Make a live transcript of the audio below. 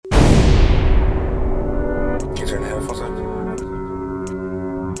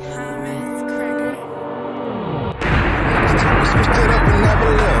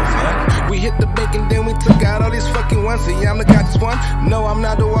See, I'm the guy just one. No, I'm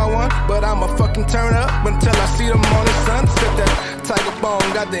not the wild one, but I'ma fucking turn up until I see the morning sun. Set that tiger bone,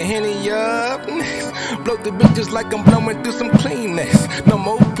 got the Henny up. Blow the bitches like I'm blowing through some Kleenex. No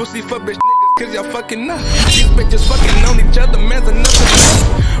more pussy for bitch niggas, cause y'all fucking up. These bitches fucking on each other, man's enough to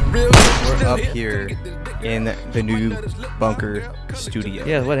know. Real We're up here in the new bunker studio.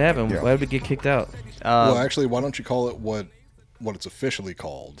 Yeah, what happened? Yeah. Why did we get kicked out? Well, actually, why don't you call it what it's officially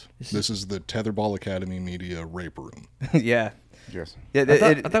called? This is the Tetherball Academy Media Rape Room. Yeah. Yes. Yeah, I thought we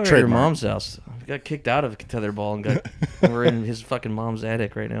were at your trademark. mom's house. We got kicked out of Tetherball and we're in his fucking mom's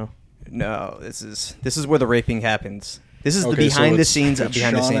attic right now. No, this is where the raping happens. This is the Okay, behind so the it's scenes of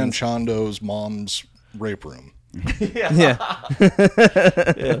behind the Sean and scenes. Chondo's mom's rape room. Yeah.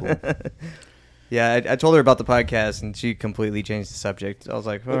 Yeah, I told her about the podcast, and she completely changed the subject. I was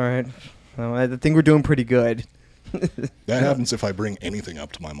like, all right, well, I think we're doing pretty good. That happens if I bring anything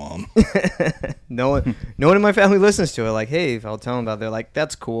up to my mom. No one in my family listens to it. Like, hey, if I'll tell them about it, they're like,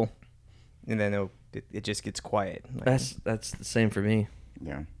 that's cool. And then it just gets quiet. Like, That's the same for me.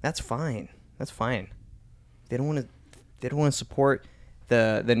 Yeah. that's fine. That's fine. They don't want to support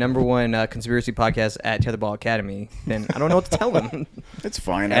the number one conspiracy podcast at Tetherball Academy. Then I don't know what to tell them. It's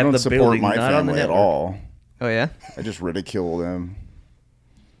fine. At I don't the support building, my not on the family at network. all. Oh yeah. I just ridicule them.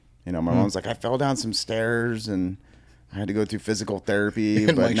 You know, my mom's like, I fell down some stairs and I had to go through physical therapy,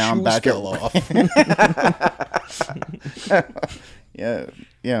 And but my now I'm shoes back fell at off.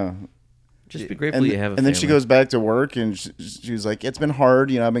 yeah. Just be grateful you have a and then she family. goes back to work and she was like, it's been hard.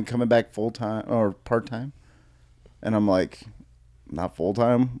 You know, I've been coming back full time or part time. And I'm like, not full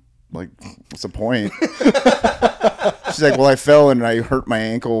time? Like, what's the point? She's like, well, I fell and I hurt my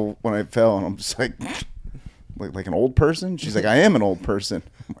ankle when I fell. And I'm just like an old person? She's like, I am an old person.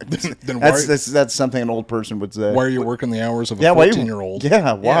 I'm like, Then why- that's something an old person would say. Why are you working the hours of a why you- 14-year-old?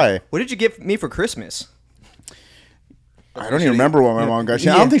 Yeah, why? Yeah. What did you get me for Christmas? I don't even remember what my mom got.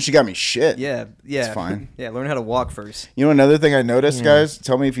 I don't think she got me shit. Yeah. It's fine. Yeah, learn how to walk first. You know, another thing I noticed, guys.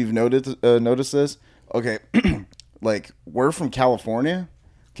 Tell me if you've noticed this. Okay, like we're from California.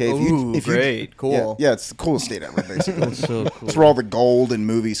 Okay, if you great, cool. Yeah, it's the coolest state ever, basically. That's so cool. That's where all the gold and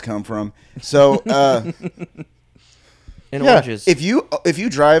movies come from. So, And yeah, oranges. if you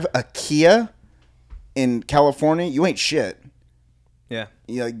drive a Kia in California, you ain't shit. Yeah.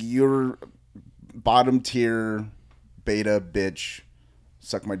 You're bottom tier beta bitch,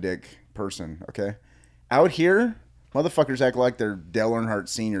 suck my dick person. Okay, out here, motherfuckers act like they're Dale Earnhardt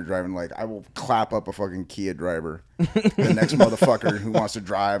Sr. driving. Like, I will clap up a fucking Kia driver. The next motherfucker who wants to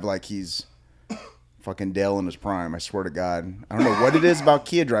drive like he's fucking Dale in his prime. I swear to God, I don't know what it is about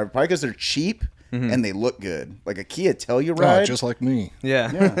Kia drivers. Probably because they're cheap and they look good. Like a Kia Telluride. Just like me.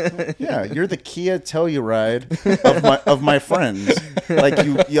 Yeah. Yeah, you're the Kia Telluride of my friends.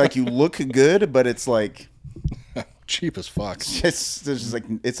 You look good, but it's like Cheap as fuck. it's just like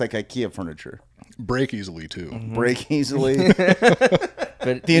IKEA furniture. Break easily, too. Mm-hmm. Break easily.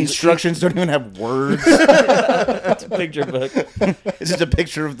 but The instructions don't even have words. it's a picture book. It's just a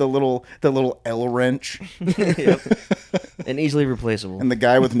picture of the little L wrench Yep. And easily replaceable. and the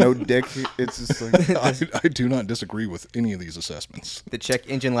guy with no dick. It's just like, I do not disagree with any of these assessments. The check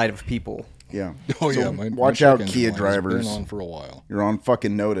engine light of people. yeah. Oh, So yeah. watch check out, engine Kia light has drivers. Been on for a while. You're on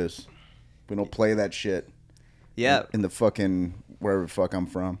fucking notice. We don't play that shit Yeah. in the fucking wherever the fuck I'm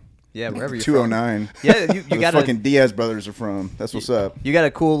from. Yeah, wherever you're from. 209. Yeah, you The got fucking Diaz brothers are from. That's what's up. You got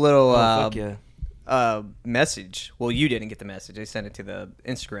a cool little fuck yeah. message. Well, you didn't get the message. I sent it to the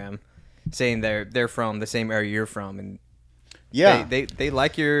Instagram saying they're from the same area you're from, and Yeah. they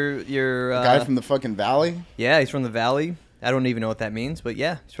like your Guy from the fucking valley. yeah, he's from the valley. I don't even know what that means, but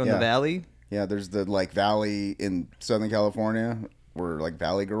yeah, he's from Yeah. the valley. Yeah, there's the like valley in Southern California where like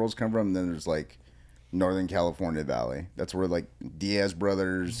valley girls come from. And then there's like Northern California valley. That's where like Diaz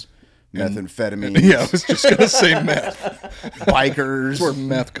brothers, methamphetamine, Yeah, I was just going to say meth. bikers, That's where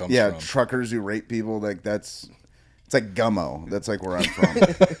meth comes yeah, from. truckers who rape people. Like it's like Gummo. That's like where I'm from.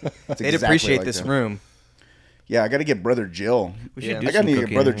 It's They'd exactly appreciate like this that. room. Yeah, I got to get Brother Jill. We should Yeah. do I got some to get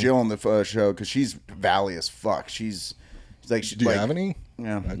cooking Brother here. Jill on the show because she's valley as fuck. She's like, Do you have any?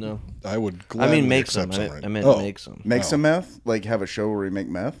 Yeah. No. I would I gladly mean, make some. accept some. Right? I meant Oh. make some. Make some meth? Like have a show where we make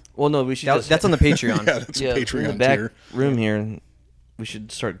meth? Well, no, we should just... That's on the Patreon. Yeah, that's yeah, a in the Patreon back tier. room here, we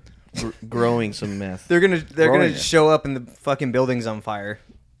should start growing some meth. They're gonna Growing it. show up and the fucking building's on fire.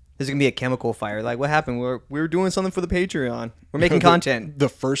 There's gonna be a chemical fire. Like, what happened? We were doing something for the Patreon. We're making content. The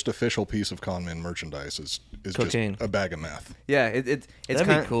first official piece of con man merchandise is Cocaine. just a bag of meth. Yeah, it's That'd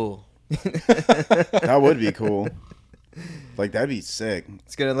kind be cool. That would be cool. Like that'd be sick.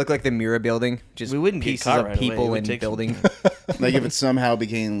 It's gonna look like the Mira building, just We wouldn't get pieces caught of right away. It people would and take some building. Like if it somehow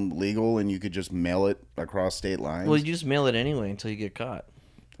became legal and you could just mail it across state lines. Well, you just mail it anyway until you get caught.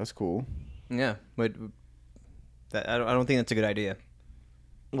 That's cool. Yeah, but I don't think that's a good idea.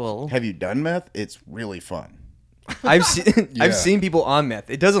 Well, Have you done meth? It's really fun. I've seen Yeah. I've seen people on meth.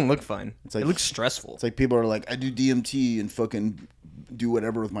 It doesn't look fun. like- it looks stressful. It's like people are like, I do DMT and fucking do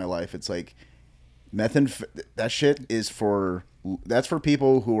whatever with my life. It's like that shit is that's for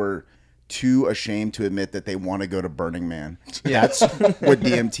people who are too ashamed to admit that they want to go to Burning Man. That's what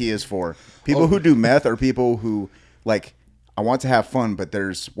DMT is for. People who do meth are people who like, I want to have fun, but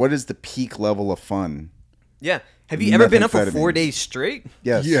what is the peak level of fun? Yeah. Have you ever been up for 4 Methamphetamines. days straight?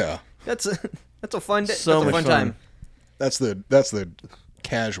 Yes. Yeah, That's a fun day. So that's a much fun fun. time. that's the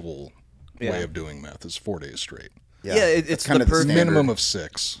casual Yeah. way of doing meth is 4 days straight. Yeah, That's it's kind the of the perfect standard. Minimum of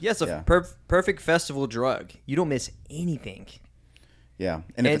 6. Yeah, it's a Yeah. perfect festival drug. You don't miss anything. Yeah.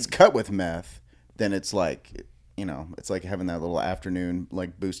 And if And- it's cut with meth, then it's like, it's like having that little afternoon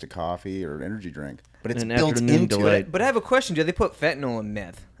like boost of coffee or energy drink. But it's An built afternoon into delight. it. But I have a question. Do they put fentanyl in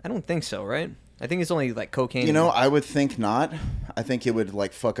meth? I don't think so, right? I think it's only like cocaine. You know, I would think not. I think it would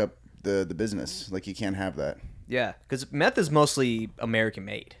like fuck up the business. Like you can't have that. Yeah, because meth is mostly American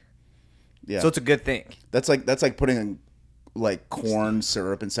made, Yeah. so it's a good thing. That's like putting like corn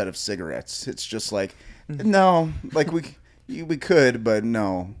syrup instead of cigarettes. It's just like no, like we could, but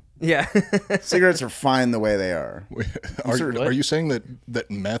no. Yeah, Cigarettes are fine the way they are. Are you saying that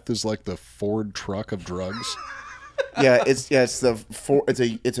meth is like the Ford truck of drugs? It's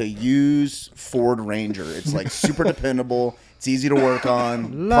a used Ford Ranger. It's like super dependable. It's easy to work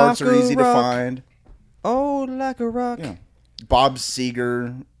on. Parts are Like a easy to rock. find. oh, like a rock. Yeah. Bob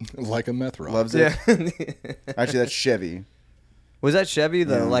Seger Like a meth rock. loves it. Yeah. Actually, that's Chevy. Was that Chevy?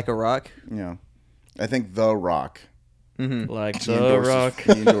 The Yeah. like a rock. Yeah. I think The Rock. like He the rock.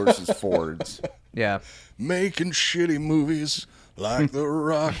 He endorses Fords. Yeah. Making shitty movies like The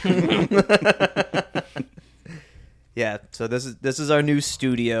Rock. Yeah. So this is our new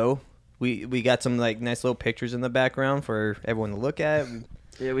studio. We got some like nice little pictures in the background for everyone to look at.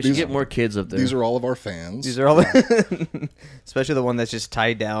 Yeah, we should get more kids up there. These are all of our fans. These are all, especially the one that's just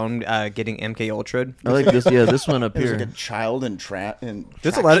tied down, getting MK Ultra. I like this. Yeah, this one up There's here. like a child in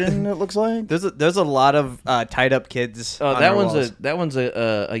There's a lot of- traction, it looks like. There's a lot of tied up kids. Oh, on that our one's walls. that one's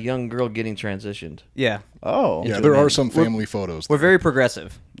a young girl getting transitioned. Yeah. Oh. Yeah, into there a are man. some family photos. We're there. very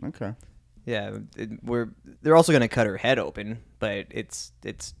progressive. Okay. Yeah, they're also gonna cut her head open, but it's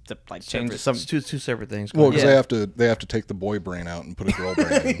to like change Separate- some. it's two separate things. Well, because Yeah. they have to take the boy brain out and put a girl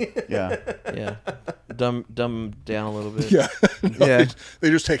brain in. Yeah. yeah, dumb down a little bit. Yeah. No, Yeah.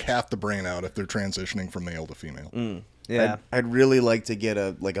 They just take half the brain out if they're transitioning from male to female. Yeah. I'd really like to get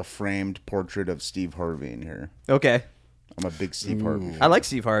a framed portrait of Steve Harvey in here. Okay. I'm a big Steve Harvey. I like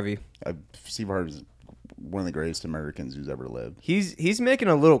Steve Harvey. Steve Harvey's one of the greatest Americans who's ever lived. He's making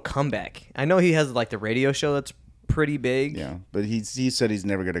a little comeback. I know he has like the radio show that's pretty big. Yeah, but he said he's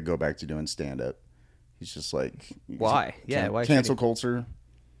never going to go back to doing stand up. He's just like Why? Yeah, why should cancel he? culture.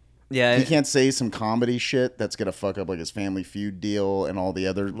 Yeah. He can't say some comedy shit that's gonna fuck up like his Family Feud deal and all the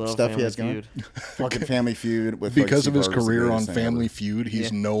other Love stuff he Family has going. Feud. Fucking Family Feud with like, Because Steve of his Harvey's the career on greatest thing Family ever. Feud,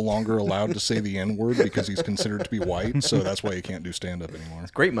 he's no longer allowed to say the N word because he's considered to be white. So that's why he can't do stand up anymore.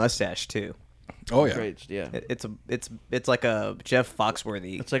 Great mustache too. Oh yeah. Great, yeah. It's like a Jeff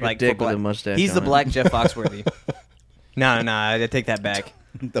Foxworthy. It's like a dick for with a black- mustache He's the on it. black Jeff Foxworthy. No, I take that back.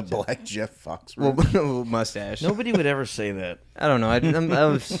 The Black Jeff Foxworthy. Well, mustache. Nobody would ever say that. I don't know.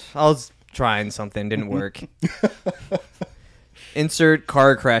 I was trying something, didn't work. Insert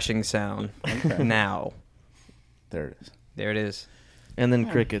car crashing sound now. There it is. There it is. And then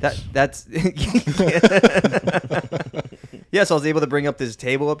crickets. That's yes. I was able to bring up this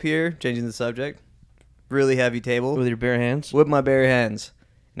table up here, changing the subject. Really heavy table with your bare hands. with my bare hands,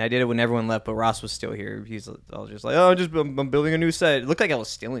 and I did it when everyone left, but Ross was still here. I was just like, oh, I'm building a new set. It looked like I was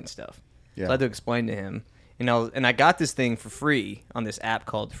stealing stuff. Yeah. So I had to explain to him, and I got this thing for free on this app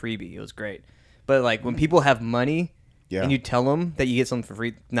called Freebie. It was great, but like when people have money, Yeah. and you tell them that you get something for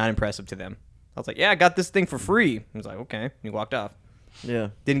free, not impressive to them. I was like, yeah, I got this thing for free. He was like, okay. And he walked off. Yeah.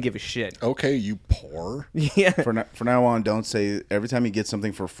 Didn't give a shit. Okay, you poor. Yeah. For now on, don't say every time you get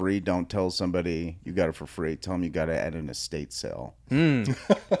something for free. Don't tell somebody you got it for free. Tell them you got it at an estate sale. Yeah.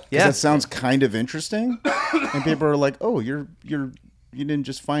 That sounds kind of interesting, and people are like, "Oh, you didn't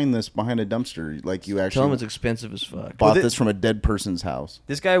just find this behind a dumpster. Like you Tell them actually it's expensive as fuck. bought Well, this from a dead person's house."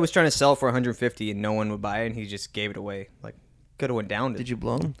 This guy was trying to sell it for 150 and no one would buy it, and he just gave it away. Like, could have went down to. Did you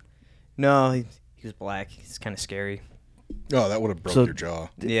blow them? No, he was black. He's kind of scary. Oh, that would have broke So- your jaw.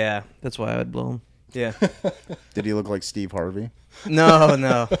 Yeah. That's why I would blow them. Yeah. Did he look like Steve Harvey?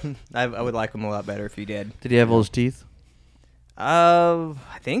 No. I would like him a lot better if he did. Did he have all his teeth? I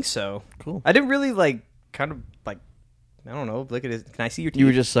think so. Cool. I didn't really kind of I don't know. Look at his. Can I see your teeth? You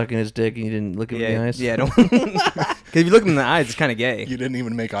were just sucking his dick and you didn't look him in the eyes? Yeah, don't. Because if you look him in the eyes, it's kind of gay. You didn't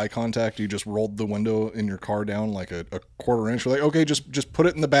even make eye contact. You just rolled the window in your car down like a quarter inch. You're like, okay, just put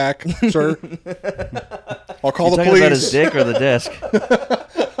it in the back, sir. I'll call You the talking about his police. dick or the desk?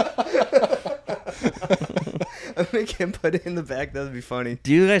 I make him put it in the back. That would be funny.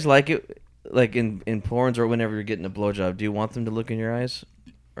 Do you guys like it, like in porns or whenever you're getting a blowjob? Do you want them to look in your eyes,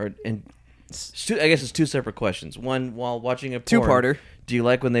 or I guess it's two separate questions. One, while watching a porn, Two-parter. do you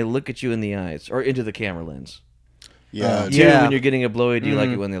like when they look at you in the eyes or into the camera lens? Yeah. Two, Yeah. when you're getting a blowy, do you like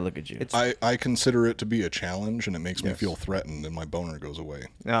it when they look at you? I consider it to be a challenge, and it makes me feel threatened, and my boner goes away.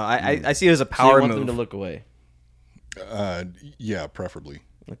 No, I see it as a So you power want move. them to look away. Yeah, preferably.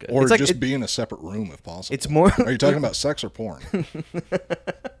 Okay. Or It's like just it- be in a separate room if possible. It's more Are you talking about sex or porn?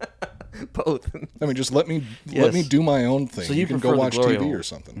 both. I mean, just let me Yes. do my own thing. So you you can prefer go the watch glory TV hole. or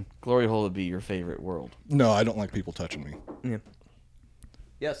something. Glory hole would be your favorite world. No, I don't like people touching me. Yeah.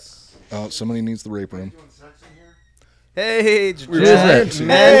 Yes. Somebody needs the rape room. Hey, is that?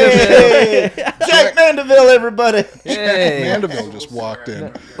 Hey, Jack Mandeville, everybody. Hey. Mandeville just walked in.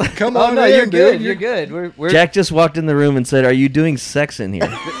 Come Oh on no, in, you're good. dude. You're good. We're Jack just walked in the room and said, "Are you doing sex in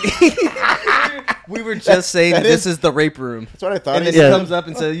here?" we were just saying this is the rape room. That's what I thought. And then It he Yeah. comes up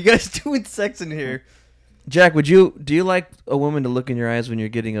and says, "You guys doing sex in here?" Jack, do you like a woman to look in your eyes when you're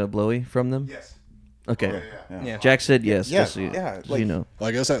getting a blowy from them? Yes. Okay. Yeah. Jack said yes. Yeah, just so you, yeah, just like- you know. Well,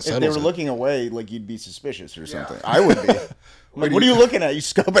 I guess that If they settles were it. looking away, like you'd be suspicious or something. I would be. I'm like, what are you looking at? You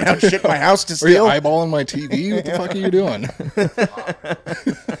scoping out shit in my house to Are you steal? eyeballing my TV? What the fuck are you doing?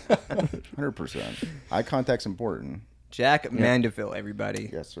 100%. Eye contact's important. Jack Mandeville, everybody.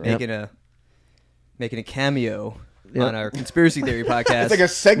 Yes, sir. Making a cameo Yep. on our conspiracy theory podcast. It's like a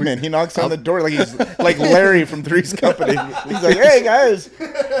segment. He knocks on the door like he's like Larry from Three's Company. He's like, hey guys,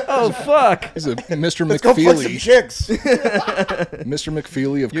 Oh fuck! He's a Mr. let's go fuck some McFeely. chicks. Mmr.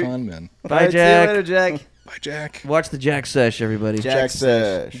 McFeely of con men. Bye, All right, see you Jack. later, Jack. Bye, Jack. Watch the Jack sesh, everybody. Jack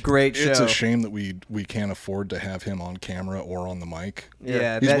Sesh. Great show. It's a shame that we can't afford to have him on camera or on the mic.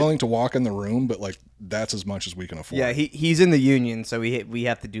 Yeah, He's that- willing to walk in the room, but like that's as much as we can afford. Yeah, he's in the union, so we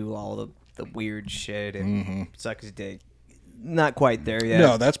have to do all the weird shit and suck his dick. Not quite there yet.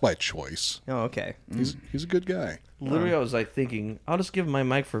 No, that's by choice. Oh, okay. He's a good guy. Literally, I was like thinking, I'll just give him my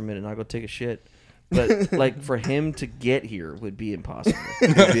mic for a minute and I'll go take a shit. But like for him to get here would be impossible.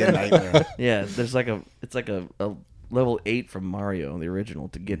 It'd be a nightmare. Yeah, it's like a level 8 from Mario, the original,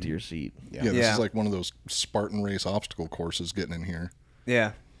 to get to your seat. Yeah, this Yeah. is like one of those Spartan race obstacle courses getting in here.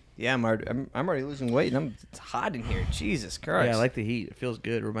 Yeah. Yeah, I'm already losing weight, and it's hot in here. Jesus Christ. Yeah, I like the heat. It feels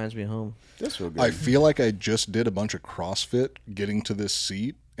good. It reminds me of home. This real good. I feel like I just did a bunch of CrossFit getting to this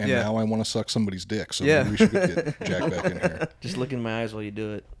seat, and Yeah. now I want to suck somebody's dick. So Yeah. maybe we should get Jack back in here. Just look in my eyes while you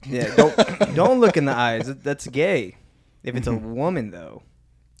do it. Yeah, don't look in the eyes. That's gay. If it's a woman, though,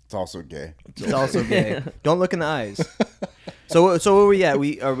 It's also gay. it's also gay. Don't look in the eyes. So where are we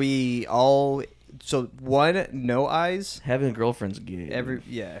at? Are we all? So one, no eyes. Having a girlfriend's gay.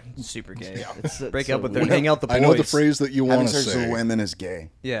 Super gay. It's Break so up with her, weird. hang out the boys. I know the phrase that you Having want to sex with say. women is gay.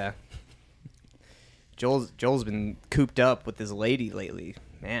 Yeah. Joel's been cooped up with this lady lately.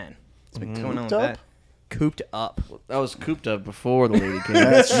 Man, what's been going on with Cooped that? up? Cooped up. I was cooped up before the lady came.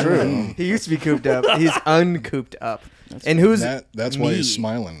 That's true. He used to be cooped up. He's uncooped up. And who's That's why he's me?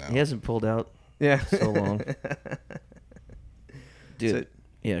 smiling now. He hasn't pulled out Yeah. so long. Dude, So-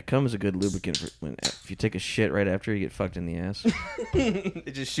 yeah, cum is a good lubricant for if you take a shit right after you get fucked in the ass.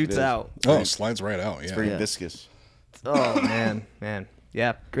 It just shoots is. out. Oh, it slides right out. Yeah. Very Yeah. viscous. Oh man.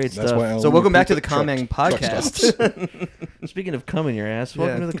 Yeah. Great That's stuff. why I So only welcome back poop to the at truck- Commang truck podcast. stops. Speaking of cum in your ass,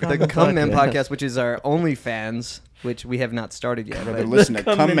 welcome to the the Cum Commang podcast, which is our OnlyFans, which we have not started yet. Rather but- listen to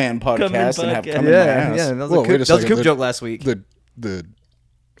Cum Cum in- Man Cum in podcast and have podcast. cum in my yeah, ass. yeah. That was Whoa, a wait coop, a that was a second. coop joke last week. The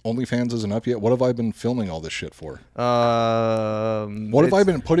OnlyFans isn't up yet. What have I been filming all this shit for? What have I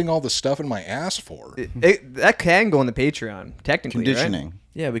been putting all the stuff in my ass for? That can go on the Patreon, technically. Conditioning. Right?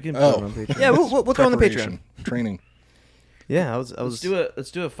 Yeah, we can put Oh. it on Patreon. Yeah, we'll throw on the Patreon. Preparation, training. Yeah, I was.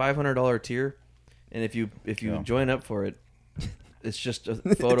 Let's do a $500 tier, and if you join up for it, it's just a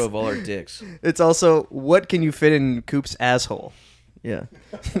photo of all our dicks. It's also what can you fit in Coop's asshole? Yeah.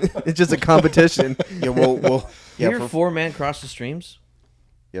 It's just a competition. Yeah, we'll Yeah, yeah, for for, 4-man cross the streams.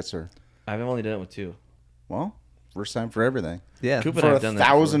 yes, sir. I've only done it with 2. Well, first time for everything. Yeah. Coop and For I've done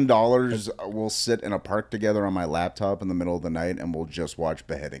that before. $1,000, we'll sit in a park together on my laptop in the middle of the night, and we'll just watch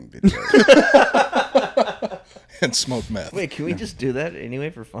beheading videos. And smoke meth. Wait, can we just do that anyway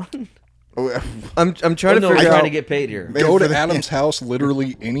for fun? I'm trying to No, figure I'm trying out. to get paid here. Go to Adam's house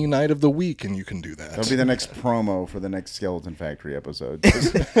literally any night of the week, and you can do that. That'll be the next promo for the next Skeleton Factory episode.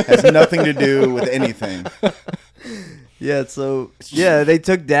 Just has nothing to do with anything. Yeah, so they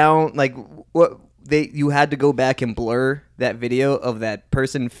took down like what you had to go back and blur that video of that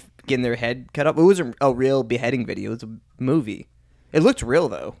person getting their head cut up. It was a real beheading video. It was a movie. It looked real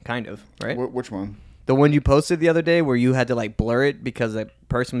though, kind of, right? Which one? The one you posted the other day where you had to like blur it because a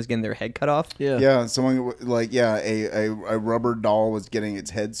person was getting their head cut off. Yeah, someone a rubber doll was getting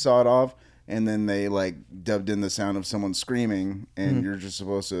its head sawed off, and then they like dubbed in the sound of someone screaming, and you're just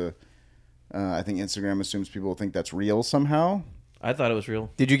supposed to. I think Instagram assumes people think that's real somehow. I thought it was real.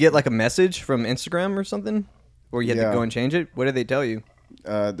 Did you get like a message from Instagram or something, or you had to Yeah. go and change it? What did they tell you?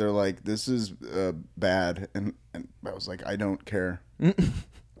 They're like, "This is bad," and I was like, "I don't care."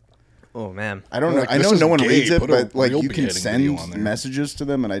 Oh man, I don't They're know. like, I "This know is no one gay, reads it, put a but like real you can beheading video on send there." messages to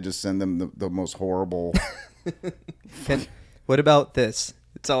them, and I just send them the most horrible. What about this?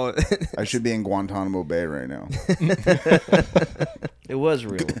 It's all. I should be in Guantanamo Bay right now. It was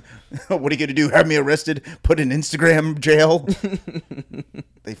real. What are you gonna do? Have me arrested? Put in Instagram jail?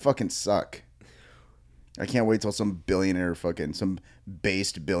 They fucking suck. I can't wait till some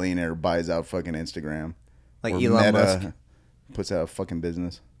based billionaire buys out fucking Instagram. Like Or Elon Meta Musk. puts out a fucking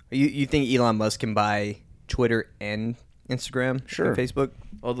business. You think Elon Musk can buy Twitter and Instagram Sure. and Facebook?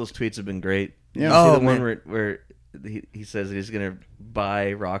 All those tweets have been great. Yeah. You see Oh, the one man. where he says that he's going to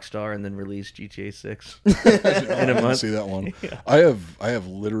buy Rockstar and then release GTA 6 I in a didn't month. see that one. I have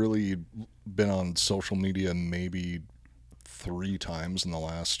literally been on social media maybe 3 times in the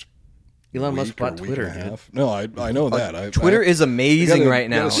last Elon week Musk bought or week Twitter, and a dude. half. No, I know that. Twitter is amazing right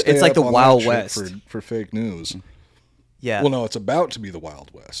now. It's like the Wild West. for fake news. Yeah. Well, no, it's about to be the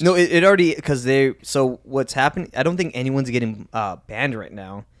Wild West. No, it already because they. So what's happening? I don't think anyone's getting banned right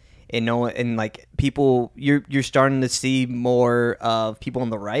now, and like people, you're starting to see more of people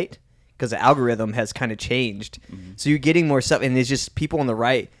on the right because the algorithm has kind of changed. So you're getting more stuff, and it's just people on the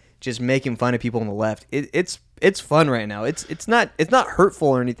right just making fun of people on the left. It's fun right now. It's not hurtful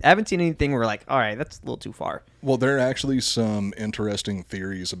or anything. I haven't seen anything where like, all right, that's a little too far. Well, there are actually some interesting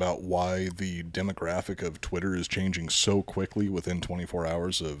theories about why the demographic of Twitter is changing so quickly within 24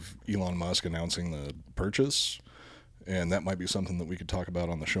 hours of Elon Musk announcing the purchase. And that might be something that we could talk about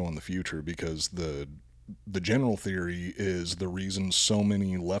on the show in the future, because the general theory is the reason so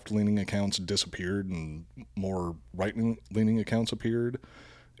many left-leaning accounts disappeared and more right-leaning accounts appeared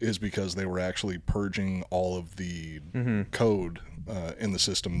is because they were actually purging all of the code in the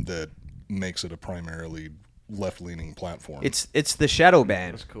system that makes it a primarily left-leaning platform. It's the shadow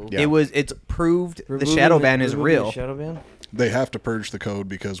ban. That's cool. Yeah. It's proved the shadow ban is Removing the real. shadow ban? They have to purge the code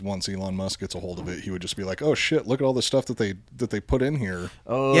because once Elon Musk gets a hold of it, he would just be like, "Oh shit! Look at all the stuff that they put in here.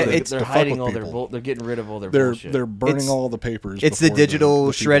 Oh, Yeah, they're, it's they're to fuck hiding with all their people. they're getting rid of all their They're bullshit. they're burning It's- all the papers. It's the before digital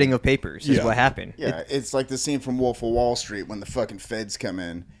people- shredding of papers is Yeah. what happened. Yeah, it's like the scene from Wolf of Wall Street when the fucking feds come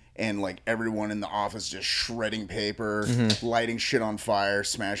in and like everyone in the office just shredding paper, lighting shit on fire,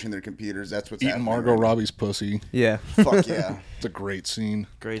 smashing their computers. That's what's eating happening. Margot right now. Robbie's pussy. Yeah. Fuck yeah. It's a great scene.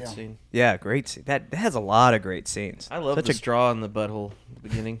 Great scene. Yeah, great. That has a lot of great scenes. I love Such the a straw in the butthole at the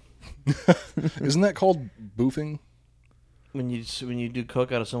beginning. Isn't that called boofing? When you do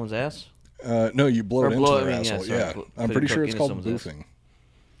coke out of someone's ass. No, you blow Or it into blow- their I mean, yeah, asshole. sorry, Yeah, put I'm it pretty sure it's into called someone's ass. boofing.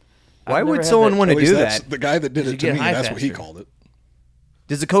 Why I've would never had someone that- want At to least do that's that? the guy that did You it to get me. high That's what he faster. called it.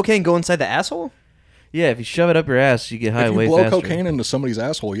 Does the cocaine go inside the asshole? Yeah, if you shove it up your ass, you get high If you way blow faster. cocaine into somebody's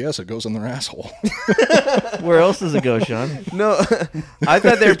asshole, yes, it goes in their asshole. Where else does it go, Sean? No, I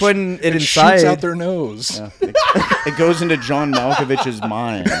thought they were putting it It inside. shoots out their nose. It goes into John Malkovich's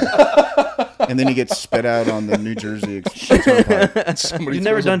mind. And then he gets spit out on the New Jersey turnpike. Somebody You've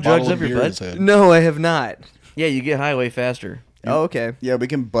never throws a done drugs bottle up of your beer at butt? his head. No, I have not. Yeah, you get high way faster. Oh, okay. Yeah, we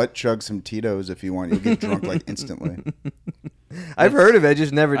can butt chug some Tito's if you want. You'll get drunk like instantly. I've heard of it. I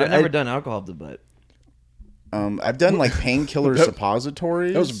just never. I've never done alcohol up the butt. I've done like painkiller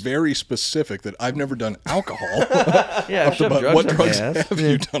suppositories. That was very specific that I've never done alcohol Yeah, I've up the shoved butt. drugs What up drugs my ass. have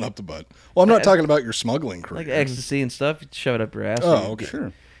you done up the butt? Well, I'm not talking about your smuggling career. Like ecstasy and stuff. You shove it up your ass. Oh, okay.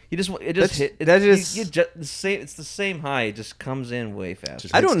 Sure. You just it That's- just hit. It, that you is- get the same. It's the same high. It just comes in way faster.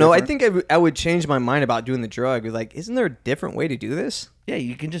 I don't It's know. I different. think I would change my mind about doing the drug. Like, isn't there a different way to do this? Yeah,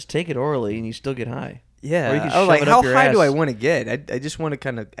 you can just take it orally and you still get high. Yeah. Or you can I was shove like, it how up your high do I ass. want to get? I just want to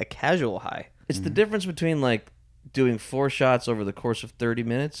kind of a casual high. It's the difference between like doing 4 shots over the course of 30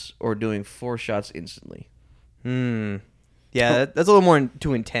 minutes or doing 4 shots instantly. Yeah, that's a little more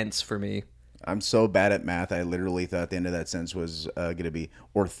too intense for me. I'm so bad at math. I literally thought the end of that sentence was going to be,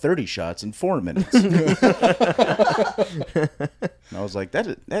 or 30 shots in 4 minutes. And I was like,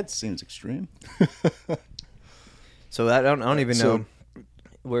 that seems extreme. So I don't even know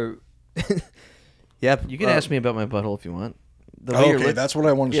where. Yeah, You can ask me about my butthole if you want. The way Oh, you're okay, look- that's what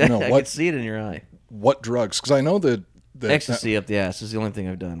I wanted Yeah, to know. I What can see it in your eye. what drugs? Because I know that Ecstasy up the ass is the only thing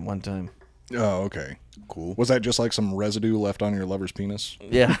I've done one time. Oh, okay. Cool. Was that just like some residue left on your lover's penis?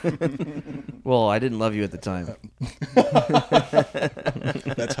 Yeah. Well, I didn't love you at the time.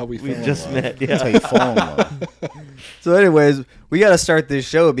 That's how we We fell just in love. met. That's how Yeah. you fall in love. So, anyways, we got to start this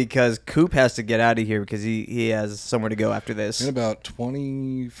show because Coop has to get out of here because he has somewhere to go after this. In about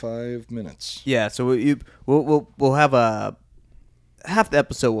 25 minutes. Yeah, so we'll have a half the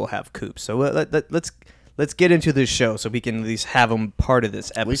episode. We'll have Coop. So let's get into this show so we can at least have him part of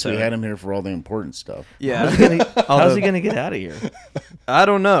this episode. At least we had him here for all the important stuff. Yeah, How's he gonna get out of here? I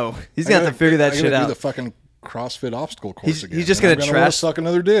don't know. He's gonna have to figure that I shit gotta out. Do the fucking CrossFit obstacle course He's- again. he's just and gonna I'm wanna trash- suck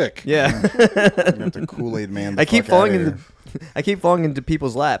another dick. Yeah, You have to Kool-Aid man. The I keep fuck outta falling here. I keep falling into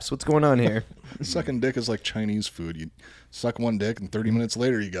people's laps. What's going on here? Sucking dick is like Chinese food. You suck one dick, and 30 minutes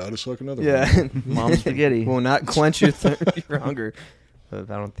later, you gotta suck another one. Yeah, Mom's spaghetti. will not quench your hunger. I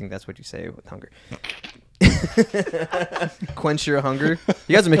don't think that's what you say with hunger. Quench your hunger.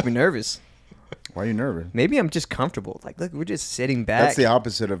 You guys are making me nervous. Why are you nervous? Maybe I'm just comfortable. Like, look, we're just sitting back. That's the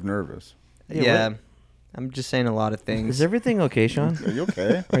opposite of nervous. Yeah, what? I'm just saying a lot of things. Is everything okay, Sean? Are you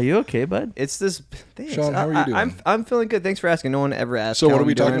okay? Are you okay, bud? It's this. Thanks. Sean, how are you doing? I'm feeling good. Thanks for asking. No one ever asked. So how what are I'm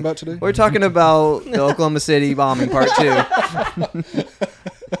we talking doing. about today? We're talking about the Oklahoma City bombing part 2.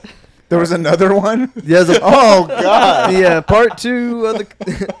 There was another one? There's a Oh, God. yeah, part 2 of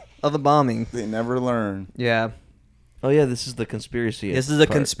the of the bombing. They never learn. Yeah, Oh yeah, this is the conspiracy. this is a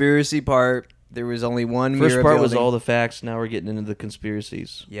part. conspiracy part. There was only one. First Mira part was building. all the facts. Now we're getting into the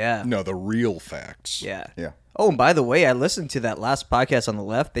conspiracies. Yeah. No, the real facts. Yeah. Yeah. Oh, and by the way, I listened to that last podcast on the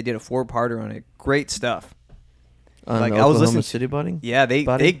left. They did a 4-parter on it. Great stuff. On Like, the I was Oklahoma listening- City bombing. Yeah, they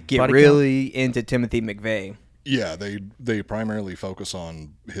get body really into Timothy McVeigh. Yeah, they primarily focus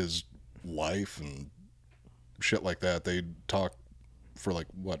on his life and shit like that. They talk for like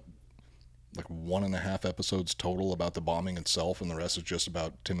 1.5 episodes total about the bombing itself, and the rest is just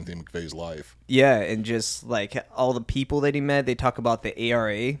about Timothy McVeigh's life. Yeah, and just like all the people that he met, they talk about the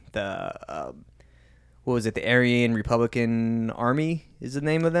ARA, what was it? The Aryan Republican Army is the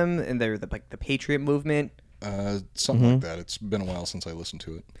name of them, and they're like the Patriot movement. Something like that. It's been a while since I listened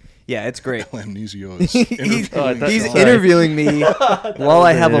to it. Yeah, it's great. Amnesio is He's interviewing he's interviewing me while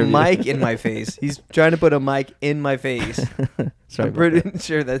I have a interview. mic in my face. He's trying to put a mic in my face. Sorry, I'm about pretty that.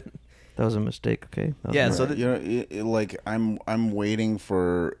 sure that. That was a mistake. Okay. That was Yeah, my so bad. You know, like I'm waiting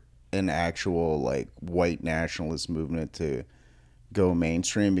for an actual like white nationalist movement to go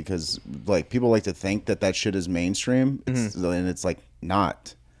mainstream, because like people like to think that shit is mainstream, and it's like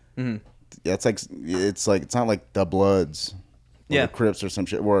not. Yeah, it's like it's not like the Bloods, or Yeah. the Crips or some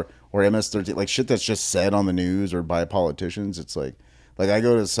shit, or MS-13, like shit that's just said on the news or by politicians. It's like I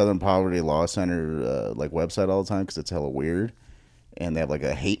go to Southern Poverty Law Center like website all the time because it's hella weird. And they have like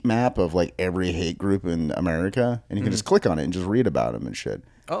a hate map of like every hate group in America, and you can just click on it and just read about them and shit.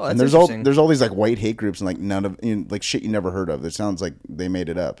 Oh, that's and there's interesting. all these like white hate groups, and like none of like shit you never heard of. It sounds like they made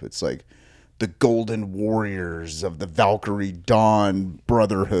it up. It's like the Golden Warriors of the Valkyrie Dawn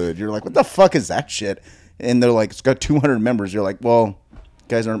Brotherhood. You're like, what the fuck is that shit? And they're like, it's got 200 members. You're like, well, you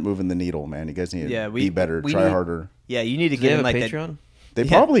guys aren't moving the needle, man. You guys need to be better, we try need- harder. Yeah, you need to Do they get have in a like that. Patreon? They Yeah.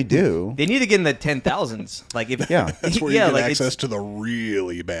 probably do. They need to get in the 10,000s. Like if Yeah. That's where yeah, you get like access it's, to the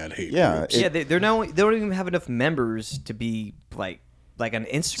really bad hate Yeah, groups. yeah, they don't even have enough members to be like on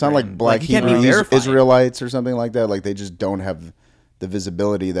Instagram. It's not like Black you can't be Hebrew verified. Israelites or something like that. Like they just don't have the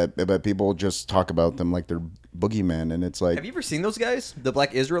visibility but people just talk about them like they're boogeymen, and it's like, Have you ever seen those guys? The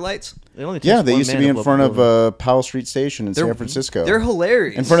Black Israelites? It only takes yeah, they one used to man be in flip front it of over. Powell Street Station in San Francisco. They're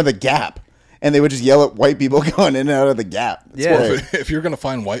hilarious. in front of the Gap, and they would just yell at white people going in and out of the Gap. It's Yeah. great. If you're gonna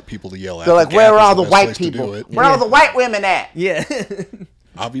find white people to yell at, They're the like, Gap where are is all the best white place to do people? it. Where are all the white women at? Yeah.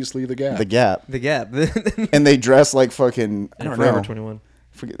 Obviously, the Gap. The Gap, The Gap. and they dress like fucking. I don't Forever know. 21.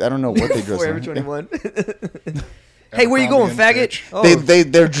 I don't know what they dress Forever like. 21. Hey, where you going, Abercrombie and faggot? Fitch. Oh,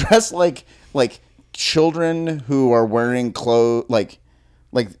 They're dressed like children who are wearing clothes like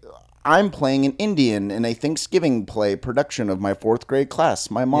I'm playing an Indian in a Thanksgiving play production of my 4th grade class.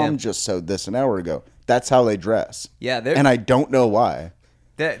 My mom Yeah. just sewed this an hour ago. That's how they dress. Yeah, and I don't know why.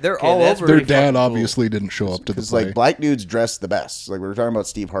 they're all that's over. Their pretty dad fucking cool. obviously didn't show up to the Because play. like black dudes dress the best. Like we were talking about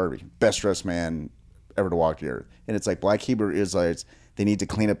Steve Harvey, best dressed man ever to walk the earth. And it's like black Hebrew Israelites. They need to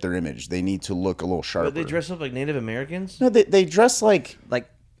clean up their image. They need to look a little sharper. But they dress up like Native Americans? No, they dress like like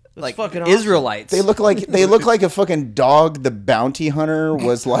like fucking awesome. Israelites. They look like a fucking dog. The bounty hunter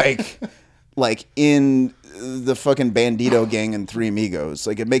was like in the fucking Bandito gang in Three Amigos.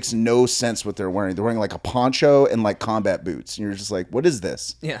 Like, it makes no sense what they're wearing. They're wearing like a poncho and like combat boots, and you're just like, what is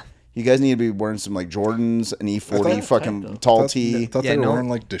this? Yeah. You guys need to be wearing some like Jordans, an E40 tight, fucking though. tall I tee. thought Yeah, they were no. wearing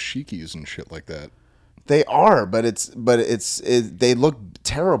like dashikis and shit like that. They are, but they look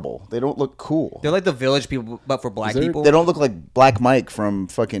terrible. They don't look cool. They're like the village people, but for black there- people. They don't look like Black Mike from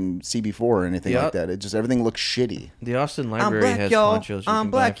fucking CB4 or anything Yeah. like that. It just everything looks shitty. The Austin Library black, has y'all. ponchos you I'm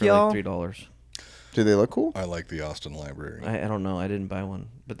can black, buy for y'all. like $3. Do they look cool? I like the Austin Library. I don't know. I didn't buy one,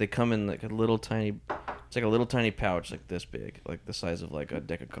 but they come in like a little tiny. It's like a little tiny pouch, like this big, like the size of like a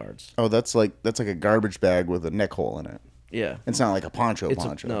deck of cards. Oh, that's like a garbage bag with a neck hole in it. Yeah, It's not like a poncho.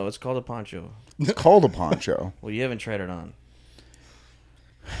 no, it's called a poncho. It's called a poncho. Well, you haven't tried it on.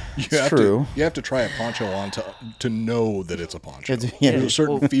 You have true. You have to try a poncho on to know that it's a poncho. Yeah. There's a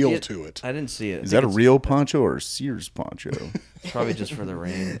certain Well, feel to it. I didn't see it. Is that a real poncho or a Sears poncho? Probably just for the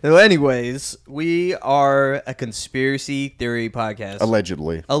rain. Well, anyways, we are a conspiracy theory podcast.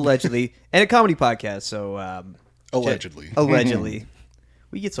 Allegedly. Allegedly. And a comedy podcast. So, Allegedly. allegedly.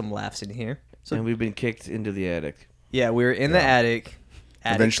 We get some laughs in here. So, And we've been kicked into the attic. yeah, we're in the attic.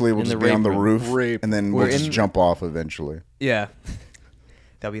 Eventually, we'll In just the be on the rape roof, Rape. and then We're we'll just in- jump off eventually. Yeah.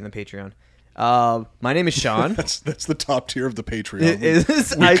 That'll be in the Patreon. My name is Sean. That's the top tier of the Patreon. It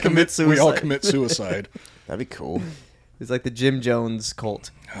is We I commit suicide. We all commit suicide. That'd be cool. It's like the Jim Jones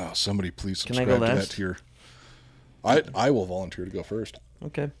cult. Oh, somebody please Can I subscribe go to that last? tier. I will volunteer to go first.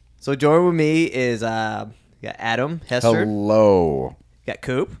 Okay. So joining with me is got Adam Hester, Hello. got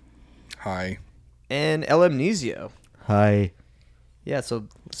Coop, Hi. and El Amnesio. Hi. Yeah, so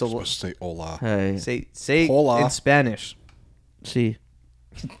Supposed to say hola. Hi. say Hola. in Spanish. See.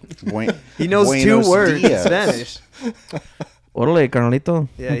 He knows Buenos 2 words dias. in Spanish. Orale, carnalito.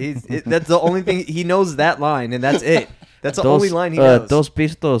 Yeah, that's the only thing he knows, that line, and that's it. That's the only line he knows. Dos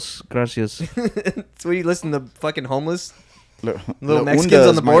pistos, gracias. That's what you listen to fucking homeless. Little Little Mexicans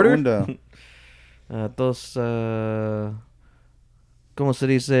on the border? Dos, ¿cómo se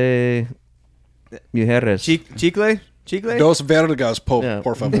dice? Mujeres. Chicle? Chicle? Dos vergas, Yeah.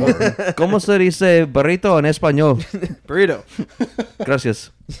 por favor. ¿Cómo se dice burrito en español? Burrito.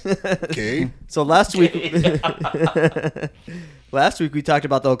 Gracias. Okay. So last week, we talked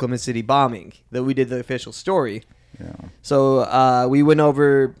about the Oklahoma City bombing. That we did the official story. Yeah. So we went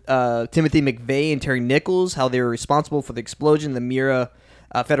over Timothy McVeigh and Terry Nichols, how they were responsible for the explosion in the Mira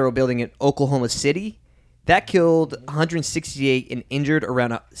federal building in Oklahoma City. That killed 168 and injured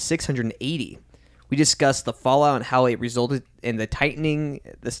around 680. We discussed the fallout and how it resulted in the tightening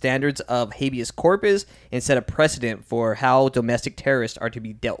the standards of habeas corpus and set a precedent for how domestic terrorists are to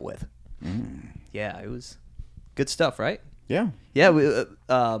be dealt with. Yeah, it was good stuff, right? Yeah. Yeah,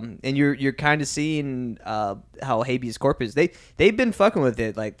 and you're kind of seeing how habeas corpus they've been fucking with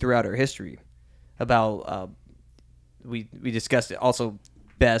it like throughout our history. About we discussed it. Also,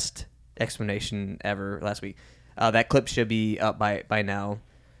 best explanation ever last week. That clip should be up by now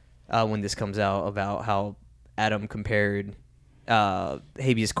when this comes out, about how Adam compared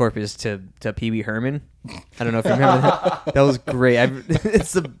habeas corpus to Pee Wee Herman. I don't know if you remember that. That was great.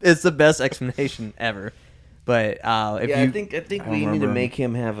 It's the best explanation ever. But if Yeah, you I think we need to remember. make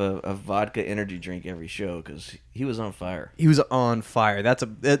him have a vodka energy drink every show because he was on fire. he was on fire.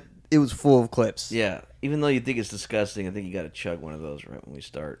 It was full of clips. Yeah, even though you think it's disgusting, I think you got to chug one of those right when we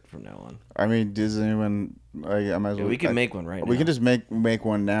start from now on. I mean, does anyone? I might as Yeah, well. we can make one right We now. can just make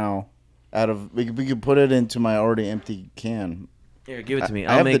one now. We could put it into my already empty can. Here, give it to me.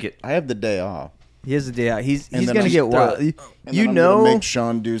 I I'll have make the, it. I have the day off. He has a day out. He's And then gonna I'm get just wild. And You then I'm know, gonna make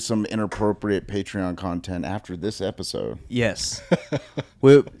Sean do some inappropriate Patreon content after this episode. yes.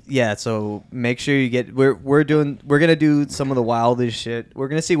 Yeah. So make sure you get. We're gonna do some of the wildest shit. We're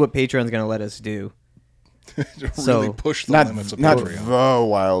gonna see what Patreon's gonna let us do. really So, push the Not limits of not Patreon. the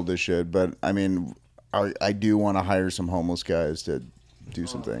wildest shit, but I mean, I do want to hire some homeless guys to do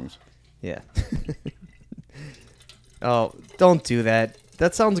some things. Yeah. Oh, don't do that.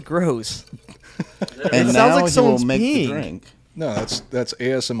 That sounds gross. And sounds now like he will someone's make peeing. the drink. No, that's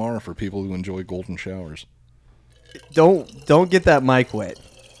ASMR for people who enjoy golden showers. Don't get that mic wet.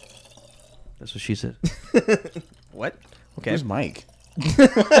 That's what she said. What? Okay. Who's Mike?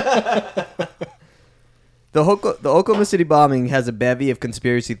 The Oklahoma City bombing has a bevy of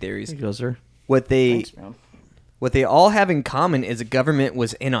conspiracy theories. Here you go, sir. What they Thanks, man. What they all have in common is the government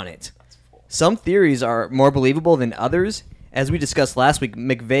was in on it. Some theories are more believable than others. As we discussed last week,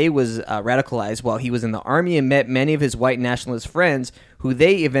 McVeigh was radicalized while he was in the army and met many of his white nationalist friends who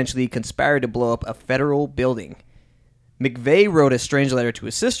they eventually conspired to blow up a federal building. McVeigh wrote a strange letter to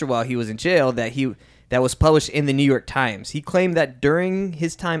his sister while he was in jail that was published in the New York Times. He claimed that during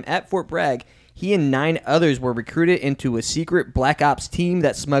his time at Fort Bragg, he and 9 others were recruited into a secret black ops team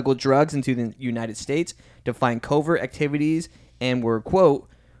that smuggled drugs into the United States to find covert activities and were, quote,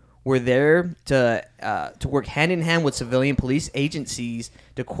 were there to work hand in hand with civilian police agencies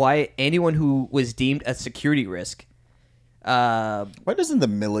to quiet anyone who was deemed a security risk. Why doesn't the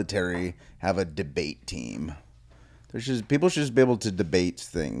military have a debate team? People should just be able to debate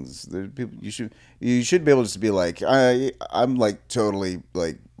things. You should be able to just be like, I'm like totally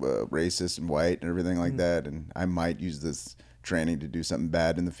like racist and white and everything like that, and I might use this training to do something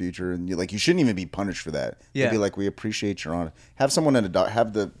bad in the future, and you shouldn't even be punished for that. Yeah. Be like, we appreciate your honor. Have someone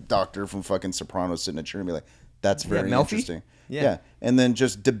have the doctor from fucking Sopranos sitting at chair and be like, that's very Melfi? interesting. Yeah. And then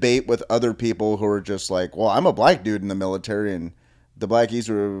just debate with other people who are just like, well, I'm a black dude in the military, and the black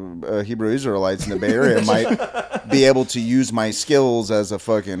Hebrew Israelites in the Bay Area might be able to use my skills as a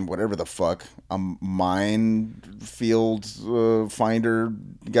fucking whatever the fuck, a minefield finder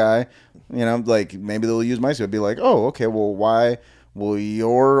guy. Like maybe they'll use my skill. Be like, oh, okay, well, why will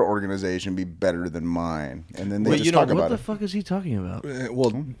your organization be better than mine? And then they just talk about what the it. fuck is he talking about?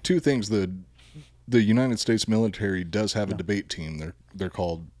 Well, two things. The United States military does have a debate team. They're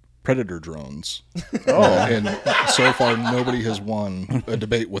called Predator drones. And so far nobody has won a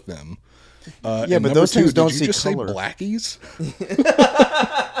debate with them. Yeah, but those things don't see Did you just color. say blackies?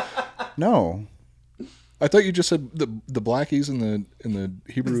 No. I thought you just said the blackies in the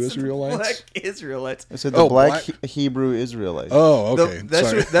Hebrew Israelites. Black Israelites. I said the black black- Hebrew Israelites. Oh, okay. That's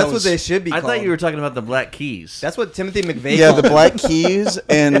Sorry. that's what they should be I called. thought you were talking about the Black Keys. That's what Timothy McVeigh Yeah, called the Black Keys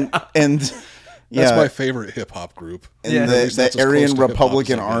and That's yeah, my favorite hip hop group. and Yeah. At the least that's as Aryan close to hip-hop as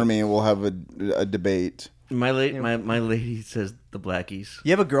Republican I get. Army will have a debate. my lady says the Blackies.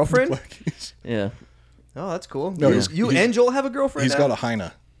 You have a girlfriend? Blackies. Yeah. Oh, that's cool. No, he's- you he's- and Joel have a girlfriend He's now? got a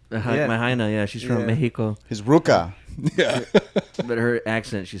hyena. Yeah. My Hyena, yeah, she's from Yeah. Mexico. His Ruka. Yeah. But her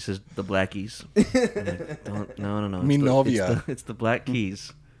accent, she says the Blackies. I'm like, no. Mi novia. It's the Black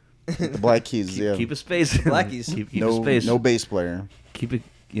Keys. The Black Keys, yeah. Keep a space. Blackies. Keep a no, space. no bass player. Keep it.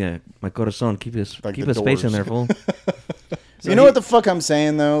 Yeah, my corazón. Keep Like keep the a space in Doors. there, fool. You know what the fuck I'm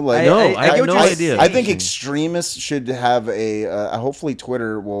saying though? Like, No, I I have get what no you're idea. I think extremists should have a. Hopefully,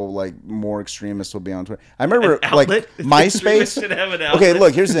 Twitter will more extremists will be on Twitter. I remember like outlet? MySpace. Should have an Okay, outlet.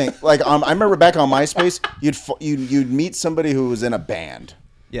 look. Here's the thing. Like, I remember back on MySpace, you'd meet somebody who was in a band.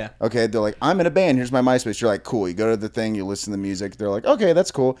 Yeah. Okay, they're like, I'm in a band. Here's my MySpace. You're like, cool. You go to the thing, you listen to the music. They're like, okay,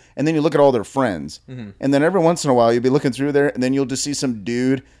 that's cool. And then you look at all their friends, and then every once in a while, you'll be looking through there, and then you'll just see some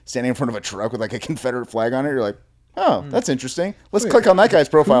dude standing in front of a truck with like a Confederate flag on it. You're like, oh, that's interesting. Let's click on that guy's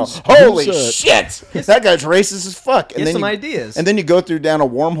profile. Holy shit, that guy's racist as fuck. And Get then some you- ideas. And then you go through down a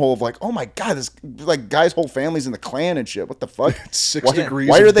wormhole of like, oh my god, this like guy's whole family's in the Klan and shit. What the fuck? 6 why, degrees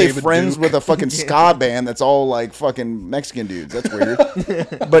Why of are they David friends Duke. with a fucking ska band that's all like fucking Mexican dudes? That's weird.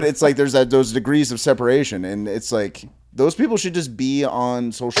 But it's like there's those degrees of separation, and it's like those people should just be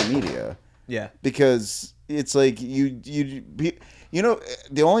on social media Yeah. because it's like the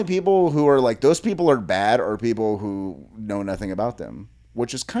only people who are like those people are bad are people who know nothing about them,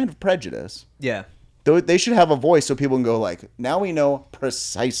 which is kind of prejudice. Yeah. They should have a voice so people can go like, now we know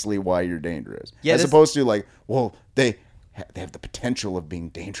precisely why you're dangerous. Yeah, as this- opposed to like, well, they have the potential of being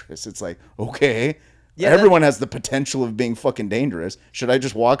dangerous. It's like, okay, Yeah, everyone has the potential of being fucking dangerous. Should I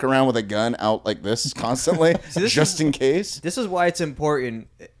just walk around with a gun out like this constantly, this just in case? This is why it's important,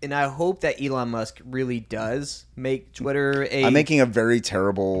 and I hope that Elon Musk really does make Twitter a. I'm making a very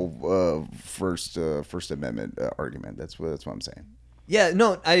terrible First Amendment argument. That's what I'm saying. Yeah,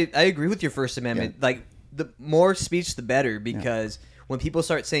 no, I agree with your First Amendment. Like, the more speech, the better, because when people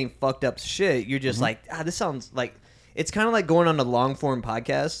start saying fucked up shit, you're just like, this sounds like. It's kind of like going on a long form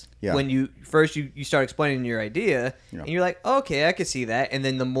podcast. Yeah. When you first you start explaining your idea, and you're like, okay, I can see that, and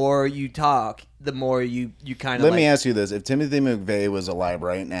then the more you talk, the more you kind of. Let me ask you this: if Timothy McVeigh was alive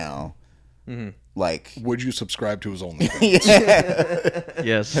right now, like, Would you subscribe to his OnlyFans?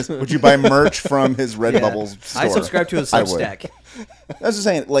 Yes. would you buy merch from his Redbubble store? I subscribe to his I would. Substack. I was just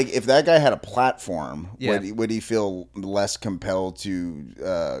saying, like, if that guy had a platform, Yeah. would he feel less compelled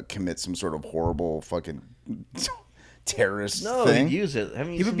to commit some sort of horrible fucking terrorist No, thing? he'd use it.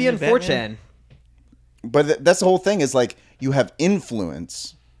 He would be on 4chan. But that's the whole thing. Is like you have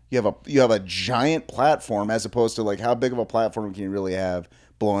influence. You have a giant platform as opposed to like how big of a platform can you really have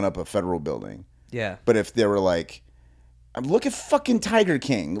blowing up a federal building? Yeah. But if they were like, look at fucking Tiger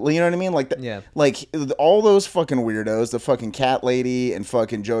King, you know what I mean? Like, Yeah. like all those fucking weirdos, the fucking cat lady and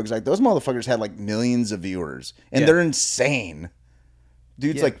fucking Joe Exotic, those motherfuckers had like millions of viewers, and Yeah. they're insane.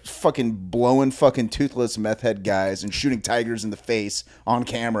 Dude's Yeah. like fucking blowing fucking toothless meth head guys and shooting tigers in the face on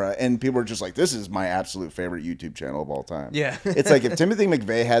camera, and people are just like, "This is my absolute favorite YouTube channel of all time." Yeah. It's like if Timothy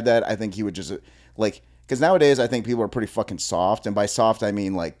McVeigh had that, I think he would just like, because nowadays I think people are pretty fucking soft, and by soft I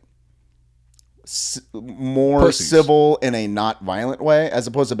mean like more Pussies. civil in a not violent way, as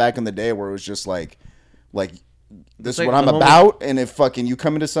opposed to back in the day where it was just like this is like what I'm the moment- about, and if fucking you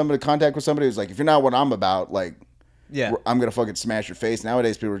come into contact with somebody who's like, if you're not what I'm about, like. Yeah. I'm gonna fucking smash your face.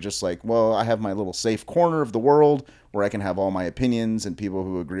 Nowadays, people are just like, well, I have my little safe corner of the world where I can have all my opinions and people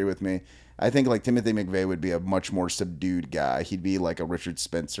who agree with me. I think like Timothy McVeigh would be a much more subdued guy. He'd be like a Richard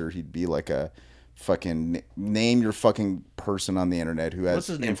Spencer. He'd be like a fucking name your fucking person on the internet who has What's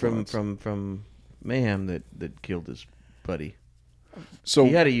his name from Mayhem that killed his buddy? So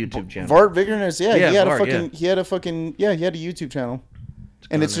He had a YouTube channel. Vart Vigorness. Yeah, Yeah, he had Vart, he had a YouTube channel.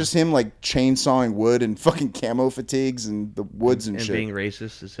 And it's gone now. just him like chainsawing wood and fucking camo fatigues and the woods and, and shit. being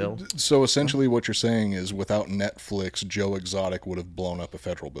racist as hell. So essentially, what you're saying is, without Netflix, Joe Exotic would have blown up a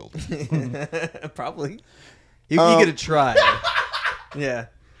federal building. Probably. You get a try. Yeah.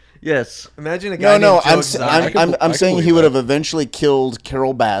 Yes. Imagine a guy No, named Joe I'm Exotic. I'm I saying can he believe would that. have eventually killed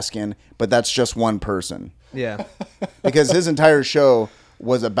Carol Baskin, but that's just one person Yeah. because his entire show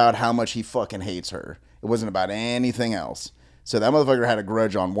was about how much he fucking hates her. It wasn't about anything else. So that motherfucker had a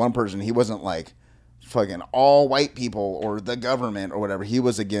grudge on one person. He wasn't like fucking all white people or the government or whatever. He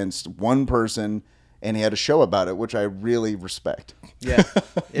was against one person, and he had a show about it, which I really respect. Yeah.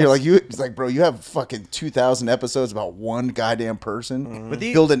 You're like it's like, bro, you have fucking 2,000 episodes about one goddamn person, But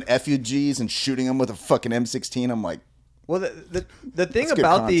the- building effigies and shooting them with a fucking M16. I'm like, Well, the thing That's good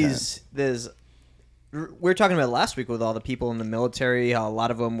about content. we were talking about last week with all the people in the military, how a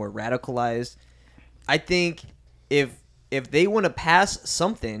lot of them were radicalized. I think if they want to pass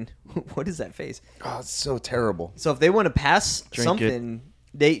something, what is that face? oh, it's so terrible. So if they want to pass Drink something,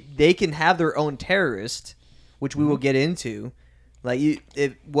 they can have their own terrorist, which we will get into. Like,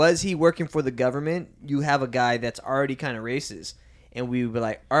 was he working for the government? You have a guy that's already kind of racist, and we would be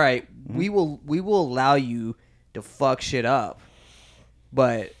like, all right, we will allow you to fuck shit up,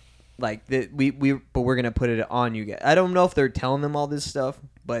 but like but we're gonna put it on you guys. I don't know if they're telling them all this stuff,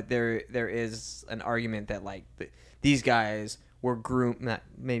 but there is an argument that like these guys were groomed. Not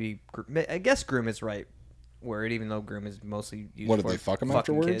maybe I guess groom is right word, even though groom is mostly used What, did for they fuck him fucking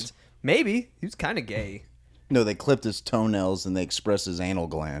afterwards? kids. Maybe he was kind of gay. No, they clipped his toenails and they expressed his anal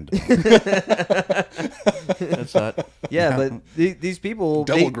gland. That's not. Yeah, but these people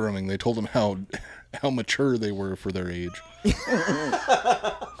Double they, grooming. They told him how mature they were for their age.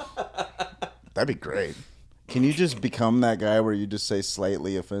 That'd be great. Can you just become that guy where you just say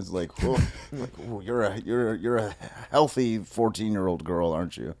slightly offensive, like, "Oh, you're a healthy 14-year-old girl,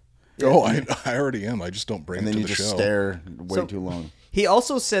 aren't you?" Oh, I already am. I just don't bring And it then to you the just show. stare way So- too long. He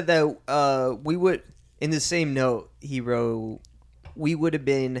also said that we would, in the same note, he wrote, we would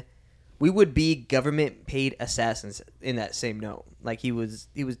be government paid assassins in that same note. Like he was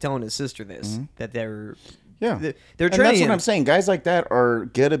telling his sister this, that they're Yeah, they're and training that's what him. I'm saying. Guys like that are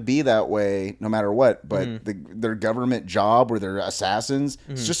gonna be that way no matter what. But their government job or their assassins,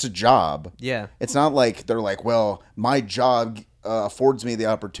 it's just a job. Yeah. It's not like they're like, well, my job affords me the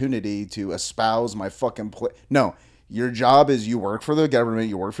opportunity to espouse my fucking No, your job is you work for the government,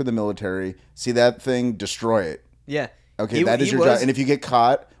 you work for the military. See that thing, destroy it. Yeah. Okay, that is your job. And if you get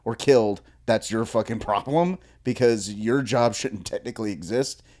caught or killed, that's your fucking problem because your job shouldn't technically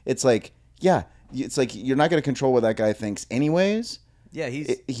exist. It's like, yeah, it's like you're not going to control what that guy thinks anyways. yeah,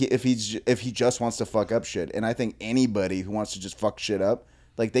 he's If he just wants to fuck up shit. And I think anybody who wants to just fuck shit up,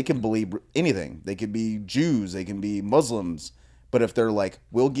 like they can believe anything. They could be Jews, they can be Muslims, but if they're like,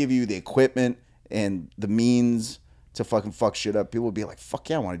 we'll give you the equipment and the means to fucking fuck shit up, people will be like, fuck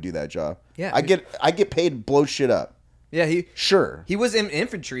yeah, I want to do that job. Yeah. I get paid to blow shit up. yeah, Sure. he was in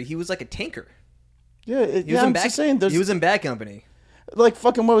infantry. He was like a tanker. Yeah, He was I'm in just bad. saying, there's He was in bad company. like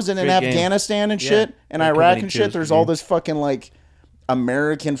fucking what was it in Great game. Afghanistan and Yeah. shit and Great Iraq Company and 2 shit. is There's good all game. this fucking like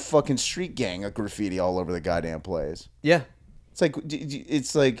American fucking street gang of graffiti all over the goddamn place. Yeah.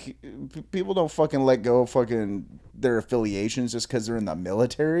 It's like people don't fucking let go of fucking their affiliations just because they're in the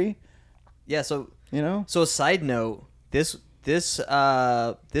military. Yeah. So You know? So a side note, this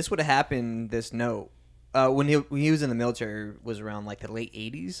would have happened. This note when he was in the military was around like the late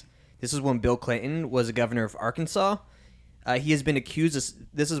 80s. This is when Bill Clinton was the governor of Arkansas. He has been accused of.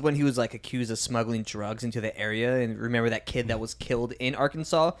 This is when he was like accused of smuggling drugs into the area. And remember that kid that was killed in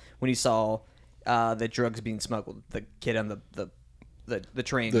Arkansas when he saw the drugs being smuggled. The kid on the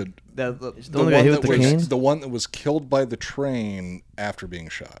train. The- the the one guy hit with the cane? The one that was killed by the train after being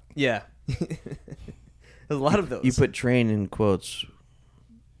shot. yeah. There's a lot of those. You put train in quotes.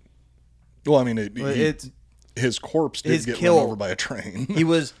 Well, I mean, It's his corpse did his get kill. run over by a train. he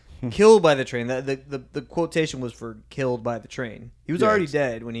was killed by the train. The quotation was for killed by the train. He was Yeah, already it's-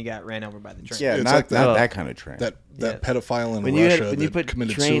 dead when he got ran over by the train. Yeah, It's not like that- not that kind of train. that Yeah. pedophile in When you Russia had- when you that put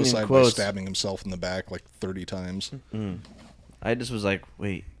committed train in suicide by quotes- stabbing himself in the back like 30 times. I just was like,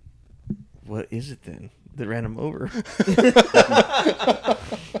 wait, what is it then that ran him over?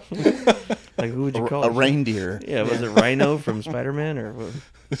 Like, who would you call a it? reindeer. Yeah, was it Rhino from Spider-Man or what?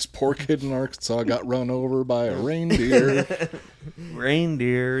 This poor kid in Arkansas got run over by a reindeer.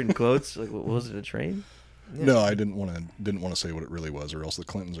 Reindeer in quotes? Like, what was it? A train? No, I didn't want to say what it really was, or else the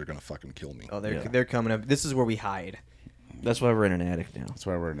Clintons are gonna fucking kill me. Oh, they're Yeah. they're coming up. This is where we hide. That's why we're in an attic now. That's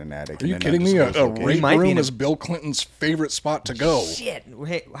why we're in an attic. Are you and kidding then me? A undisclosed location. rape might be room in a- is Bill Clinton's favorite spot to go. Shit,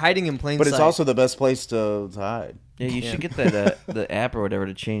 we're hiding in plain But sight. it's also the best place to hide. Yeah, you should get that the app or whatever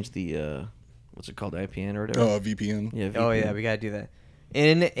to change the what's it called, IPN or whatever. Oh, VPN. Yeah. Oh VPN. yeah, we gotta do that.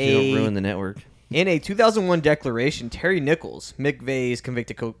 In You don't a ruin the network. In a 2001 declaration, Terry Nichols, McVeigh's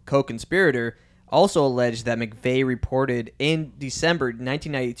convicted co-conspirator, also alleged that McVeigh reported in December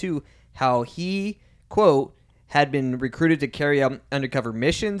 1992 how he, quote, had been recruited to carry out undercover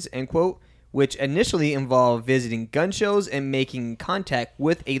missions, end quote, which initially involved visiting gun shows and making contact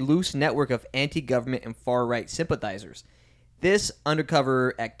with a loose network of anti-government and far-right sympathizers. This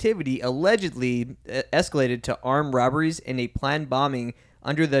undercover activity allegedly escalated to armed robberies and a planned bombing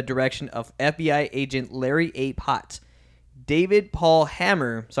under the direction of FBI agent Larry A. Potts. David Paul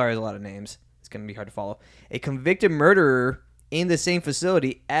Hammer, sorry, there's a lot of names. It's going to be hard to follow. A convicted murderer in the same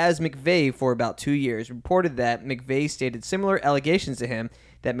facility as McVeigh for about 2 years, reported that McVeigh stated similar allegations to him,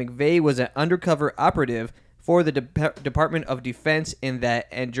 that McVeigh was an undercover operative for the Department of Defense and that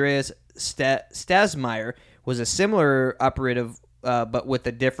Andreas Stasmeyer was a similar operative but with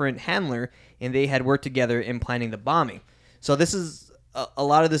a different handler, and they had worked together in planning the bombing. So this is a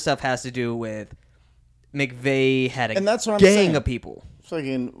lot of this stuff has to do with McVeigh had a And that's what I'm gang saying. of people.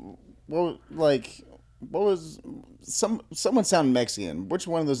 Fucking, what was someone sound Mexican? Which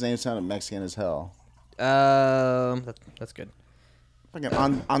one of those names sounded Mexican as hell? That's good.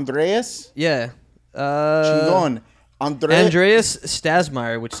 Fucking Andreas Yeah. Chingon. Andreas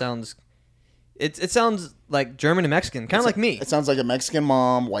Stasmeyer, which sounds it sounds like German and Mexican, kind of like me. It sounds like a Mexican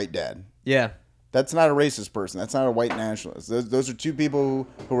mom, white dad. Yeah. That's not a racist person. That's not a white nationalist. Those are two people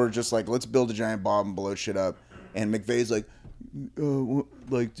who are just like, let's build a giant bomb and blow shit up. And McVeigh's like,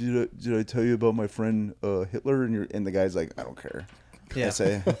 did I tell you about my friend Hitler? And the guy's like, I don't care. Yeah. I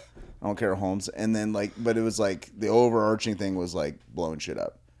say, I don't care, Holmes. And then but it was like the overarching thing was like blowing shit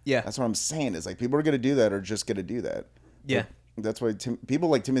up. Yeah. That's what I'm saying. Is like people are gonna do that or just gonna do that. Yeah. That's why people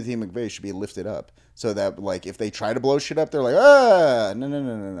like Timothy McVeigh should be lifted up, so that like if they try to blow shit up, they're like,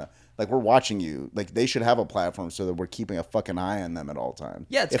 no. Like we're watching you. Like they should have a platform so that we're keeping a fucking eye on them at all times.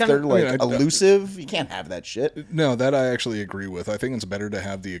 Yeah, it's if kinda- they're like I mean, elusive, you can't have that shit. No, that I actually agree with. I think it's better to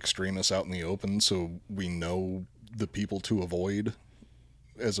have the extremists out in the open so we know the people to avoid,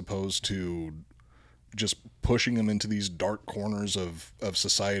 as opposed to just pushing them into these dark corners of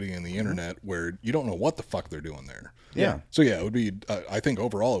society and the internet where you don't know what the fuck they're doing there. Yeah. So yeah, it would be. I think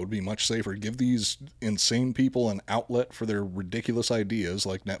overall it would be much safer. Give these insane people an outlet for their ridiculous ideas,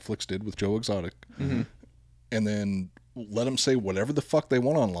 like Netflix did with Joe Exotic, and then let them say whatever the fuck they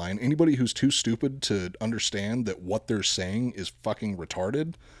want online. Anybody who's too stupid to understand that what they're saying is fucking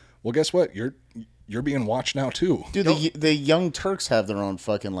retarded, well, guess what? You're being watched now too. Dude, the Young Turks have their own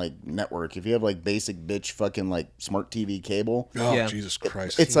fucking like network. If you have like basic bitch fucking like smart TV cable, Oh Yeah. Jesus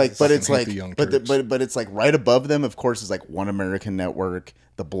Christ! it's like, but Fucking it's hate like, the Young but Turks. but it's like right above them. Of course, is like One American Network,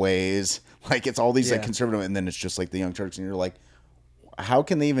 The Blaze. Like it's all these like Yeah. conservative, and then it's just like the Young Turks, and you're like, how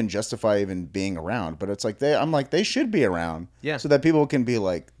can they even justify even being around? But it's like I'm like they should be around, Yeah. so that people can be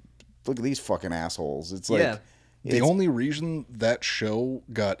like, look at these fucking assholes. It's like. Yeah. The only reason that show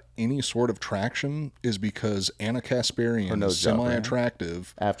got any sort of traction is because Anna Kasparian nose is job, right?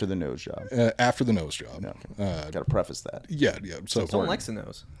 semi-attractive After the nose job. after the nose job. Got to preface that. Yeah. So Someone likes the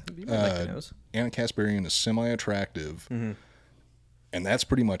nose. You might like the nose. Anna Kasparian is semi-attractive, and that's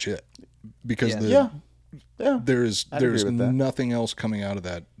pretty much it. Because Yeah. Yeah. there's I'd agree with that. nothing else coming out of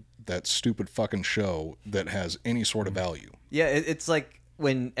that stupid fucking show that has any sort of value. Yeah, it's like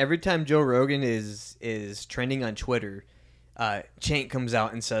when every time Joe Rogan is trending on Twitter, Chank comes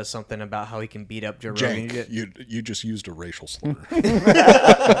out and says something about how he can beat up Joe Rogan. Jank, you just used a racial slur.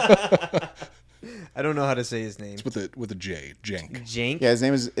 I don't know how to say his name. With a J. Jenk. Jank. Yeah, his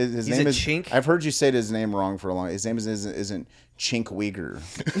name is his He's name a is chink? I've heard you say his name wrong for a long. His name isn't Chink Uyghur.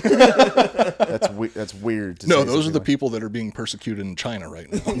 That's weird. To No, say those are something the like- people that are being persecuted in China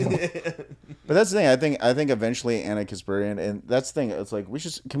right now. But that's the thing. I think eventually Anna Kasparian, and that's the thing. It's like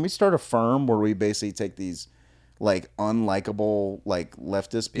can we start a firm where we basically take these like unlikable like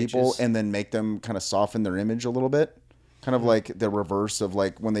leftist people Bitches. and then make them kind of soften their image a little bit. Kind of like the reverse of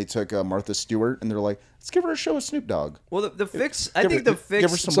like when they took Martha Stewart and they're like, let's give her a show with Snoop Dogg. Well, the fix. I Give think her- the fix. give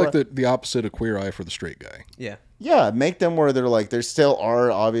her some- It's like the opposite of Queer Eye for the straight guy. Yeah. Yeah, make them where they're like they still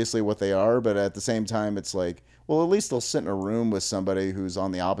are obviously what they are, but at the same time it's like, well, at least they'll sit in a room with somebody who's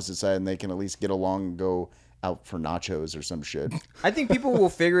on the opposite side and they can at least get along and go out for nachos or some shit. I think people will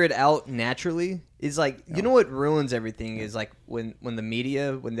figure it out naturally. Is like you know what ruins everything is like when the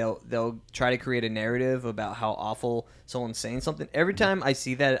media when they'll try to create a narrative about how awful someone's saying something. Every time I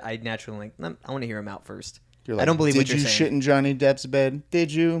see that, I naturally I want to hear him out first. You're like, I don't believe Did what you're you saying. shit in Johnny Depp's bed?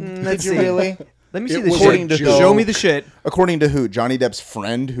 Did you? let's Did you see. really? Let me see It the was shit. a joke. Show me the shit. According to who? Johnny Depp's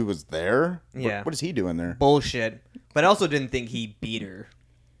friend who was there? Yeah. What is he doing there? Bullshit. But I also didn't think he beat her.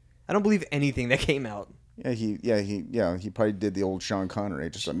 I don't believe anything that came out. He probably did the old Sean Connery,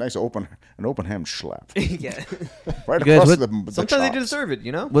 just a nice open hand slap Yeah. right You guys, across what- the Sometimes they chops. deserve it,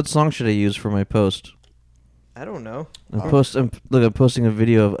 you know? What song should I use for my post? I don't know. I'm posting a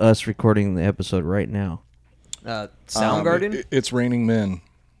video of us recording the episode right now. Soundgarden? It's Raining Men.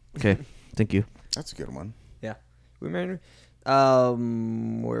 Okay, thank you. That's a good one. Yeah. We married.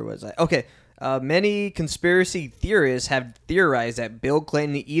 Where was I? Okay. Many conspiracy theorists have theorized that Bill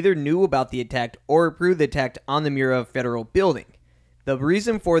Clinton either knew about the attack or approved the attack on the Murrah Federal Building. The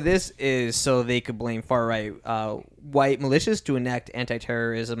reason for this is so they could blame far-right white militias to enact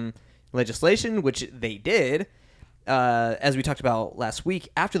anti-terrorism legislation, which they did. As we talked about last week,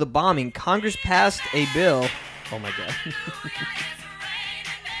 after the bombing, Congress passed a bill. Oh my God.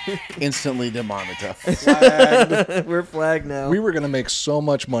 Instantly demonetized. We're flagged now. We were going to make so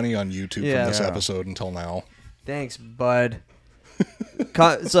much money on YouTube Yeah. from this Yeah. episode until now. Thanks, bud.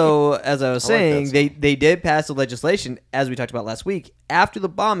 So, as I was I like saying, that they did pass the legislation, as we talked about last week. After the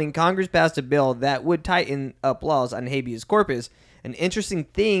bombing, Congress passed a bill that would tighten up laws on habeas corpus. An interesting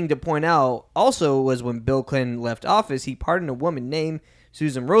thing to point out also was when Bill Clinton left office, he pardoned a woman named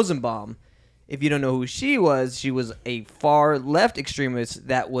Susan Rosenbaum. If you don't know who she was a far left extremist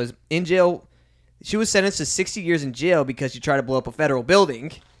that was in jail. She was sentenced to 60 years in jail because she tried to blow up a federal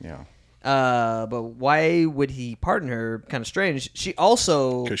building. Yeah. But why would he pardon her? Kind of strange. She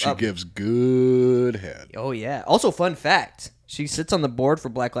also Because she gives good head. Oh yeah. Also, fun fact: she sits on the board for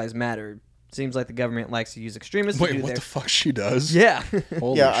Black Lives Matter. Seems like the government likes to use extremists to Wait, do what their. the fuck she does? Yeah.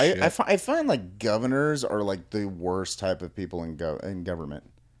 Holy Yeah, shit. I find like governors are like the worst type of people in government.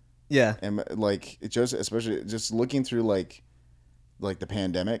 yeah. And like it just especially just looking through like the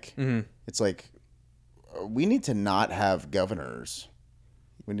pandemic, it's like we need to not have governors.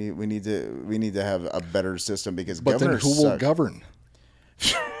 We need to have a better system because but then governors who will suck. govern?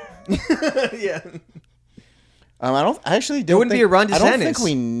 Yeah. I actually don't. wouldn't be think, a Ron I don't think DeSantis.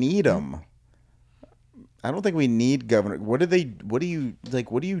 we need them. I don't think we need governor. What do you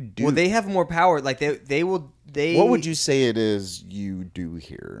do? Well, they have more power. Like they will. They. What would you say it is you do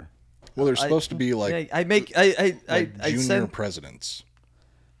here? Well, they're supposed to be like, I make. I junior send. presidents.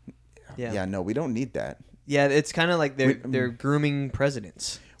 Yeah. Yeah, no, we don't need that. Yeah. It's kind of like they're grooming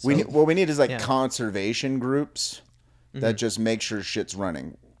presidents. What we need is like yeah. conservation groups that just make sure shit's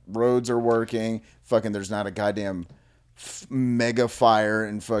running. Roads are working. Fucking, there's not a goddamn mega fire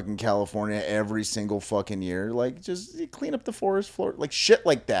in fucking California every single fucking year. Like, just clean up the forest floor, like shit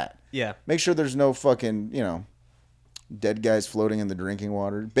like that. Yeah. Make sure there's no fucking dead guys floating in the drinking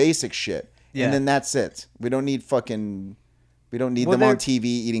water. Basic shit. Yeah. And then that's it. We don't need them Well, on TV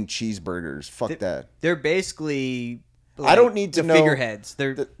eating cheeseburgers. Fuck that. They're basically. I don't need to the know figureheads.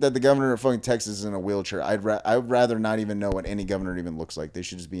 They're. that the governor of fucking Texas is in a wheelchair. I'd rather not even know what any governor even looks like. They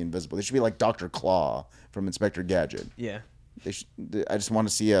should just be invisible. They should be like Dr. Claw from Inspector Gadget. Yeah. I just want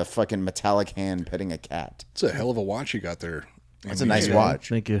to see a fucking metallic hand petting a cat. It's a hell of a watch you got there. That's a nice watch.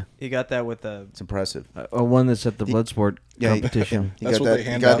 Thank you. You got that with the. It's impressive. One that's at the Bloodsport competition. He That's got what that. they He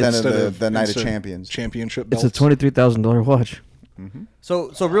hand got out that instead at of the Night of instead Champions. Championship It's belts. a $23,000 watch.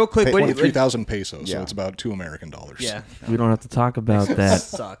 So real quick. What, 23,000 pesos, Yeah. so it's about $2 American. Yeah. We don't have to talk about that.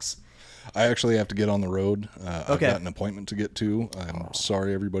 Sucks. I actually have to get on the road. I've Okay. got an appointment to get to. I'm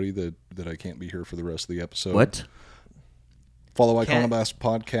sorry, everybody, that I can't be here for the rest of the episode. What? Follow Can't- Iconoblast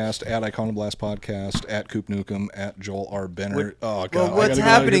Podcast, at Iconoblast Podcast, at Coop Nukem, at Joel R. Benner. What- Oh, God. well, I what's gotta get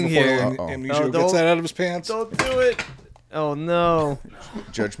out of here happening before here? Amnesia Oh, gets that out of his pants. Don't do it. Oh no.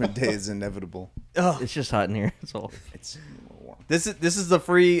 Judgment Day is inevitable. Oh, It's just hot in here. That's all. It's warm. this is the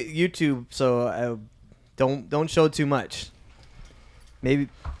free YouTube, so don't show too much. Maybe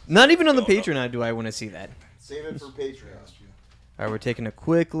not even on the Patreon do I want to see that. Save it for Patreon. All right, we're taking a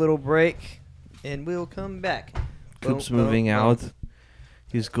quick little break, and we'll come back. Coop's Boom, boom, moving boom. out.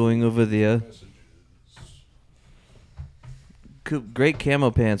 He's going over there. Coop, great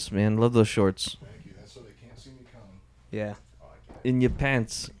camo pants, man. Love those shorts. Thank you. That's so they can't see me coming. Yeah. In your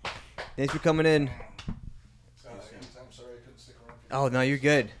pants. Thanks for coming in. I'm sorry I couldn't stick around. Oh no, you're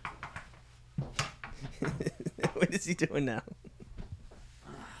good. What is he doing now?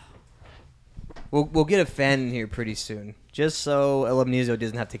 We'll get a fan in here pretty soon, just so El Amnesia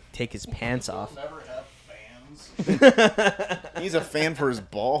doesn't have to take his pants off. Never have fans. He's a fan for his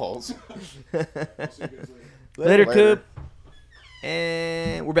balls. Later, Coop.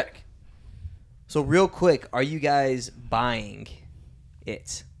 And we're back. So real quick, are you guys buying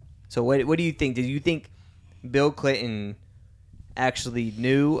it? So what do you think? Did you think Bill Clinton actually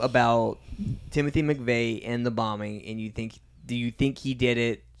knew about Timothy McVeigh and the bombing, and do you think he did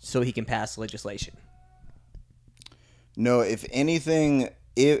it so he can pass legislation? No, if anything,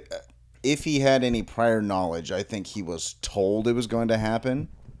 if he had any prior knowledge, I think he was told it was going to happen.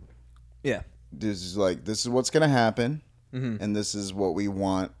 Yeah. This is what's going to happen, Mm-hmm. and this is what we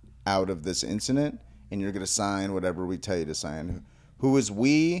want out of this incident, and you're going to sign whatever we tell you to sign. Who is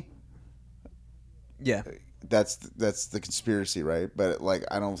we? Yeah. That's the conspiracy, right? But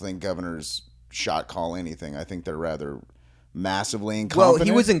I don't think governors shot call anything. I think they're rather massively incompetent. Well,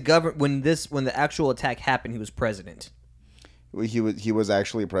 he was in when the actual attack happened. He was president. He was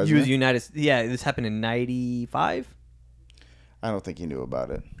actually He president. was United. Yeah, this happened in '95. I don't think he knew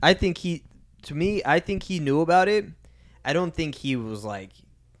about it. I think he knew about it. I don't think he was like,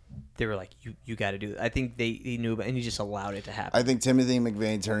 they were like, you got to do it. I think he knew about it, and he just allowed it to happen. I think Timothy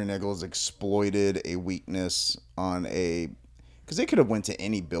McVeigh and Terry Nichols exploited a weakness on because they could have went to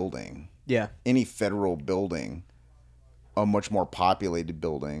any building, Yeah. any federal building, a much more populated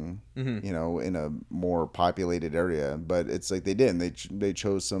building, Mm-hmm. in a more populated area. But it's like they didn't. They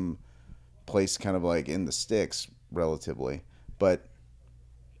chose some place kind of like in the sticks, relatively. But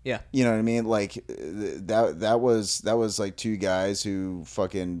Yeah. you know what I mean? Like that was like two guys who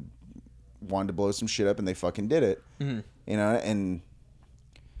fucking wanted to blow some shit up, and they fucking did it. Mm-hmm. And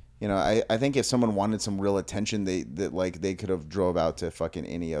I think if someone wanted some real attention, they could have drove out to fucking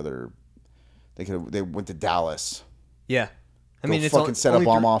any other. They went to Dallas. Yeah. I Go mean, it's fucking set a only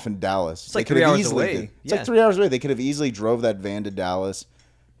bomb off in Dallas. It's like They could 3 have hours easily away. It's like 3 hours away. They could have easily drove that van to Dallas,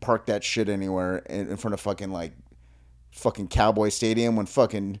 parked that shit anywhere in front of fucking Cowboy Stadium when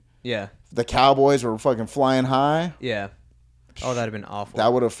fucking Yeah. the Cowboys were fucking flying high. Yeah. Oh, that'd have been awful.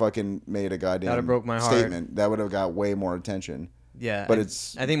 That would have fucking made a goddamn That'd have broke my heart. statement. That would have got way more attention. Yeah. But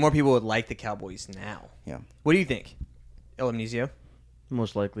I think more people would like the Cowboys now. Yeah. What do you think, El Amnesio?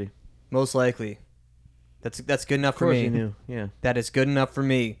 Most likely. Most likely. That's good enough Of for course me. he knew. Yeah. That is good enough for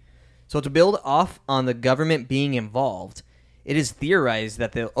me. So to build off on the government being involved, it is theorized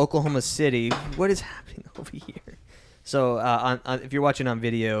that the Oklahoma City. What is happening over here? So if you're watching on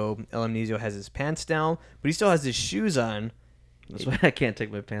video, El Amnesio has his pants down, but he still has his shoes on. That's why I can't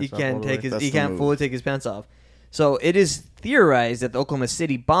take my pants He off. can't all the take way. his. That's He the can't move. fully take his pants off. So it is theorized that the Oklahoma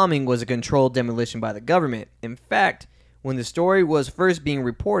City bombing was a controlled demolition by the government. In fact, when the story was first being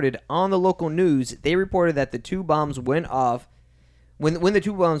reported on the local news, they reported that the two bombs went off. When the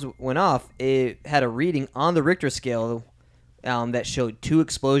two bombs went off, it had a reading on the Richter scale that showed 2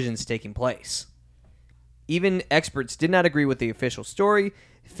 explosions taking place. Even experts did not agree with the official story.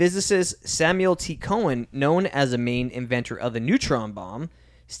 Physicist Samuel T. Cohen, known as the main inventor of the neutron bomb,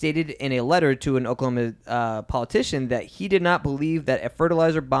 stated in a letter to an Oklahoma politician that he did not believe that a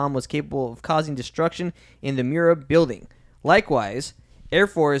fertilizer bomb was capable of causing destruction in the Murrah building. Likewise, Air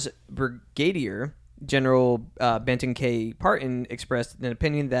Force Brigadier General Benton K. Parton expressed an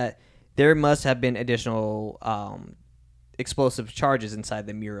opinion that there must have been additional explosive charges inside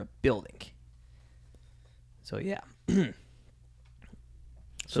the Murrah building. So, yeah.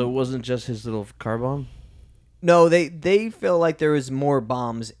 So it wasn't just his little car bomb? No, they feel like there was more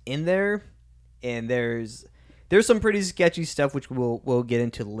bombs in there, and there's some pretty sketchy stuff which we'll get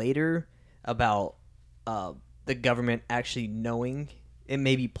into later about the government actually knowing and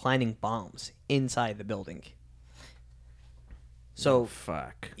maybe planning bombs inside the building. So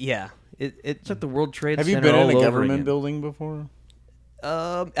Fuck. yeah, it's It's like the World Trade Have you Center been all in a over government again. building before?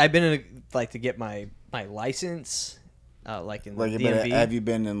 I've been in to get my license, like in Like, the DMV. have you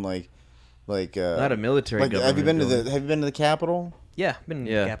been in like Not a military like government have you been building. to the Capitol? Yeah, been in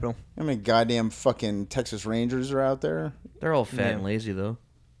Yeah. the Capitol. I mean, goddamn fucking Texas Rangers are out there. They're all fat Yeah. and lazy though.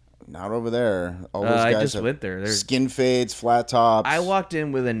 Not over there. All those I guys just have went there. They're- skin fades, flat tops. I walked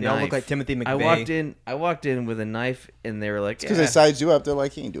in with a They knife. all look like Timothy I McVeigh. walked in with a knife, and they were like, because yeah. they sized you up. They're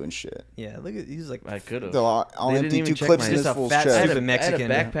like, he ain't doing shit. Yeah, look at he's like I could have. They'll all They didn't empty even 2 check clips my- in this Just a fool's fat chest. I stupid had,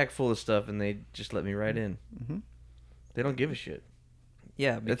 Mexican. I had a backpack full of stuff, and they just let me right in. They don't give a shit.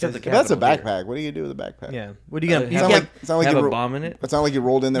 yeah, That's because at the If that's a Capitol backpack. What do you do with a backpack? yeah. What are you gonna? Have You It's not can't, like, it's not like have you a ro- bomb in it. It's not like you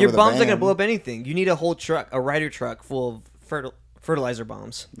rolled in there your with bomb's a not gonna van. blow up anything. You need a whole truck, a Ryder truck full of fertilizer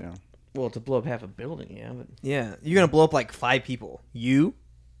bombs. Yeah. Well, to blow up half a building, yeah. But Yeah, you're gonna blow up like 5 people. You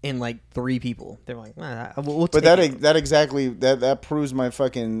and like 3 people. They're like, we'll But take it. that exactly that proves my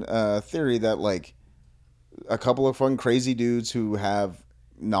fucking theory that like a couple of fucking crazy dudes who have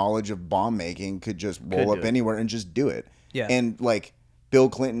knowledge of bomb making could just roll Could up do it. anywhere and just do it. Yeah. And like Bill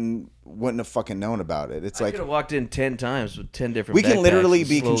Clinton wouldn't have fucking known about it. It's I like could have walked in 10 times with 10 different. we can backpacks literally and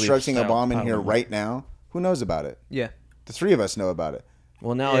be slowly constructing a bomb in piled here them. right now. Who knows about it? Yeah. The 3 of us know about it.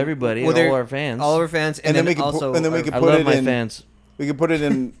 Well, now And- everybody, well, and they're- all our fans. all of our fans, and, then, we can also, and then we our- can I put love it my in. fans. We could put it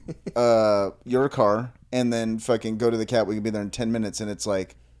in your car and then fucking go to the Cap. We could be there in 10 minutes, and it's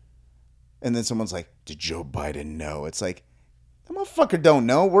like, and then someone's like, "Did Joe Biden know?" It's like, that motherfucker don't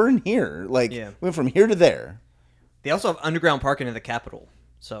know. We're in here. Like, Yeah. we went from here to there. They also have underground parking in the Capitol.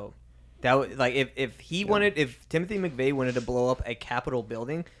 So that would like if Timothy McVeigh wanted to blow up a Capitol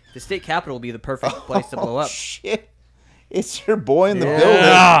building, the state Capitol would be the perfect place to blow Oh, up. shit. It's your boy in the Yeah. building. You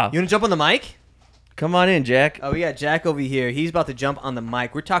want to jump on the mic? Come on in, Jack. Oh, we got Jack over here. He's about to jump on the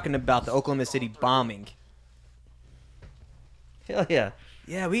mic. We're talking about the Oklahoma City bombing. Hell yeah.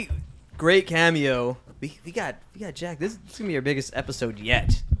 Yeah, great cameo. We got Jack. This is gonna be our biggest episode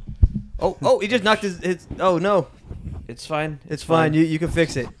yet. Oh, he just knocked his oh no. It's fine. It's fine. You can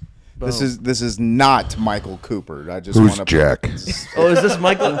fix it. This is not Michael Cooper. I just Who's want to Jack? Oh, is this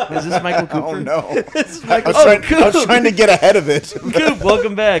Michael? Is this Michael Cooper? Oh no! Michael- I was trying to get ahead of it. Coop,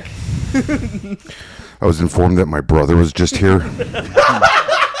 welcome back. I was informed that my brother was just here.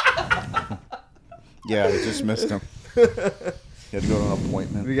 Yeah, I just missed him. He had to go to an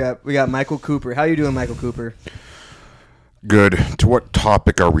appointment. We got Michael Cooper. How you doing, Michael Cooper? Good. To what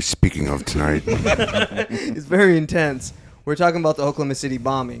topic are we speaking of tonight? It's very intense. We're talking about the Oklahoma City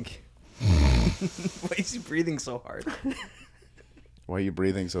bombing. Why is he breathing so hard? Why are you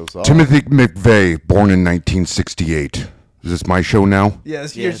breathing so soft? Timothy McVeigh, born in 1968. Is this my show now?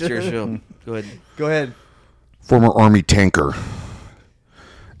 Yes, Yeah, it's your show. Go ahead. Go ahead. Former Army tanker.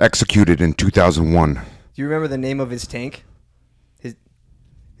 Executed in 2001. Do you remember the name of his tank?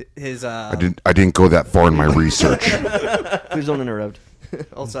 His I didn't go that far in my research. Please don't interrupt.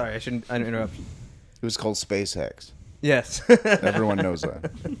 Oh, sorry, I didn't interrupt. It was called SpaceX. Yes. Everyone knows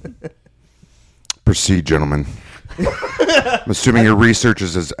that. Proceed, gentlemen. I'm assuming your research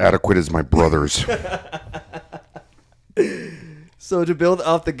is as adequate as my brother's. So to build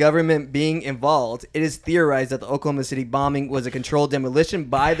off the government being involved, it is theorized that the Oklahoma City bombing was a controlled demolition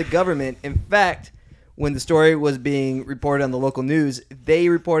by the government. In fact, when the story was being reported on the local news, they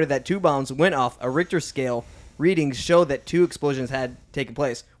reported that 2 bombs went off. A Richter scale readings showed that 2 explosions had taken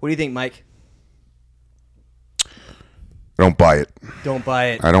place. What do you think, Mike? I don't buy it. Don't buy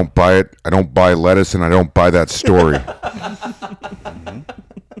it. I don't buy it. I don't buy lettuce, and I don't buy that story.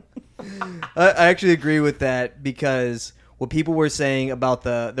 I actually agree with that because what people were saying about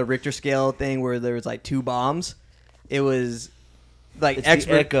the Richter scale thing where there was like 2 bombs, it was like It's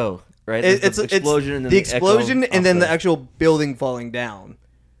the echo, right? It's the explosion and then the explosion echo and then off the actual building falling down.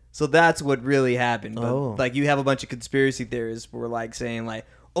 So that's what really happened. But Oh. like you have a bunch of conspiracy theorists who were like saying like,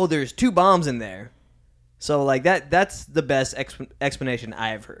 "Oh, there's 2 bombs in there." So like that's the best explanation I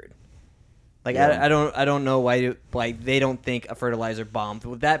have heard. Like Yeah. I don't know why like they don't think a fertilizer bomb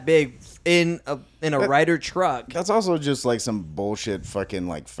that big in a Ryder truck. That's also just like some bullshit fucking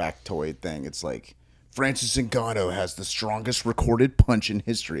like factoid thing. It's like Francis Ngannou has the strongest recorded punch in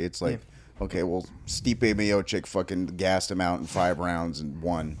history. It's like, okay, well, Stipe Miocic fucking gassed him out in 5 rounds and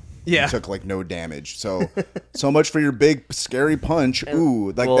won. Yeah. He took like no damage. So much for your big scary punch.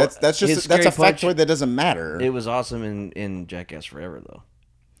 Ooh, like well, that's his just that's a scary punch- factoid that doesn't matter. It was awesome in Jackass Forever, though.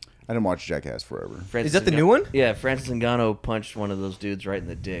 I didn't watch Jackass Forever. Francis that the Ngan- new one? Yeah, Francis Ngannou punched one of those dudes right in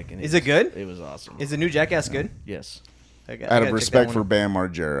the dick. And Is it good? It was awesome. Is the new Jackass good? Yes. I Out gotta of check respect that for one Bam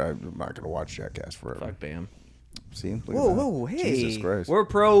Margera, I'm not gonna watch Jackass Forever. Fuck Bam. See? Look at Whoa, that. whoa, hey! Jesus Christ. We're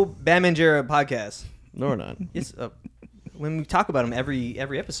pro Bam and Margera podcast. No, we're not. Yes, when we talk about him every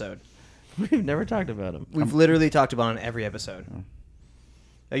episode, We've never talked about him. we've literally talked about him every episode.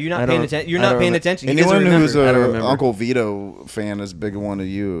 Are you not I paying don't- attention? You're I not don't paying remem- attention. He doesn't Anyone who's remember. I don't a remember. Uncle Vito fan as big a one as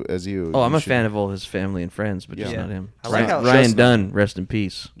you. Oh, I'm you a should- fan of all his family and friends, but just Yeah. not him. I like how- Ryan Just- Dunn, rest in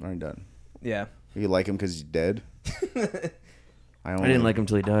peace. I'm done. Yeah. You like him because he's dead? I didn't like him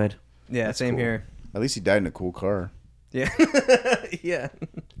till he died. Yeah, That's same cool. here. At least he died in a cool car. Yeah. Yeah.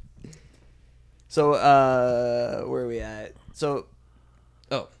 So, where are we at? So,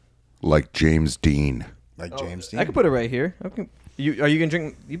 oh, Like James Dean. Like James Dean. I could put it right here. Okay. Are you gonna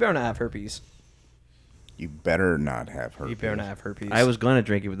drink? You better not have herpes. You better not have herpes. You better not have herpes. I was gonna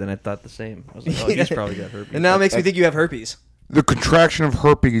drink it, but then I thought the same. I was like, oh, he's probably got herpes. and now it makes me think you have herpes. The contraction of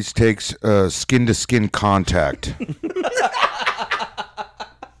herpes takes skin-to-skin contact.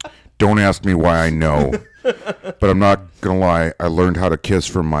 Don't ask me why I know. But I'm not going to lie. I learned how to kiss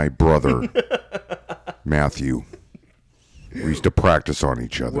from my brother, Matthew. We used to practice on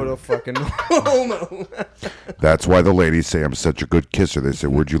each What other. a fucking homo. That's why the ladies say I'm such a good kisser. They say,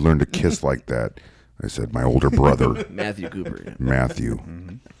 where'd you learn to kiss like that? I said, my older brother, Matthew Cooper. Yeah. Matthew.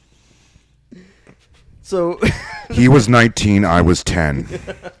 So, He was 19. I was 10.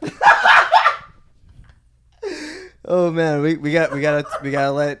 oh man, we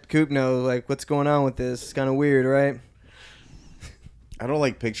gotta let Coop know like what's going on with this. It's kind of weird, right? I don't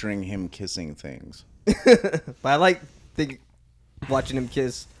like picturing him kissing things. But I like watching him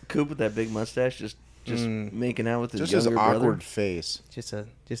kiss. Coop with that big mustache, just making out with his Just his younger awkward brother. face. Just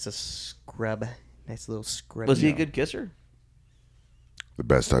a scrub, nice little scrub. Was he a good kisser? The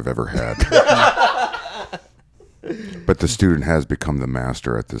best I've ever had. But the student has become the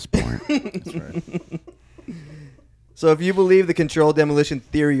master at this point. That's right. So if you believe the controlled demolition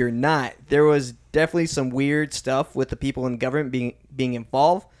theory or not, there was definitely some weird stuff with the people in government being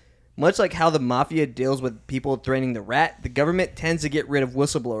involved. Much like how the mafia deals with people threatening the rat, the government tends to get rid of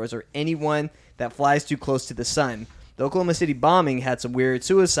whistleblowers or anyone that flies too close to the sun. The Oklahoma City bombing had some weird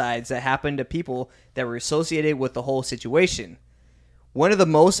suicides that happened to people that were associated with the whole situation. One of the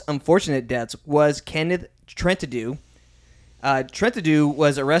most unfortunate deaths was Kenneth Trentadue. Trentadue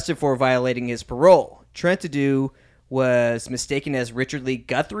was arrested for violating his parole. Trentadue was mistaken as Richard Lee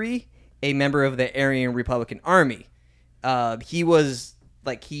Guthrie, a member of the Aryan Republican Army. He was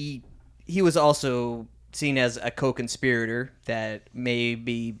also seen as a co-conspirator that may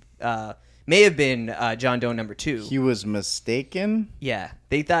have been John Doe number 2. He was mistaken. Yeah,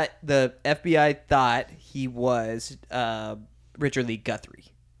 the FBI thought he was Richard Lee Guthrie,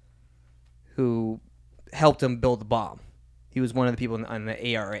 who helped him build the bomb. He was one of the people on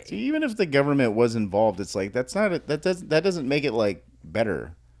the ARA. See, even if the government was involved, it's like that doesn't make it like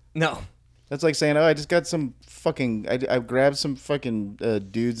better. No, That's like saying, oh, I just got some fucking, I grabbed some fucking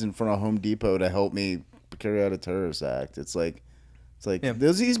dudes in front of Home Depot to help me carry out a terrorist act. It's like Yeah.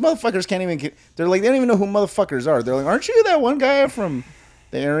 these motherfuckers can't even. They're like, they don't even know who motherfuckers are. They're like, aren't you that one guy from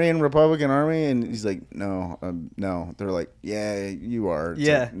the Aryan Republican Army? And he's like, no. They're like, yeah, you are. It's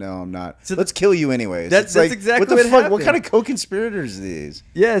Yeah. like, no, I'm not. So Let's kill you anyways. that's It's like, exactly what the what fuck? What happened. kind of co-conspirators are these?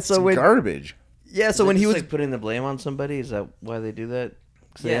 yeah. So It's when garbage. so when he was like putting the blame on somebody, is that why they do that?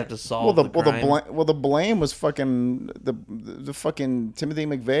 Because they Yeah. have to solve the crime. The blame was fucking the fucking Timothy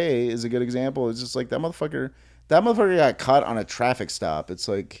McVeigh is a good example. It's just like that motherfucker got caught on a traffic stop. It's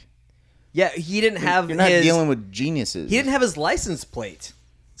like he didn't have you're not his, dealing with geniuses. he didn't have his license plate.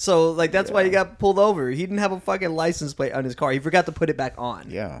 So like that's why he got pulled over. He didn't have a fucking license plate on his car. He forgot to put it back on.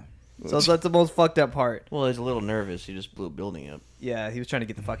 Yeah. So that's the most fucked up part. Well, he's a little nervous. He just blew a building up. Yeah, he was trying to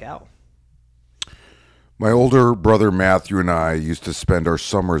get the fuck out. My older brother Matthew and I used to spend our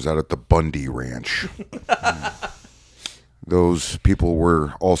summers out at the Bundy Ranch. Those people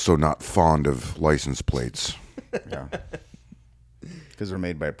were also not fond of license plates. Yeah. Because they're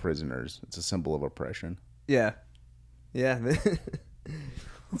made by prisoners. It's a symbol of oppression. Yeah. Yeah.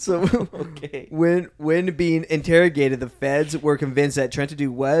 So Okay. when being interrogated, the feds were convinced that Trentadue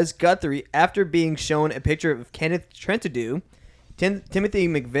was Guthrie after being shown a picture of Kenneth Trentadue. Timothy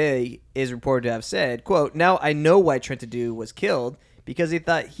McVeigh is reported to have said, quote, "Now I know why Trentadue was killed, because they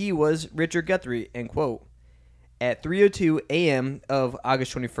thought he was Richard Guthrie," end quote. At 3:02 a.m. of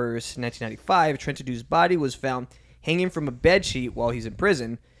August 21st, 1995, Trentadue's body was found hanging from a bedsheet while he's in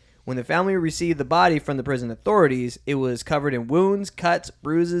prison. When the family received the body from the prison authorities, it was covered in wounds, cuts,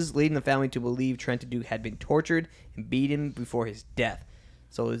 bruises, leading the family to believe Trentadue had been tortured and beaten before his death.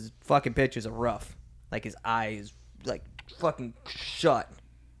 So his fucking pictures are rough. Like his eye is like fucking shut.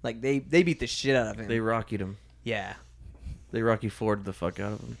 Like they beat the shit out of him. They Rockied him. Yeah. They Rocky Ford the fuck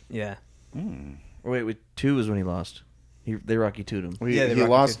out of him. Yeah. Or wait, 2 was when he lost. They Rocky 2'd him. Well, Yeah, they he rocked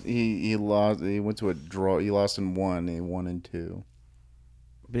lost. He lost. He went to a draw. He lost in 1. He won in 2.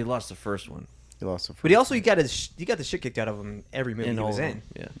 But he lost the first one. He lost the first. But he got the shit kicked out of him every movie In he all was of in.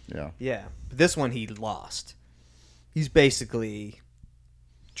 them. Yeah. Yeah. Yeah, but this one he lost. He's basically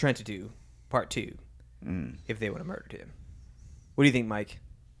Trent to do part 2 if they would have murdered him. What do you think, Mike?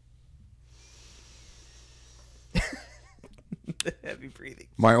 Heavy breathing.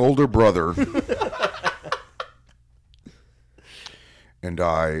 My older brother and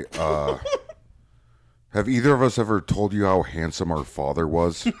I, have either of us ever told you how handsome our father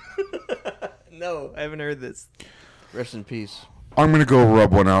was? No, I haven't heard this. Rest in peace. I'm going to go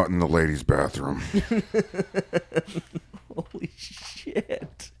rub one out in the ladies' bathroom. Holy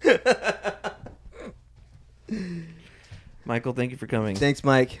shit. Michael, thank you for coming. Thanks,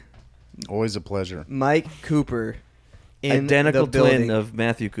 Mike. Always a pleasure. Mike Cooper. In Identical the building. twin of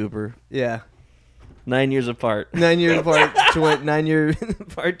Matthew Cooper. Yeah. 9 years apart. 9 years apart. 9 year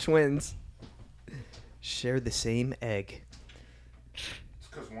apart twins. Share the same egg. It's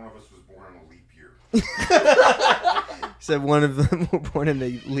because one of us was born in a leap year. Said one of them were born in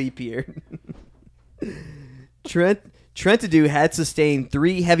the leap year. Trentadue had sustained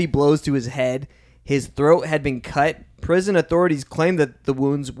 3 heavy blows to his head. His throat had been cut. Prison authorities claimed that the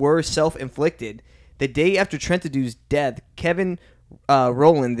wounds were self-inflicted. The day after Trentadue's death, Kevin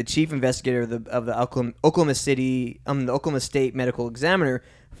Rowland, the chief investigator of the Oklahoma State Medical Examiner,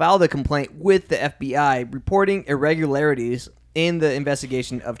 filed a complaint with the FBI reporting irregularities in the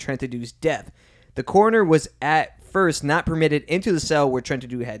investigation of Trentadue's death. The coroner was at first not permitted into the cell where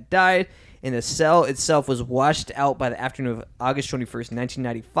Trentadue had died, and the cell itself was washed out by the afternoon of August 21st,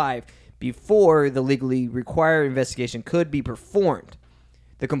 1995, before the legally required investigation could be performed.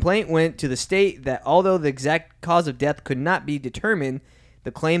 The complaint went to the state that although the exact cause of death could not be determined,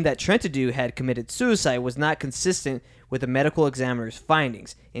 the claim that Trentadue had committed suicide was not consistent with the medical examiner's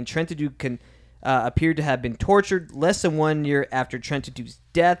findings, and Trentadue appeared to have been tortured less than 1 year after Trentadue's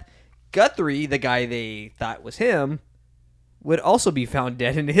death. Guthrie, the guy they thought was him, would also be found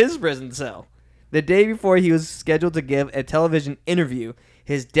dead in his prison cell. The day before he was scheduled to give a television interview,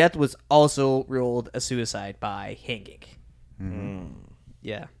 his death was also ruled a suicide by hanging.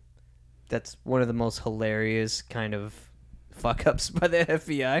 Yeah. That's one of the most hilarious kind of fuck-ups by the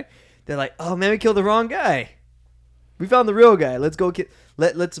FBI. They're like, oh, man, we killed the wrong guy. We found the real guy. Let's go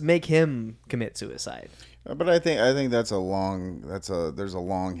let's make him commit suicide. But I think there's a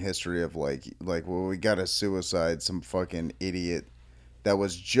long history of like well, we got a suicide, some fucking idiot that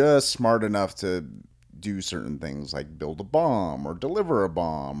was just smart enough to do certain things like build a bomb or deliver a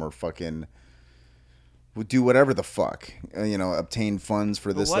bomb or fucking do whatever the fuck, obtain funds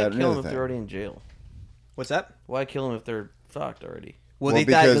for this, that, and the Why kill other them if thing. they're already in jail? What's that? Why kill them if they're fucked already? Well, they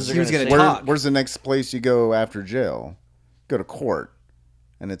thought because he was going to say- talk. Where's the next place you go after jail? Go to court.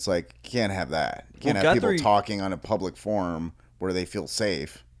 And it's like, you can't have that. You can't Well, have Guthrie- people talking on a public forum where they feel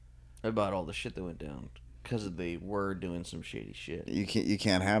safe. About all the shit that went down. Because they were doing some shady shit. You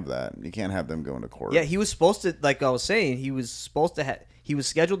can't have that. You can't have them going to court. Yeah, he was supposed to, like I was saying, he was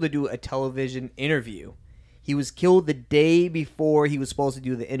scheduled to do a television interview. He was killed the day before he was supposed to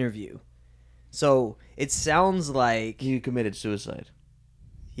do the interview. So it sounds like, He committed suicide.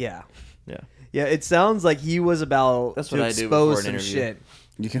 yeah, Yeah. it sounds like he was about That's to what I do before expose an some interview. shit.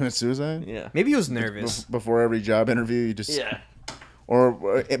 You commit suicide? Yeah. Maybe he was nervous. Before every job interview, you just Yeah.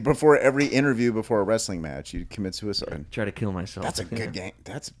 or before every interview before a wrestling match, you commit suicide. Try to kill myself. That's a good game.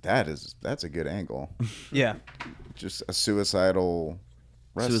 That's a good angle. Yeah, Just a suicidal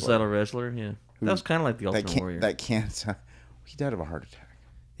wrestler. Suicidal wrestler, yeah. That was kind of like the Ultimate Warrior. That can't. He died of a heart attack.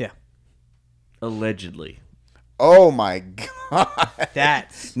 yeah. Allegedly. Oh my god!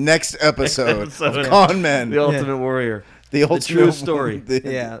 That's Next episode episode of of Con Men. The Ultimate Warrior. The ultimate true story. the-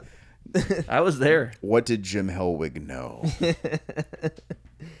 yeah. I was there. What did Jim Hellwig know?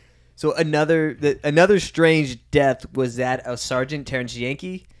 So another strange death was that of Sergeant Terrence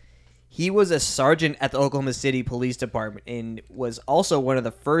Yankee. He was a sergeant at the Oklahoma City Police Department and was also one of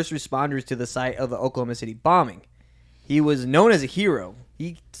the first responders to the site of the Oklahoma City bombing. He was known as a hero.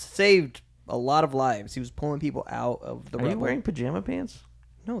 He saved a lot of lives. He was pulling people out of the Are you rubble. wearing pajama pants?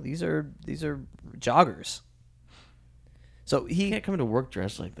 No, these are joggers. So You he can't come to work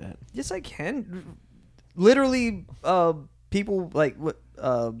dressed like that. yes, I can. Literally, people like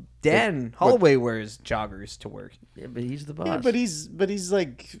Dan Holloway wears joggers to work. Yeah, but he's the boss. Yeah, but he's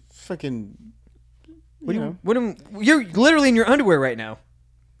like fucking. You're literally in your underwear right now.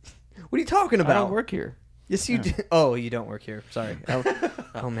 What are you talking I about? don't work here. Yes, you do. Oh, you don't work here. Sorry.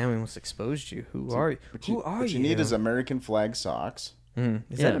 Oh man, we almost exposed you. Who are you? Who are What you need is American flag socks.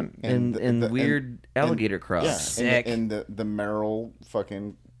 Is Yeah, that and weird alligator Crocs. Yeah, Sick. and the Merrill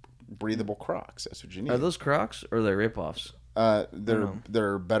fucking breathable Crocs. That's what you need. Are those Crocs or are they rip-offs?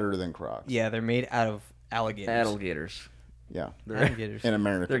 They're better than Crocs. Yeah, they're made out of alligators. Alligators. Yeah. Alligators. In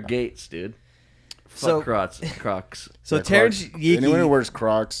America. They're gates, dude. So- Fuck Crocs. So Yeah, Terrence Crocs. Anyone who Yeeki, wears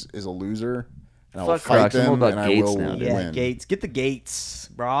Crocs is a loser. And I will Fuck fight Crocs. I'm all them, about and I Gates will now, dude. yeah, win. Gates, get the Gates,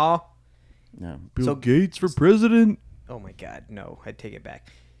 brah. Yeah. So- Gates for president. Oh my God, no! I take it back.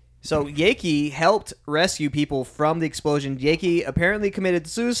 So Yeiki helped rescue people from the explosion. Yeiki apparently committed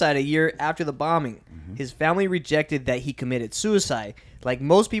suicide a year after the bombing. His family rejected that he committed suicide. Like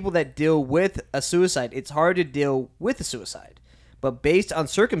most people that deal with a suicide, it's hard to deal with a suicide. But based on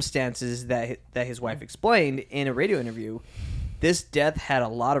circumstances that his wife explained in a radio interview, this death had a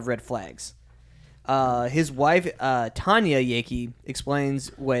lot of red flags. His wife, Tanya Yeiki, explains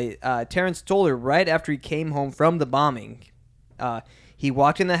what Terrence told her right after he came home from the bombing. He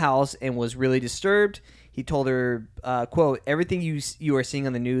walked in the house and was really disturbed. He told her, quote, "Everything you are seeing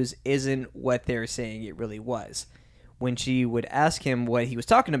on the news isn't what they're saying it really was." When she would ask him what he was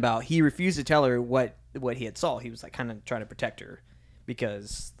talking about, he refused to tell her what he had saw. He was like kind of trying to protect her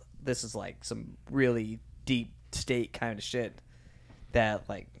because this is like some really deep state kind of shit that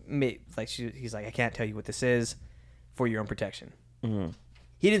he's like, I can't tell you what this is for your own protection. Mhm.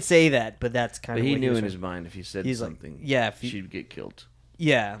 He didn't say that, but that's kind But of he what knew was in trying- his mind if he said He's like, something, yeah, if he- she'd get killed.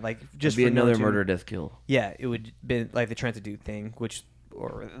 Yeah, like just Just be for another knowing to- murder, death, kill. Yeah, it would be like the Trent to do thing,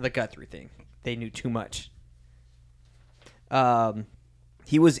 or the Guthrie thing. They knew too much.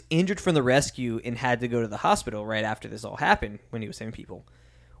 He was injured from the rescue and had to go to the hospital right after this all happened when he was saving people.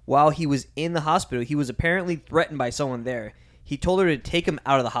 While he was in the hospital, he was apparently threatened by someone there. He told her to take him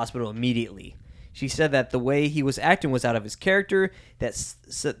out of the hospital immediately. She said that the way he was acting was out of his character.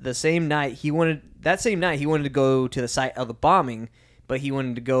 The same night he wanted to go to the site of the bombing, but he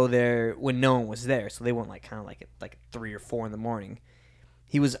wanted to go there when no one was there. So they went like at 3 or 4 in the morning.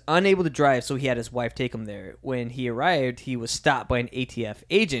 He was unable to drive, so he had his wife take him there. When he arrived, he was stopped by an ATF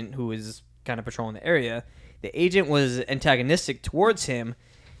agent who was kind of patrolling the area. The agent was antagonistic towards him.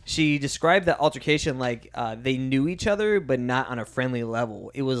 She described the altercation like they knew each other, but not on a friendly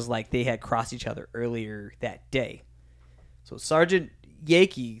level. It was like they had crossed each other earlier that day. So Sergeant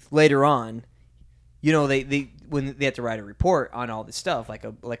Yeiki later on, they when they had to write a report on all this stuff, like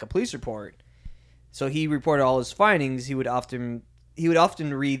a police report. So he reported all his findings. He would often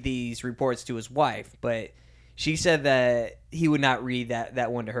read these reports to his wife, but she said that he would not read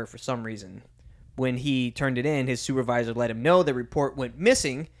that one to her for some reason. When he turned it in, his supervisor let him know the report went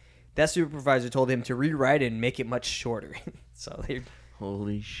missing. That supervisor told him to rewrite it and make it much shorter. So they,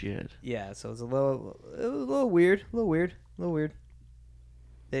 Holy shit. yeah, so it was a little weird.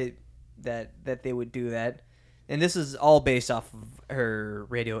 That they would do that. And this is all based off of her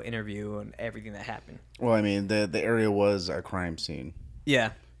radio interview and everything that happened. Well, I mean, the area was a crime scene.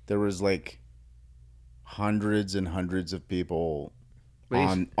 Yeah. There was like hundreds and hundreds of people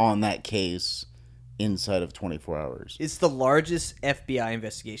Wait. on that case inside of 24 hours. It's the largest FBI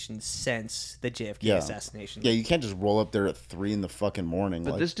investigation since the JFK assassination. Yeah, you can't just roll up there at 3 in the fucking morning.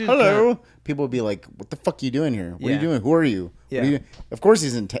 But like, this dude hello. People would be like, "What the fuck are you doing here? What are Yeah. you doing? Who are you?" What Yeah. are you doing?" Of course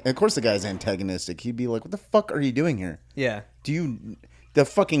of course the guy's antagonistic. He'd be like, "What the fuck are you doing here? Yeah. The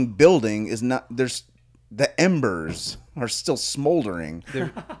fucking building is not there's the embers are still smoldering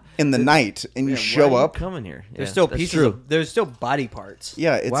in the night, and you Yeah, why show are you up. coming here. There's Yeah, still that's pieces true. of there's still body parts.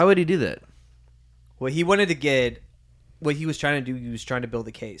 Yeah, it's Why would he do that? Well, he wanted to get what he was trying to do. He was trying to build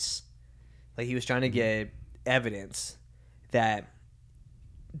a case. Like he was trying to get evidence that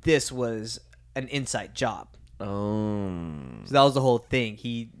this was an inside job. Oh. So that was the whole thing.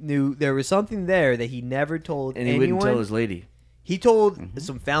 He knew there was something there that he never told And he anyone. wouldn't tell his lady. He told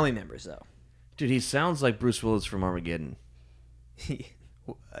some family members though. Dude, he sounds like Bruce Willis from Armageddon.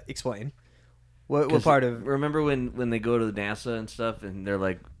 Explain. What 'Cause part of? Remember when they go to the NASA and stuff, and they're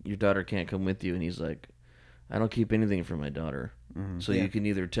like, "Your daughter can't come with you," and he's like, "I don't keep anything from my daughter, so Yeah. you can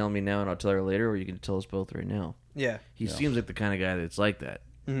either tell me now and I'll tell her later, or you can tell us both right now." Yeah. He seems like the kind of guy that's like that.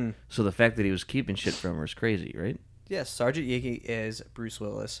 Mm-hmm. So the fact that he was keeping shit from her is crazy, right? Yes, Sergeant Yeiki is Bruce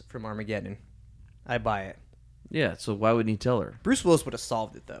Willis from Armageddon. I buy it. Yeah. So why wouldn't he tell her? Bruce Willis would have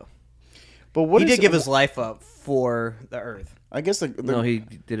solved it though. but what He is did give his life up for the Earth. I guess No, he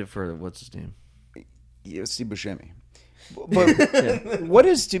did it for what's his name? Steve Buscemi. But what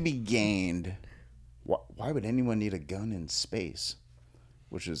is to be gained? Why would anyone need a gun in space?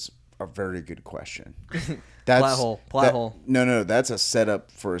 Which is a very good question. That's Plot hole. No, that's a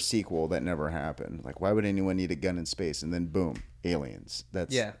setup for a sequel that never happened. Like, why would anyone need a gun in space? And then boom, aliens.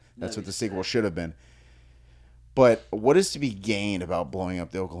 That's what the sequel should have been. But what is to be gained about blowing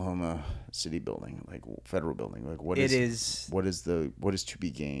up the Oklahoma City building, like federal building? Like what is to be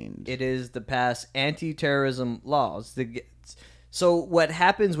gained? It is the past anti-terrorism laws. So what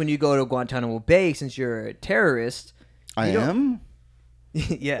happens when you go to Guantanamo Bay? Since you're a terrorist, I am.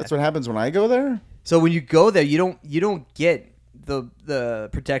 Yeah, That's what happens when I go there. so when you go there, you don't get the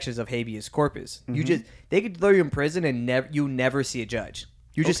protections of habeas corpus. Mm-hmm. They could throw you in prison and you never see a judge.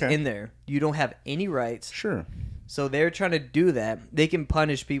 You're just Okay. in there. You don't have any rights. Sure. So they're trying to do that. They can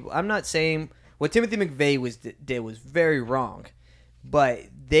punish people. I'm not saying what Timothy McVeigh did was very wrong, but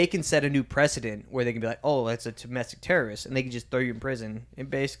they can set a new precedent where they can be like, oh, that's a domestic terrorist, and they can just throw you in prison, and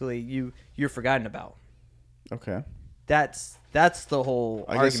basically you're forgotten about. Okay. That's the whole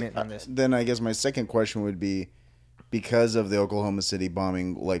argument on this. Then I guess my second question would be, because of the Oklahoma City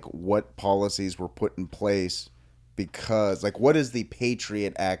bombing, like what policies were put in place? Because like, what is the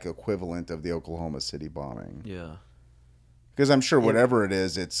Patriot Act equivalent of the Oklahoma City bombing? Yeah. Because I'm sure whatever it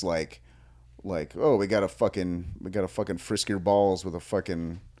is, it's like, oh, we gotta fucking frisk your balls with a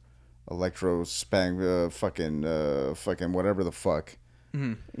fucking electro fucking whatever the fuck.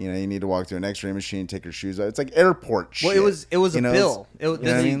 Mm-hmm. You know, you need to walk through an X-ray machine, take your shoes out. It's like airport shit. Well, it was a bill. It was, You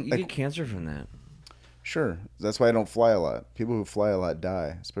know what I mean? You Like, get cancer from that. sure, that's why I don't fly a lot. People who fly a lot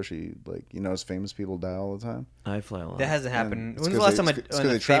die, especially like famous people die all the time. I fly a lot. that hasn't happened. it's When's the 'cause last they- time it's 'cause a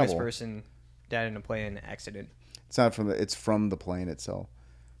they famous travel. person died in a plane accident? It's not it's from the plane itself.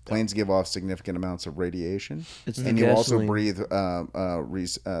 Planes give off significant amounts of radiation, It's the and you also gasoline.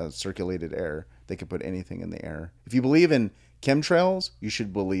 breathe circulated air. They can put anything in the air. If you believe in chemtrails, you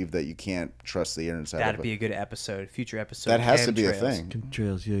should believe that you can't trust the air inside That'd of be it. a good episode, future episode. That has to be a chemtrails. thing.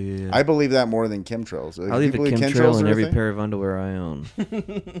 Chemtrails, yeah. I believe that more than chemtrails. If I'll you leave a believe chemtrail in are a every thing- pair of underwear I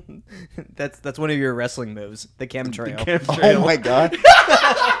own. That's one of your wrestling moves, the chemtrail. Oh my god!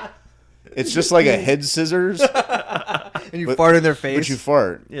 It's just like a head scissors, And you fart in their face. but you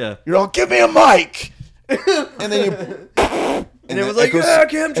fart. Yeah. You're all, give me a mic, and then you. And it was like, echoes,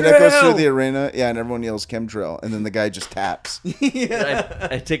 "Yeah, And that goes through chemtrail!" the arena, yeah, and everyone yells chemtrail, and then the guy just taps.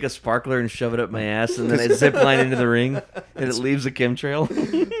 I take a sparkler and shove it up my ass, and then I zip line into the ring, and it leaves a chemtrail.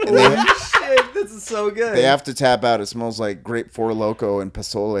 And they, Shit, this is so good. they have to tap out. It smells like grape Four Loco and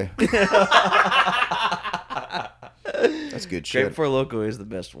Pasole. That's good shit. Grape Four Loco is the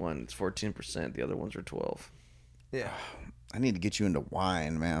best one. It's 14%. The other ones are 12. Yeah. I need to get you into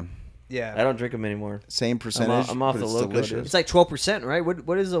wine, man. Yeah. I don't drink them anymore. Same percentage. I'm off but the it's Loco, delicious. dude. It's like 12%, right?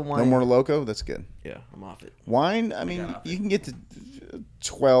 What is a wine? No more Loco. That's good. Yeah, I'm off it. Wine. I mean, you can get to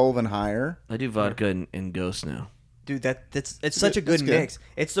 12 and higher. I do vodka and Ghost now. Dude, it's such a good that's good. mix.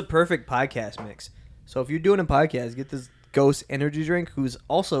 It's the perfect podcast mix. So if you're doing a podcast, get this Ghost energy drink, who's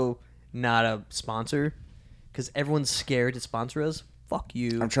also not a sponsor, because everyone's scared to sponsor us. Fuck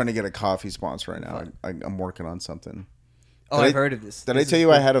you. I'm trying to get a coffee sponsor right now. I'm working on something. Oh, Did I've I- heard of this. Did I This tell is you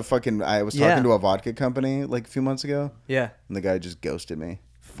cool. I had a fucking? I was Yeah. talking to a vodka company like a few months ago, Yeah. and the guy just ghosted me.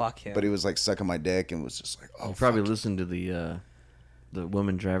 Fuck him. But he was like sucking my dick and was just like, "Oh, You probably fuck. listened to the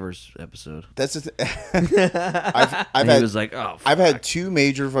woman drivers episode. That's the I've And had he was like, "Oh, I've had two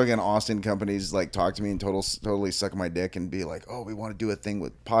major fucking Austin companies like talk to me and totally suck my dick and be like, "Oh, we want to do a thing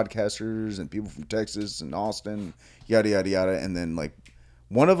with podcasters and people from Texas and Austin, yada yada yada." And then like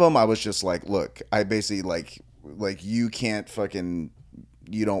one of them, I was just like, "Look, I basically like you can't fucking,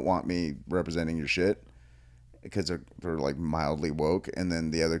 you don't want me representing your shit because they're like mildly woke." And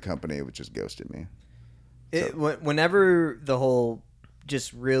then the other company would just ghosted me. Whenever the whole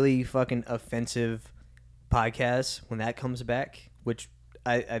just really fucking offensive podcast, when that comes back, which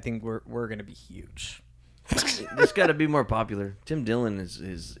I think we're gonna be huge. it's got to be more popular." Tim Dillon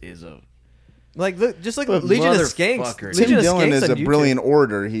is a Like look, just like But Legion of Skanks. motherfucker. Tim Legion of Dillon Skanks is on a YouTube. brilliant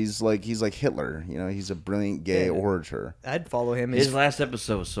orator. He's like Hitler. You know, he's a brilliant gay Yeah. orator. I'd follow him. his last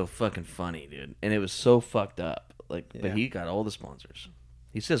episode was so fucking funny, dude, and it was so fucked up. Like, Yeah. but he got all the sponsors.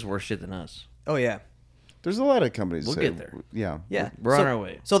 He says worse shit than us. Oh yeah. There's a lot of companies. We'll that get there. Yeah. Yeah, We're on our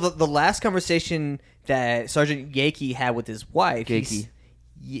way. So the last conversation that Sergeant Gakey had with his wife, Gakey.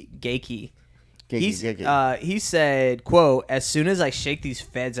 Gakey, Gakey. he said, "quote As soon as I shake these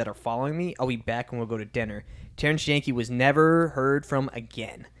feds that are following me, I'll be back and we'll go to dinner." Terrence Yankee was never heard from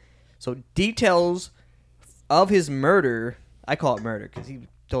again. So details of his murder, I call it murder because he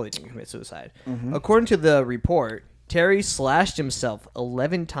totally didn't commit suicide. According to the report, Terry slashed himself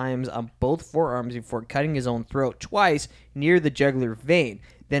 11 times on both forearms before cutting his own throat twice near the jugular vein.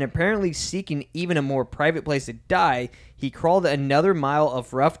 Then, apparently seeking even a more private place to die, he crawled another mile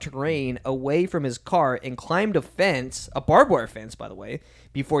of rough terrain away from his car and climbed a fence, a barbed wire fence, by the way,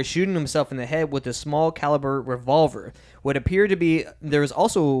 before shooting himself in the head with a small caliber revolver. What appeared to be, there was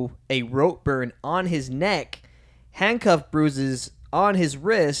also a rope burn on his neck handcuff bruises on his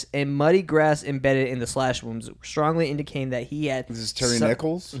wrists, and muddy grass embedded in the slash wounds, strongly indicating that he had. This is Terry some-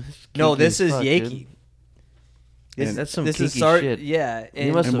 Nichols. No, Kinky this as is fuck, Yaki. dude. This, That's some this is kinky shit. Yeah, He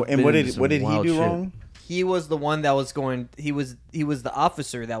and must And, have and been what into did some what did he wild do shit. wrong? he was the one that was going. He was the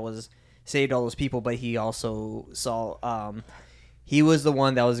officer that was saved all those people, but he also saw. He was the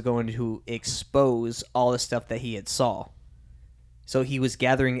one that was going to expose all the stuff that he had saw. So he was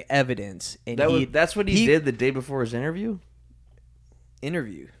gathering evidence, and That's what he did the day before his interview?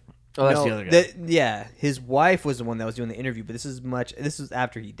 interview. Oh, that's No, the other guy. yeah, his wife was the one that was doing the interview, but this was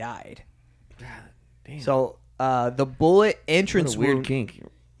after he died. Damn. So the bullet entrance What a weird wound. kink.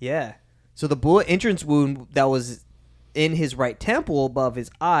 Yeah. So the bullet entrance wound that was in his right temple above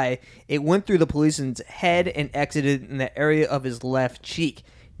his eye, it went through the policeman's head and exited in the area of his left cheek,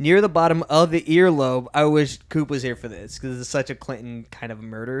 near the bottom of the earlobe. I wish Coop was here for this because it's such a Clinton kind of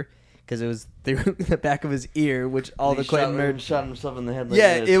murder. Because it was through the back of his ear, which all the Clinton murders. shot himself in the head. Like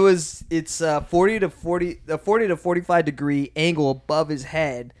Yeah, this. it's 40 to 45 degree angle above his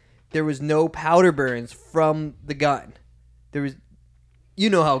head. There was no powder burns from the gun. There was, you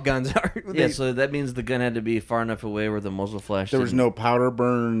know how guns are. Yeah, so that means the gun had to be far enough away where the muzzle flash. There was no powder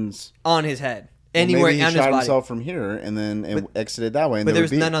burns. on his head, Well, anywhere maybe he on his shot body. himself from here and then exited that way. And But there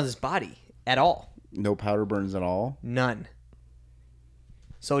was would be none on his body at all. no powder burns at all. None.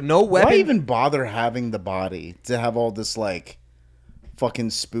 So no weapon. Why even bother having the body to have all this like fucking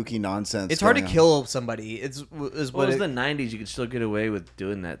spooky nonsense? It's hard to going on? kill somebody. Is Well, what it was it, the 90s. You could still get away with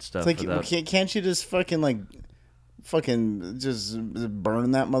doing that stuff. It's like, without... can't you just fucking just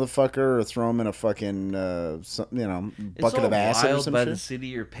burn that motherfucker or throw him in a fucking bucket of acid or wild some by shit? the seat of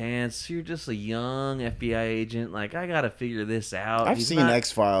your pants. You're just a young FBI agent. Like, I gotta figure this out. I've He's seen not-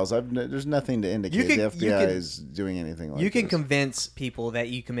 X-Files. There's nothing to indicate can- the you FBI can- is doing anything like you can this. convince people that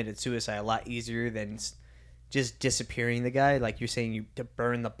you committed suicide a lot easier than just disappearing the guy. Like you're saying, to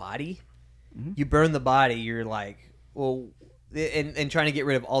burn the body. Mm-hmm. You burn the body. You're like, well, and trying to get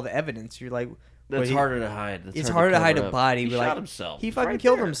rid of all the evidence. You're like, That's well, he- harder to hide. That's It's harder to hide cover a up. body. He We're shot like, himself. He It's fucking right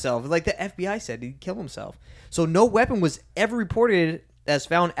killed there. himself. Like the FBI said, he killed himself. So no weapon was ever reported as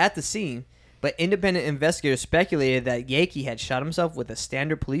found at the scene. But independent investigators speculated that Yaki had shot himself with a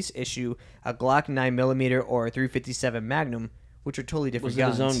standard police issue, a Glock 9mm or a 357 Magnum, which are totally different Was it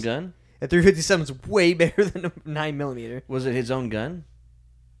guns. his own gun? A 357 is way better than a 9mm. Was it his own gun?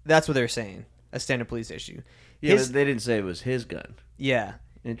 That's what they're saying. A standard police issue. Yeah, His- but they didn't say it was his gun. yeah.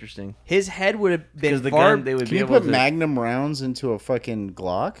 Interesting. His head would have been Because the far... gun, they would Can be you able put to... Magnum rounds into a fucking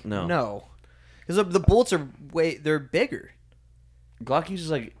Glock? No. No. Because the bullets are they're bigger. Glock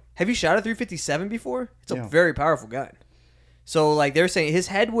uses like... Have you shot a 357 before? It's a Yeah. very powerful gun. So, like, they're saying his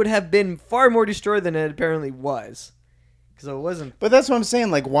head would have been far more destroyed than it apparently was. Because it wasn't... But that's what I'm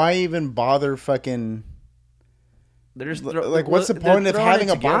saying. Like, why even bother fucking... They're just Like, what's the they're point of throwing it having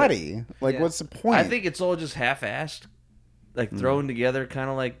a together. body? Like, Yeah. what's the point? I think it's all just half-assed. Like, thrown together, kind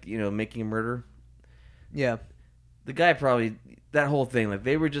of like, making a murder. Yeah. The guy probably... That whole thing, like,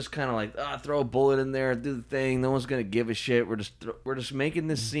 they were just kind of like, throw a bullet in there, do the thing. No one's going to give a shit. We're just making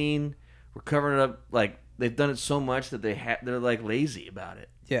this scene. We're covering it up. Like, they've done it so much that they're, like, lazy about it.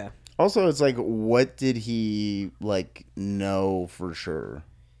 Yeah. Also, it's like, what did he, like, know for sure?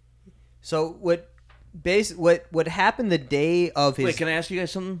 So, what happened the day of his... Wait, can I ask you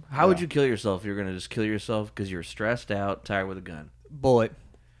guys something? How would you kill yourself if you're going to just kill yourself because you're stressed out, tired with a gun? bullet?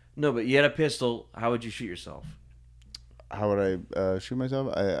 No, but you had a pistol. How would you shoot yourself? How would I shoot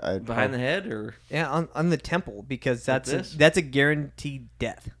myself? I Behind the head or... Yeah, on the temple, because that's this? that's a guaranteed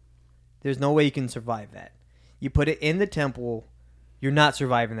death. There's no way you can survive that. You put it in the temple, you're not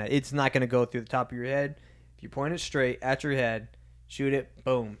surviving that. It's not going to go through the top of your head. If you point it straight at your head, shoot it,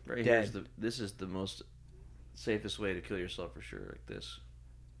 boom, Right dead. here's this is the most safest way to kill yourself for sure, like this.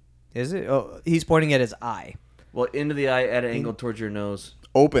 Is it? Oh, he's pointing at his eye. Well, into the eye at an angle towards your nose,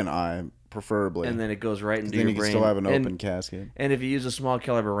 open eye, preferably. and then it goes right into then your you can brain. still have an And- open casket. And if you use a small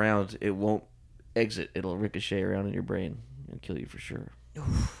caliber round, it won't exit. It'll ricochet around in your brain and kill you for sure.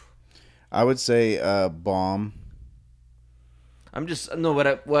 I would say bomb. I'm just no.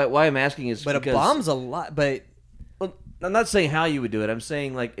 Why I'm asking is But because, a bomb's a lot. But Well, I'm not saying how you would do it. I'm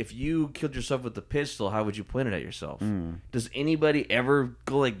saying like if you killed yourself with a pistol, how would you point it at yourself? Does anybody ever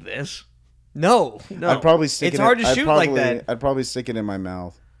go like this? no, No. I'd probably stick It's it. hard to I'd shoot like probably- that. I'd probably stick it in my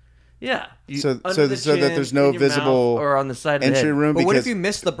mouth. Yeah. So- under so- the so that chin, there's no in your mouth, visible or on the side of the Entry head. room. but what if because you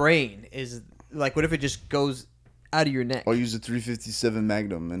miss the brain? Is like, what if it just goes out of your neck? I'll use a 357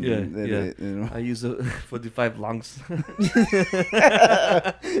 Magnum and Yeah, then yeah. it, you know. I use a 45 longs.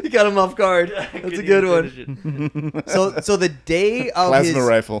 You got him off guard. That's a good one. So the day of Plasma his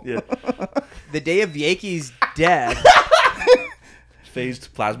rifle. Yeah. the day of Yankees' death.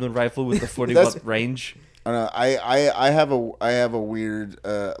 Phased plasma rifle with the 40 That's- watt range. I don't know. I have a weird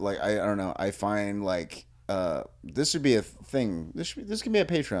like I don't know. I find like this should be a thing. This can be a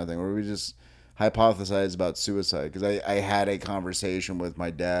Patreon thing where we just hypothesize about suicide because I had a conversation with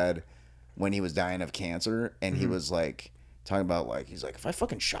my dad when he was dying of cancer and he was like talking about like he's like if I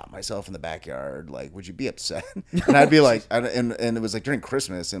fucking shot myself in the backyard like would you be upset? And I'd be like and it was like during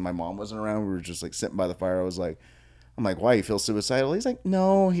Christmas and my mom wasn't around. We were just like sitting by the fire. I'm like why you feel suicidal? He's like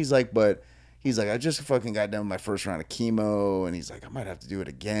no. He's like but. He's like, I just fucking got done with my first round of chemo, and he's like, I might have to do it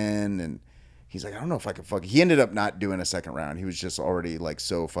again, and he's like, I don't know if I can fucking. He ended up not doing a second round. He was just already like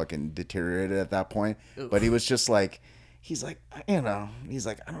so fucking deteriorated at that point. Oof. But he was just like, he's like, he's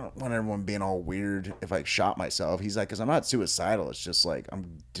like, I don't want everyone being all weird if I shot myself. He's like, because I'm not suicidal. It's just like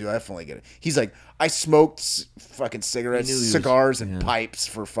I'm definitely gonna. He's like, I smoked fucking cigarettes, cigars, and pipes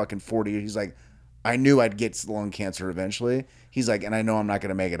for fucking 40 years. He's like, I knew I'd get lung cancer eventually. He's like, and I know I'm not going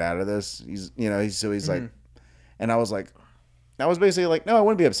to make it out of this. He's like, and I was basically like, no, I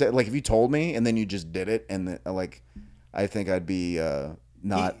wouldn't be upset. Like if you told me and then you just did it. And like, I think I'd be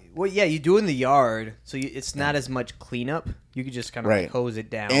not. Well, yeah, you do it in the yard. So it's not as much cleanup. You could just kind of like hose it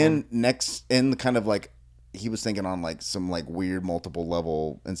down. And kind of like, he was thinking on like some like weird multiple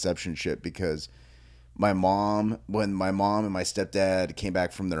level inception shit because when my mom and my stepdad came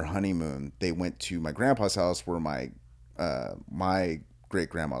back from their honeymoon, they went to my grandpa's house where my great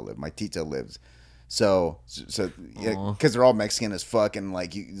grandma lived. My tita lives. So because they're all Mexican as fuck, and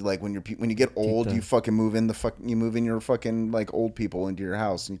like when you get old, tita. You fucking move in your fucking like old people into your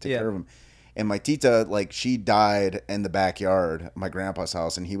house and you take care of them. And my tita, like she died in the backyard, my grandpa's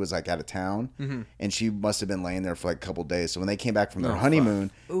house, and he was like out of town, and she must have been laying there for like a couple days. So when they came back from their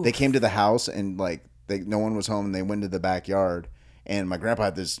honeymoon, they came to the house and like no one was home, and they went to the backyard. And my grandpa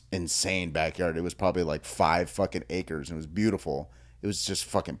had this insane backyard. It was probably like 5 fucking acres, and it was beautiful. It was just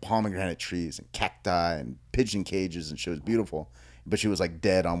fucking pomegranate trees and cacti and pigeon cages, and shit was beautiful. But she was like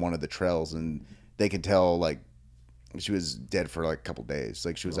dead on one of the trails, and they could tell like she was dead for like a couple days.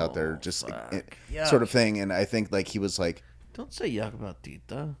 Like she was out there just like, sort of thing. And I think like he was like, don't say yuck about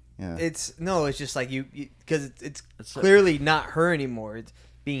Tita. Yeah, it's just like you because it's clearly not her anymore. It's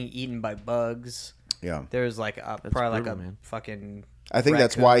being eaten by bugs. Yeah, there's like probably brutal, like a fucking. I think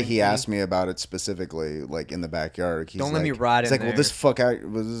that's why he asked me about it specifically, like in the backyard. He's don't like, let me rot in there. He's like,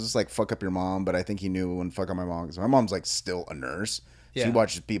 will this like fuck up your mom? But I think he knew it wouldn't fuck up my mom because my mom's like still a nurse. Yeah. She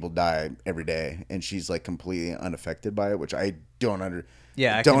watches people die every day, and she's like completely unaffected by it, which I don't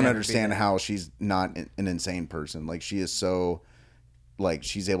understand how she's not an insane person. Like she is so, like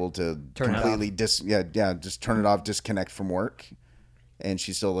she's able to completely just turn it off, disconnect from work. And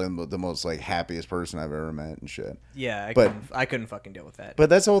she's still the most like happiest person I've ever met and shit. Yeah, I couldn't fucking deal with that. But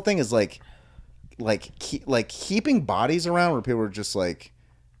that's the whole thing is like keeping bodies around where people are just like,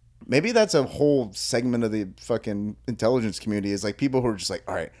 maybe that's a whole segment of the fucking intelligence community is like people who are just like,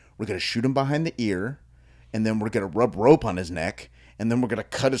 all right, we're gonna shoot him behind the ear, and then we're gonna rub rope on his neck. And then we're going to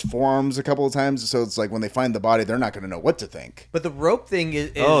cut his forearms a couple of times. So it's like when they find the body, they're not going to know what to think. But the rope thing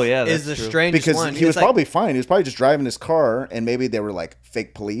is the strangest because one. He was probably fine. He was probably just driving his car, and maybe they were like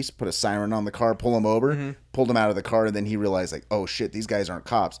fake police, put a siren on the car, pull him over, pulled him out of the car, and then he realized like, oh shit, these guys aren't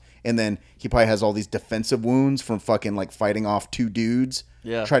cops. And then he probably has all these defensive wounds from fucking like fighting off 2 dudes.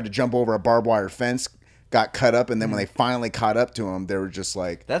 Yeah. Tried to jump over a barbed wire fence. Got cut up, and then when they finally caught up to him, they were just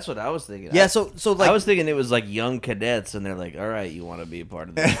like... That's what I was thinking. Yeah, so like... I was thinking it was like young cadets, and they're like, all right, you want to be a part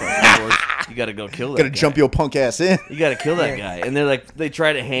of this force, you got to go kill that guy. Got to jump your punk ass in. You got to kill that guy. And they're like, they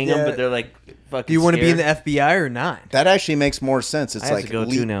try to hang him, but they're like, fucking do you want to be in the FBI or not? That actually makes more sense. It's I have to go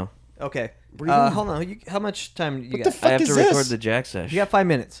too now. Okay. Hold on. How much time you got? The fuck I have is to this? record the Jack sesh. You got 5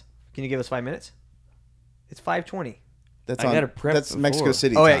 minutes. Can you give us 5 minutes? It's 5:20. That's I got to prep That's before. Mexico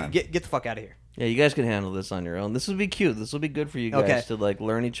City Oh, time. yeah. Get the fuck out of here. Yeah, you guys can handle this on your own. This will be cute. This will be good for you guys to like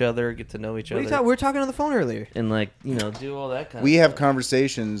learn each other, get to know each other. We were talking on the phone earlier. And like, do all that kind We of have stuff.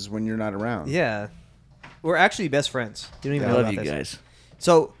 conversations when you're not around. Yeah. We're actually best friends. You don't even I know love about you this. guys.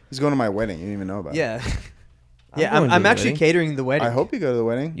 So, He's going to my wedding. You didn't even know about it. yeah. going to I'm the actually wedding. catering the wedding. I hope you go to the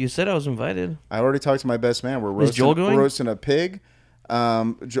wedding. You said I was invited. I already talked to my best man. We're Is Joel going? roasting a pig.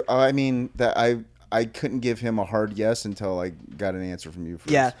 I mean, that I couldn't give him a hard yes until I got an answer from you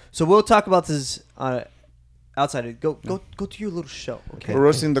first. Yeah. So we'll talk about this outside. Go to your little show. Okay. We're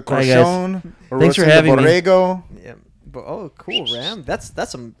roasting the Bye, guys. corchon. We're Thanks for roasting the having me. borrego. Yeah. But, oh, cool, Ram. That's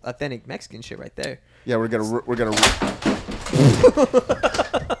some authentic Mexican shit right there. Yeah, we're gonna.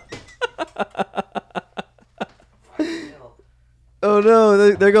 Oh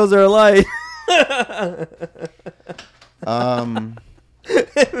no! There goes our light.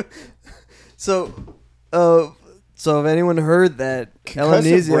 So if anyone heard that, El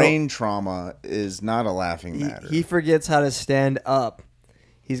Concussive Nizio, brain trauma is not a laughing matter. he forgets how to stand up.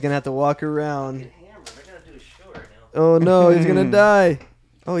 He's gonna have to walk around. Oh no, he's gonna die.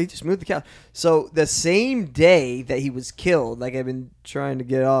 Oh, he just moved the couch. So the same day that he was killed, like I've been trying to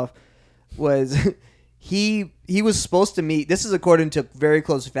get off, was he was supposed to meet. This is according to very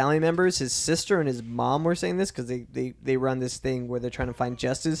close family members. His sister and his mom were saying this because they run this thing where they're trying to find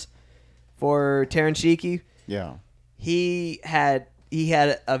justice for Taryn Sheeky. Yeah. He had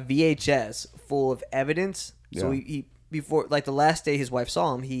a VHS full of evidence. So Yeah. he before, like, the last day his wife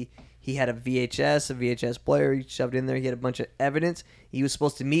saw him, he had a VHS player. He shoved in there. He had a bunch of evidence. He was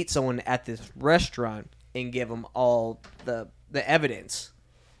supposed to meet someone at this restaurant and give him all the evidence.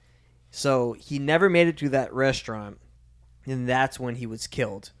 So he never made it to that restaurant, and that's when he was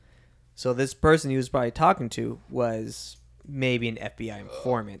killed. So this person he was probably talking to was maybe an FBI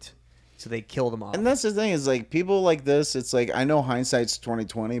informant. So they killed him off. And that's the thing is, like, people like this, it's like, I know hindsight's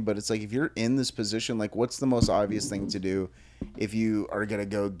 20/20, but it's like, if you're in this position, like, what's the most obvious thing to do if you are going to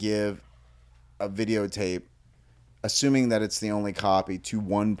go give a videotape, assuming that it's the only copy, to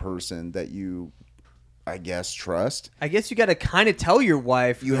one person that you, I guess, trust? I guess you got to kind of tell your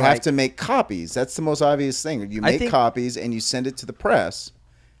wife. You have to make copies. That's the most obvious thing. You make copies and you send it to the press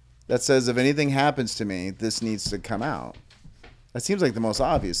that says, if anything happens to me, this needs to come out. That seems like the most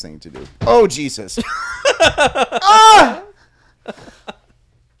obvious thing to do. Oh, Jesus.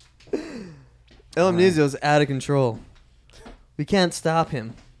 El Amnezio's out of control. We can't stop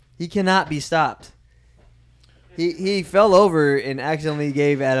him. He cannot be stopped. He fell over and accidentally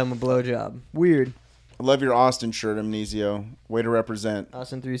gave Adam a blowjob. Weird. I love your Austin shirt, Amnesio. Way to represent.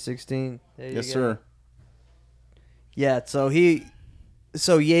 Austin 316. There you Yes, go. sir. Yeah, so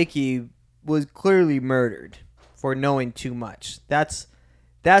Yaki was clearly murdered for knowing too much. That's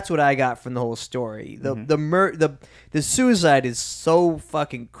what I got from the whole story. The suicide is so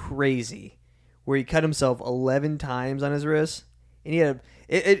fucking crazy, where he cut himself 11 times on his wrist, and he had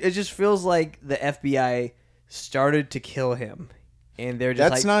it just feels like the FBI started to kill him, and they're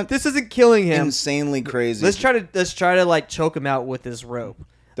just That's like, not this isn't killing him. Insanely crazy. Let's try to like choke him out with this rope.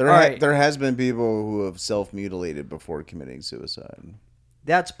 There has been people who have self-mutilated before committing suicide.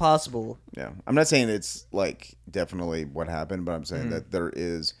 That's possible. Yeah. I'm not saying it's like definitely what happened, but I'm saying that there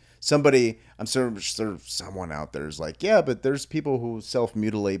is somebody, I'm sure someone out there is like, yeah, but there's people who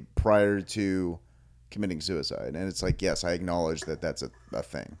self-mutilate prior to committing suicide. And it's like, yes, I acknowledge that that's a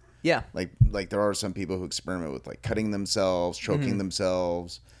thing. Yeah. Like there are some people who experiment with like cutting themselves, choking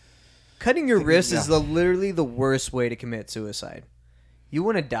themselves. Cutting your wrist is literally the worst way to commit suicide. You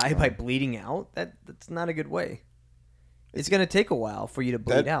want to die by bleeding out? That's not a good way. It's going to take a while for you to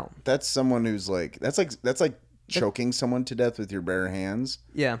bleed out. That's someone who's like that's like choking someone to death with your bare hands.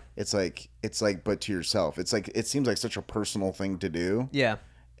 Yeah. It's like but to yourself. It's like it seems like such a personal thing to do. Yeah.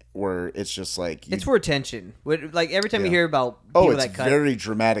 Where it's just like it's for attention. Like every time you hear about people it's that cut, very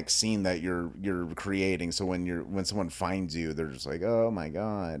dramatic scene that you're creating. So when someone finds you, they're just like, oh my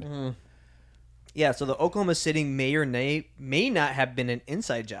god. Mm-hmm. Yeah. So the Oklahoma City mayor may not have been an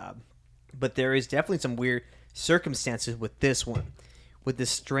inside job, but there is definitely some weird circumstances with this one, with the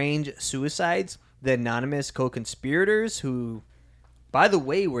strange suicides, the anonymous co-conspirators who, by the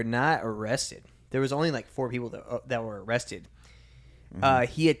way, were not arrested. There was only like 4 people that were arrested.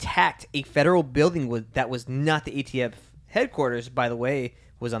 He attacked a federal building that was not the ATF headquarters, by the way,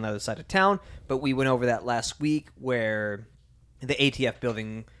 was on the other side of town, but we went over that last week where the ATF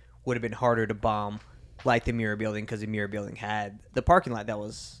building would have been harder to bomb like the Mirror building, because the Mirror building had the parking lot that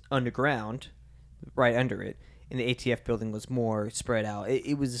was underground right under it, and the ATF building was more spread out.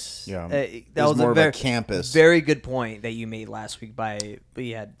 It was that was more a of a campus. Very good point that you made last week.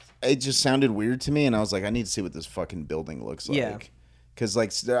 It just sounded weird to me, and I was like, I need to see what this fucking building looks like. Yeah. Because I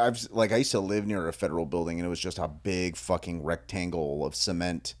used to live near a federal building, and it was just a big fucking rectangle of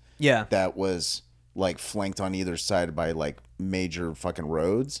cement. Yeah. That was like flanked on either side by like major fucking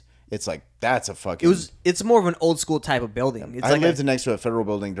roads. It's like that's a fucking. It's more of an old school type of building. It's I lived next to a federal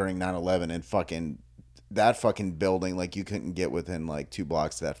building during 9/11, and fucking that fucking building, like you couldn't get within like 2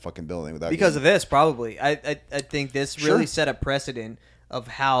 blocks to that fucking building without because of this. Probably, I think this really set a precedent of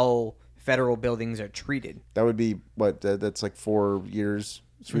how federal buildings are treated. That would be what that's like 4 years,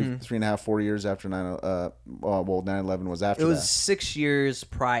 3.5-4 years after 9/11 was after. It was that. 6 years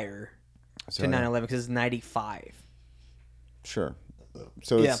prior to 9/11 because it's 95. Sure.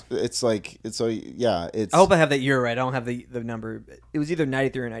 So it's like it's. I hope I have that year right. I don't have the number. It was either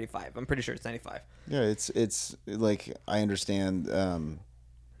 93 or 95. I'm pretty sure it's 95. Yeah, it's like I understand.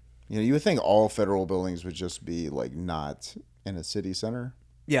 You would think all federal buildings would just be like not in a city center.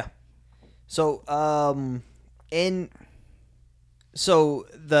 Yeah. So, so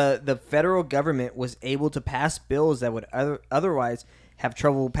the federal government was able to pass bills that would otherwise have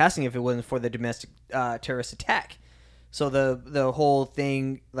trouble passing if it wasn't for the domestic terrorist attack. So the whole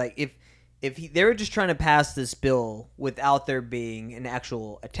thing, like they were just trying to pass this bill without there being an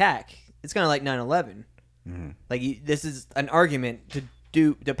actual attack, it's kind of like 9/11. Like this is an argument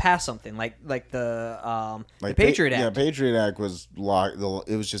to pass something like the Patriot Act. Yeah, Patriot Act was locked.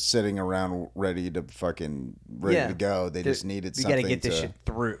 It was just sitting around ready to go. They just needed something. You got to get this shit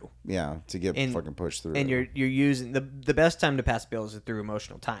through. Yeah, to get fucking pushed through. And you're using the best time to pass bills is through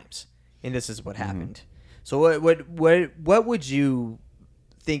emotional times, and this is what happened. So what would you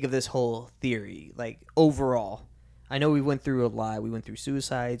think of this whole theory, like overall? I know we went through a lot. We went through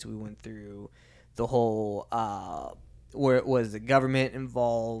suicides. We went through the whole where it was the government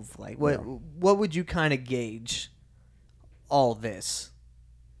involved. Like what would you kind of gauge all this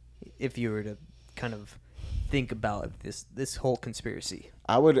if you were to kind of think about this whole conspiracy?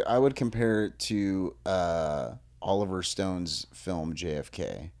 I would compare it to Oliver Stone's film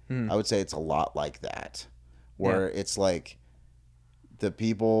JFK. I would say it's a lot like that, where it's like the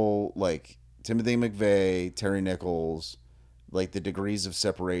people like Timothy McVeigh, Terry Nichols, like the degrees of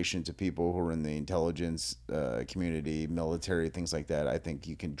separation to people who are in the intelligence community, military, things like that. I think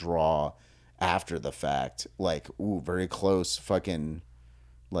you can draw after the fact, like, ooh, very close fucking,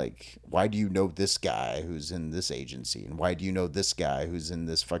 like, why do you know this guy who's in this agency? And why do you know this guy who's in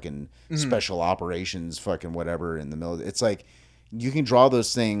this fucking special operations fucking whatever in the military? It's like, you can draw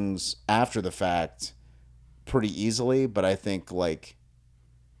those things after the fact pretty easily, but I think, like,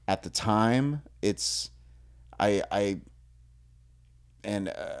 at the time, it's,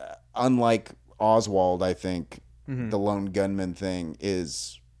 unlike Oswald, I think the lone gunman thing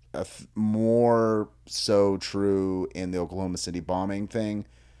is more so true in the Oklahoma City bombing thing.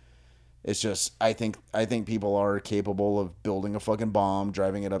 It's just I think people are capable of building a fucking bomb,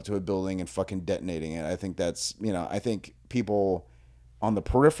 driving it up to a building, and fucking detonating it. I think that's I think people on the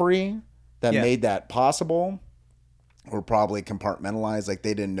periphery that made that possible were probably compartmentalized. Like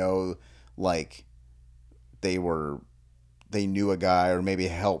they didn't know, like they knew a guy or maybe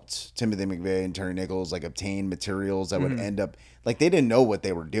helped Timothy McVeigh and Terry Nichols like obtain materials that would end up like they didn't know what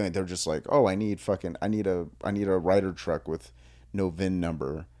they were doing. They're just like, oh, I need a Ryder truck with no VIN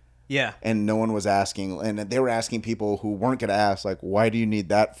number. Yeah. And no one was asking, and they were asking people who weren't gonna ask, like, why do you need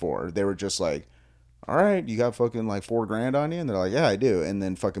that for? They were just like, all right, you got fucking like $4,000 on you, and they're like, yeah, I do. And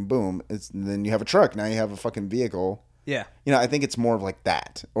then fucking boom, then you have a truck. Now you have a fucking vehicle. Yeah. I think it's more of like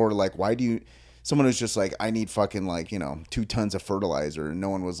that, or like, why do you? Someone who's just like, I need fucking like 2 tons of fertilizer, and no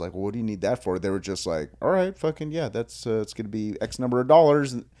one was like, well, what do you need that for? They were just like, all right, fucking yeah, that's it's gonna be X number of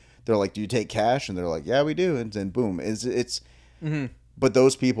dollars. And they're like, do you take cash? And they're like, yeah, we do. And then boom, it's. But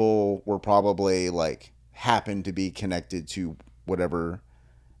those people were probably like happened to be connected to whatever,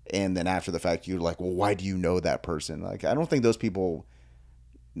 and then after the fact, you're like, well, why do you know that person? Like, I don't think those people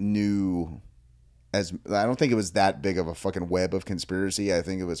knew I don't think it was that big of a fucking web of conspiracy. I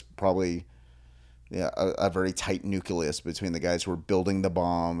think it was probably a very tight nucleus between the guys who were building the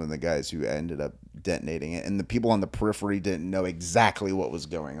bomb and the guys who ended up detonating it, and the people on the periphery didn't know exactly what was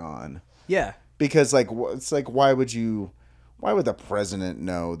going on. Yeah, because like it's like why would the president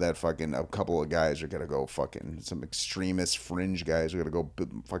know that fucking a couple of guys are gonna go fucking some extremist fringe guys are gonna go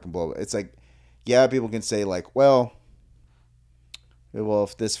fucking blow? It's like, yeah, people can say like, well,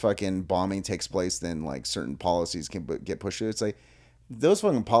 if this fucking bombing takes place, then like certain policies can get pushed through. It's like those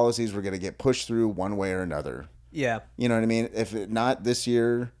fucking policies were gonna get pushed through one way or another. Yeah, you know what I mean. If it not this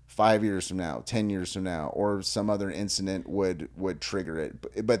year, 5 years from now, 10 years from now, or some other incident would trigger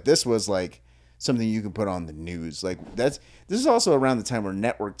it. But this was like something you can put on the news. Like this is also around the time where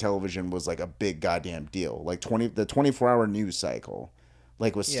network television was like a big goddamn deal. Like the 24-hour news cycle,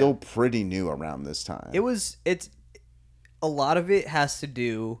 like was still pretty new around this time. It's a lot of it has to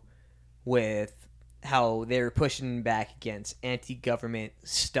do with how they're pushing back against anti-government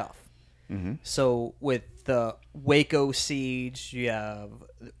stuff. So with the Waco siege, you have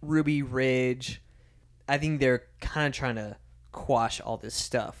Ruby Ridge. I think they're kind of trying to quash all this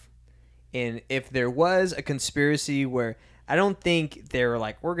stuff. And if there was a conspiracy where I don't think they're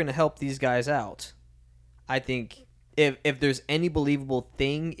like, we're going to help these guys out. I think if there's any believable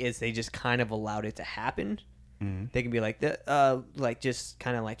thing is they just kind of allowed it to happen. They can be like that, like just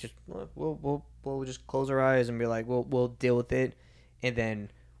kind of like just we'll just close our eyes and be like we'll deal with it, and then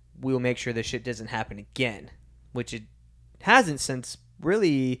we'll make sure this shit doesn't happen again, which it hasn't since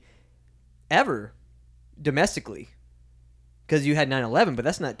really ever domestically. Because you had 9/11, but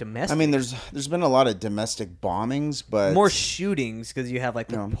that's not domestic. I mean, there's been a lot of domestic bombings, but more shootings because you have like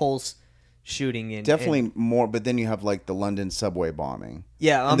the Pulse shooting and Definitely more, but then you have like the London subway bombing.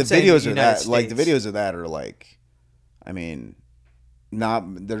 Yeah, and I'm the saying videos the of that, United like the States. videos of that are like, I mean,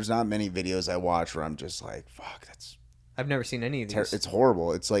 there's not many videos I watch where I'm just like, fuck, that's I've never seen any of these. it's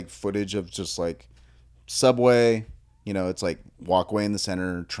horrible. It's like footage of just like subway, it's like walkway in the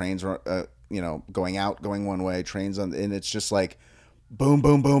center, trains, going out, going one way, trains on, and it's just like boom,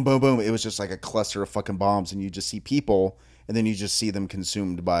 boom, boom, boom, boom. It was just like a cluster of fucking bombs, and you just see people, and then you just see them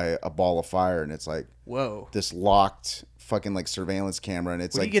consumed by a ball of fire, and it's like Whoa. this locked fucking like surveillance camera, and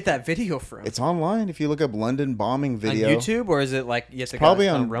it's Where do like you get that video from? it's online. If you look up London bombing on video, YouTube, or is it like you have to probably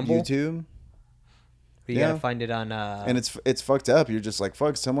go on Rumble? YouTube. But you yeah. gotta find it on. And it's fucked up. You're just like,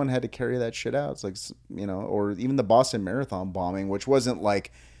 fuck, someone had to carry that shit out. It's like, or even the Boston Marathon bombing, which wasn't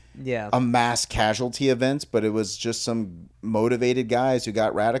like yeah. a mass casualty event, but it was just some motivated guys who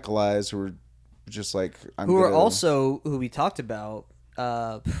got radicalized who were just like, who we talked about.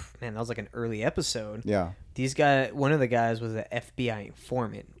 Man, that was like an early episode. Yeah. One of the guys was an FBI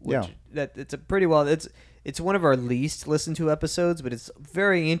informant. Which Yeah. It's a pretty well. It's one of our least listened to episodes, but it's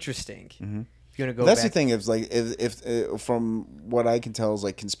very interesting. Mm-hmm. If you want to go, That's back. the thing. Is like if from what I can tell is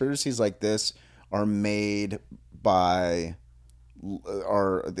like conspiracies like this are made by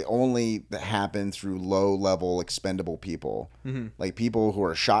are the only that happen through low level expendable people. Mm-hmm. Like people who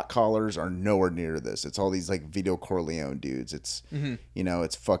are shot callers are nowhere near this. It's all these like Vito Corleone dudes. It's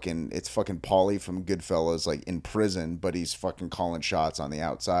it's fucking Paulie from Goodfellas like in prison, but he's fucking calling shots on the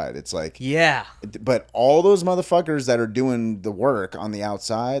outside. It's like Yeah. But all those motherfuckers that are doing the work on the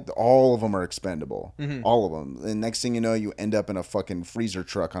outside, all of them are expendable. Mm-hmm. All of them. And next thing you know, you end up in a fucking freezer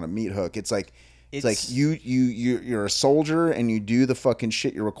truck on a meat hook. It's like you're a soldier and you do the fucking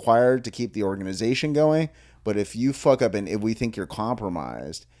shit you're required to keep the organization going. But if you fuck up and if we think you're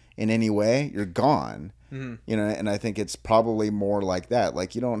compromised in any way, you're gone. Mm-hmm. And I think it's probably more like that.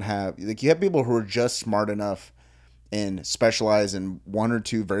 Like you have people who are just smart enough and specialize in one or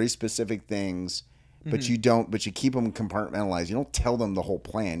two very specific things, but you keep them compartmentalized. You don't tell them the whole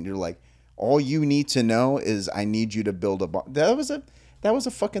plan. You're like, all you need to know is I need you to build a bomb. That was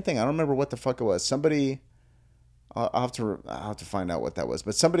a fucking thing. I don't remember what the fuck it was. Somebody, I'll have to find out what that was.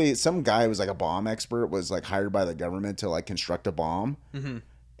 But some guy who was like a bomb expert was like hired by the government to like construct a bomb,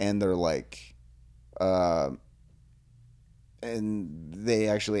 and they're like, and they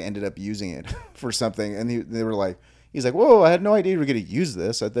actually ended up using it for something. And they were like, he's like, whoa, I had no idea you were going to use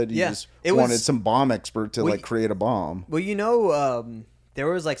this. I thought you just wanted some bomb expert to like create a bomb. Well, there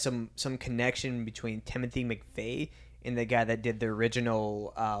was like some connection between Timothy McVeigh and the guy that did the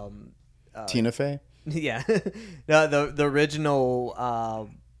original Tina Fey? Yeah. the original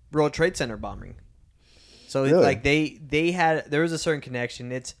World Trade Center bombing. So Really? like there was a certain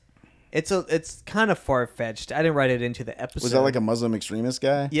connection. It's kind of far fetched. I didn't write it into the episode. Was that like a Muslim extremist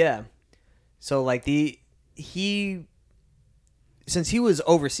guy? Yeah. So like since he was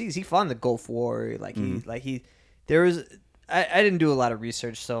overseas, he fought in the Gulf War. Like there was I didn't do a lot of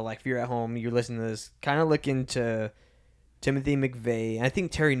research, so like if you're at home, you're listening to this, kind of look into Timothy McVeigh. And I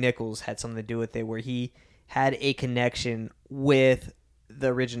think Terry Nichols had something to do with it, where he had a connection with the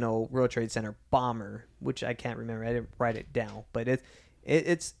original World Trade Center bomber, which I can't remember. I didn't write it down, but it's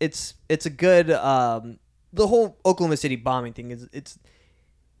a good the whole Oklahoma City bombing thing is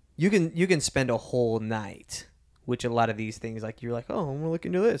you can spend a whole night. Which a lot of these things, like you're like, oh, I'm gonna look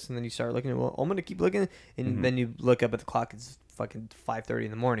into this, and then you start looking. Well, I'm gonna keep looking, and then you look up at the clock. It's fucking 5:30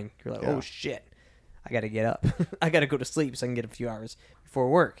 in the morning. You're like, oh shit, I gotta get up. I gotta go to sleep so I can get a few hours before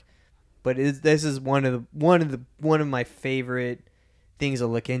work. But this is one of my favorite things to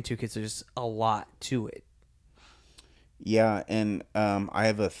look into because there's a lot to it. Yeah, and I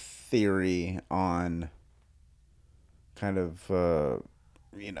have a theory on kind of.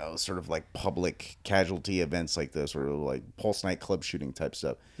 Sort of like public casualty events like this, or like Pulse nightclub shooting type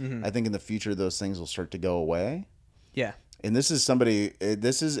stuff. Mm-hmm. I think in the future those things will start to go away. Yeah. And this is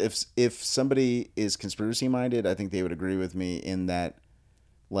if somebody is conspiracy minded, I think they would agree with me in that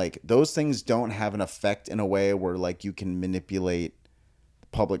like those things don't have an effect in a way where like you can manipulate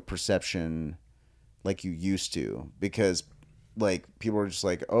public perception like you used to, because like people are just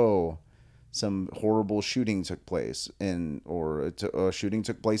like, oh, some horrible shooting took place or a shooting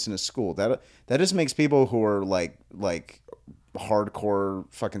took place in a school. That just makes people who are like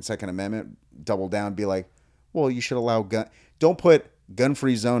hardcore fucking Second Amendment double down, be like, well, you should allow don't put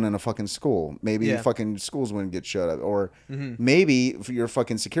gun-free zone in a fucking school. Maybe fucking schools wouldn't get shut up, or maybe your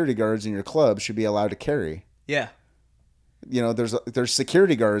fucking security guards in your club should be allowed to carry. Yeah. There's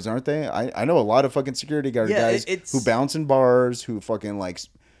security guards, aren't they? I know a lot of fucking security guard guys who bounce in bars, who fucking like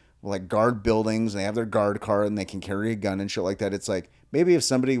like guard buildings, and they have their guard card, and they can carry a gun and shit like that. It's like maybe if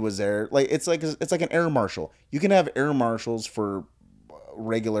somebody was there, like it's like an air marshal. You can have air marshals for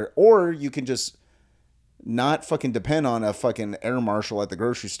regular, or you can just not fucking depend on a fucking air marshal at the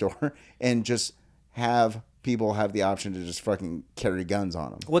grocery store and just have people have the option to just fucking carry guns on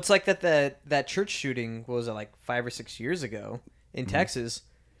them. What's like that church shooting, what was it, like 5 or 6 years ago in Texas,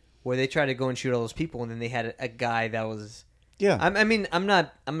 where they tried to go and shoot all those people, and then they had a guy that was I mean I'm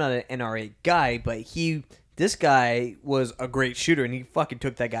not an NRA guy, but this guy was a great shooter, and he fucking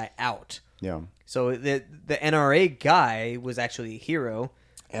took that guy out. Yeah. So the NRA guy was actually a hero.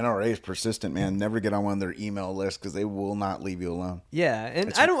 NRA is persistent, man. Never get on one of their email lists because they will not leave you alone. Yeah,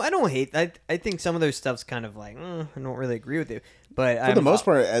 and I don't hate. I think some of their stuff's kind of like I don't really agree with it, but For the most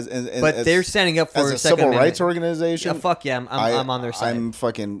part, but they're standing up for as a Second civil Amendment. rights organization. Yeah, fuck yeah, I'm on their side. I'm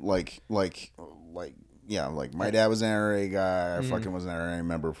fucking like my dad was an NRA guy. I fucking was an NRA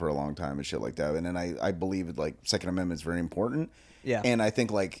member for a long time and shit like that. And then I believe like Second Amendment is very important. Yeah, and I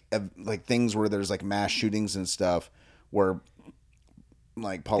think like things where there's like mass shootings and stuff where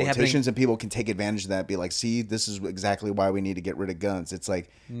like politicians and people can take advantage of that, be like, see, this is exactly why we need to get rid of guns. It's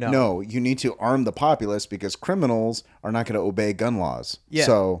like, no, you need to arm the populace because criminals are not going to obey gun laws. Yeah.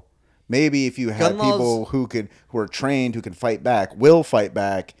 So maybe if you have people who are trained, who can fight back, will fight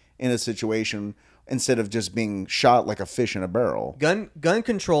back in a situation instead of just being shot like a fish in a barrel. Gun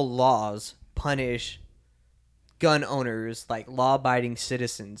control laws punish gun owners, like law-abiding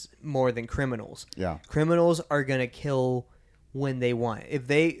citizens, more than criminals. Yeah. Criminals are going to kill when they want. If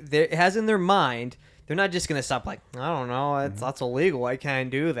it has in their mind, they're not just gonna stop like, I don't know, that's illegal, I can't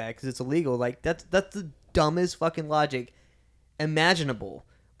do that because it's illegal. Like that's the dumbest fucking logic imaginable.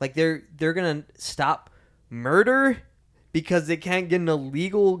 Like they're gonna stop murder because they can't get an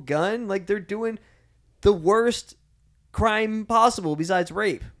illegal gun. Like they're doing the worst crime possible besides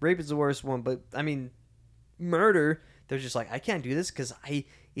rape. Rape is the worst one, but I mean murder, they're just like, I can't do this because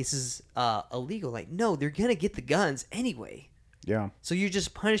this is illegal. Like no, they're gonna get the guns anyway. Yeah. So you're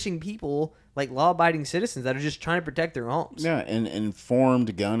just punishing people like law-abiding citizens that are just trying to protect their homes. Yeah, and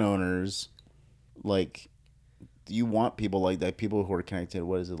informed gun owners, like, you want people like that, people who are connected.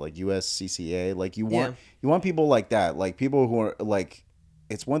 What is it, like USCCA? Like you want people like that, like people who are like.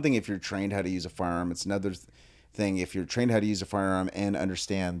 It's one thing if you're trained how to use a firearm. It's another thing if you're trained how to use a firearm and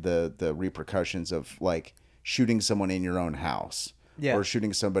understand the repercussions of like shooting someone in your own house, or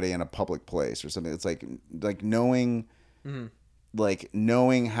shooting somebody in a public place or something. It's like knowing. Mm-hmm. Like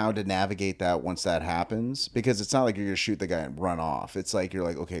knowing how to navigate that once that happens, because it's not like you're gonna shoot the guy and run off. It's like you're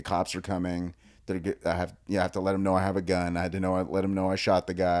like, okay, cops are coming. I have to let them know I have a gun. I had to let them know I shot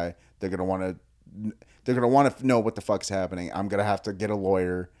the guy. They're gonna want to know what the fuck's happening. I'm gonna have to get a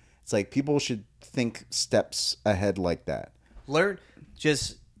lawyer. It's like people should think steps ahead like that. Learn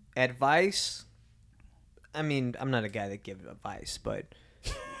just advice. I mean, I'm not a guy that gives advice, but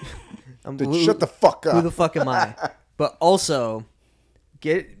Shut the fuck up. Who the fuck am I? But also,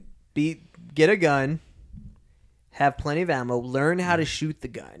 get a gun, have plenty of ammo, learn how to shoot the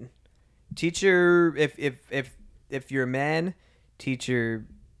gun. Teach your if you're a man, teach your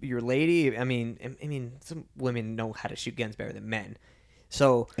lady. I mean, some women know how to shoot guns better than men.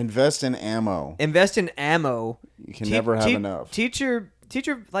 So invest in ammo. You can never have enough. Teach your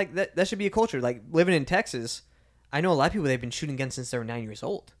like that should be a culture. Like living in Texas, I know a lot of people they've been shooting guns since they were 9 years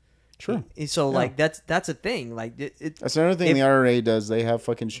old. True. So like that's a thing. Like that's another thing the RA does. They have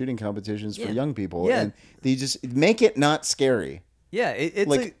fucking shooting competitions for young people, and they just make it not scary. Yeah, it's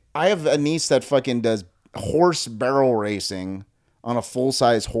like I have a niece that fucking does horse barrel racing on a full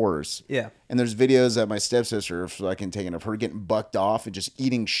size horse. Yeah, and there's videos that my stepsister fucking taking of her getting bucked off and just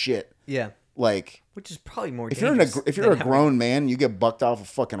eating shit. Yeah, like which is probably more. If you're a grown man, you get bucked off a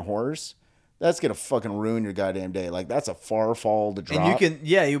fucking horse. That's gonna fucking ruin your goddamn day. Like that's a far fall to drop. And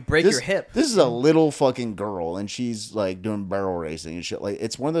you break your hip. This is a little fucking girl, and she's like doing barrel racing and shit. Like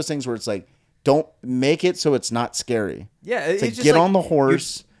it's one of those things where it's like, don't make it so it's not scary. Yeah, it's like, get on the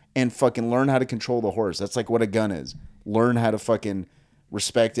horse and fucking learn how to control the horse. That's like what a gun is. Learn how to fucking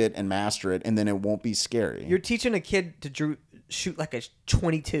respect it and master it, and then it won't be scary. You're teaching a kid to shoot like a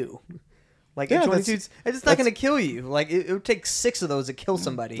 22. Like a 22, it's not going to kill you. Like it would take 6 of those to kill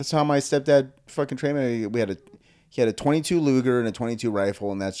somebody. That's how my stepdad fucking trained me. He had a 22 Luger and a 22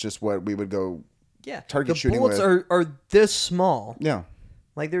 rifle, and that's just what we would go. Yeah, target shooting with. The bullets are this small. Yeah,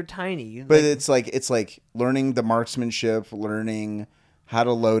 like they're tiny. But it's like learning the marksmanship, learning how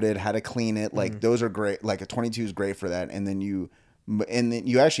to load it, how to clean it. Like those are great. Like a 22 is great for that, and then you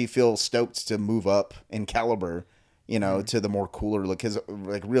actually feel stoked to move up in caliber. You know, to the more cooler look, because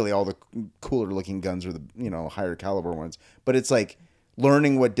like really all the cooler looking guns are the higher caliber ones. But it's like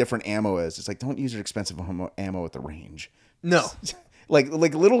learning what different ammo is. It's like, don't use your expensive ammo at the range. No. like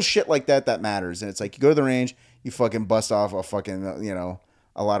little shit like that matters. And it's like, you go to the range, you fucking bust off a fucking, you know,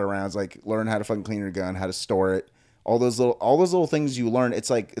 a lot of rounds. Like, learn how to fucking clean your gun, how to store it. All those little things you learn. It's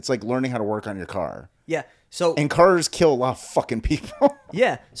like learning how to work on your car. Yeah. So And cars kill a lot of fucking people.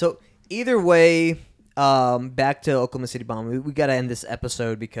 yeah. So either way, back to Oklahoma City bomb. We got to end this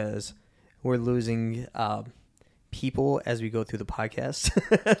episode because we're losing people as we go through the podcast.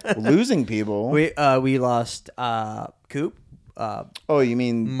 Losing people. We lost Coop. Oh, you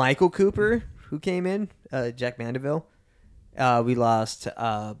mean Michael Cooper, who came in, Jack Mandeville. We lost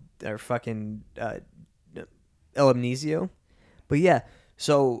our fucking El Amnesio. But yeah,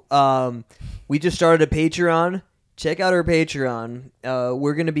 so we just started a Patreon. Check out our Patreon.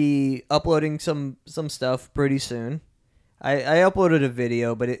 We're going to be uploading some stuff pretty soon. I uploaded a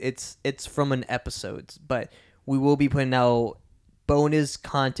video, but it's from an episode. But we will be putting out bonus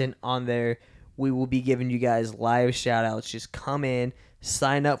content on there. We will be giving you guys live shout-outs. Just come in,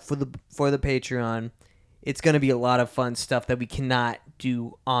 sign up for the Patreon. It's going to be a lot of fun stuff that we cannot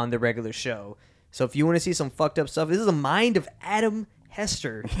do on the regular show. So if you want to see some fucked up stuff, this is the mind of Adam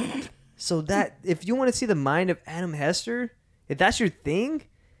Hester. So that if you want to see the mind of Adam Hester, if that's your thing,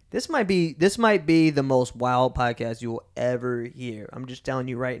 this might be the most wild podcast you will ever hear. I'm just telling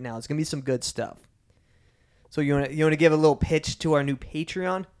you right now, it's gonna be some good stuff. So you want to give a little pitch to our new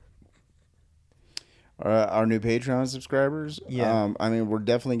Patreon? our new Patreon subscribers? Yeah. I mean, we're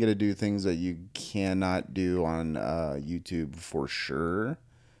definitely going to do things that you cannot do on YouTube for sure.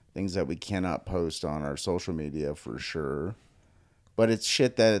 Things that we cannot post on our social media for sure. But it's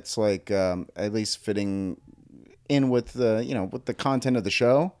shit that it's like at least fitting in with the with the content of the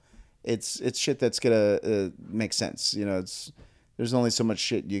show. It's shit that's gonna make sense. There's only so much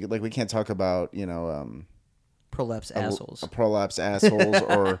shit we can't talk about Prolapse assholes. Prolapse assholes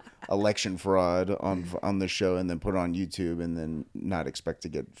or election fraud on the show and then put it on YouTube and then not expect to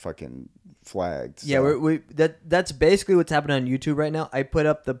get fucking flagged. Yeah, So, that's basically what's happening on YouTube right now. I put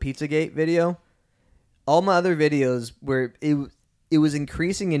up the Pizzagate video. All my other videos were it was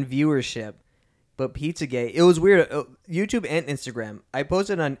increasing in viewership, but Pizzagate, it was weird. YouTube and Instagram. I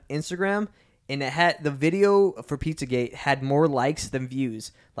posted on Instagram and it had the video for Pizzagate had more likes than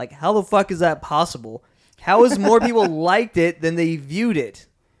views. Like, how the fuck is that possible? How is more people liked it than they viewed it?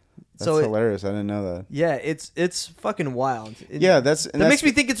 that's hilarious. I didn't know that. Yeah, it's fucking wild. That Makes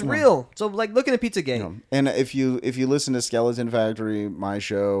me think it's real. So like looking at Pizzagate. And if you listen to Skeleton Factory, my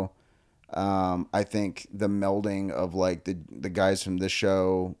show, I think the melding of like the guys from this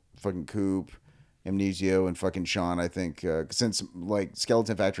show, fucking Coop, Amnesio, and fucking Sean, I think since like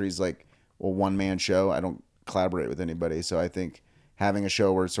Skeleton Factory is like a one man show, I don't collaborate with anybody. So I think having a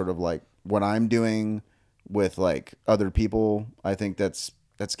show where it's sort of like what I'm doing with like other people, I think that's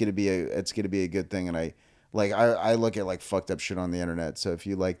gonna be a good thing. And I look at like fucked up shit on the internet. So if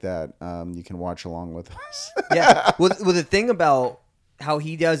you like that, you can watch along with us. Yeah. Well, the thing about how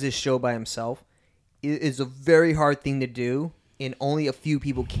he does his show by himself is a very hard thing to do, and only a few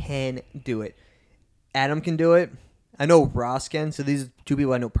people can do it. Adam can do it. I know Ross can. So these are two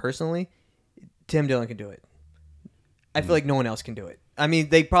people I know personally. Tim Dillon can do it. I feel like no one else can do it. I mean,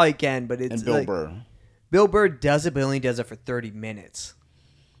 they probably can, but it's And Bill like, Burr. Bill Burr does it, but only does it for 30 minutes.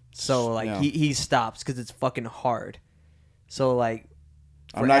 So like Yeah. he stops because it's fucking hard. So like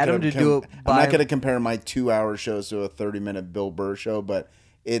for I'm not Adam gonna to do it, I'm not going to compare my 2-hour shows to a 30-minute Bill Burr show, but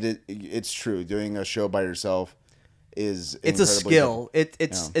it's true. Doing a show by yourself is it's a incredibly skill.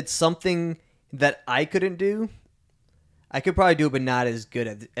 It's something that I couldn't do. I could probably do it, but not as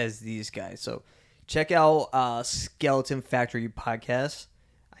good as these guys. So check out Skeleton Factory podcast.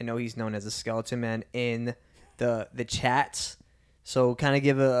 I know he's known as a Skeleton Man in the chats. So kind of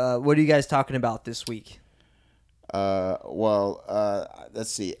give what are you guys talking about this week? Let's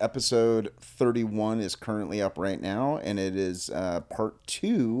see. Episode 31 is currently up right now, and it is part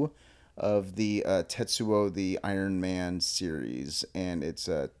 2 of the Tetsuo the Iron Man series, and it's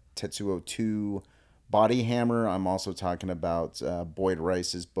Tetsuo 2 Body Hammer. I'm also talking about Boyd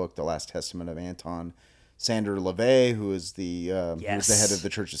Rice's book, The Last Testament of Anton Sander LaVey, who is the head of the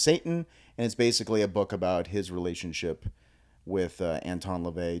Church of Satan, and it's basically a book about his relationship with Anton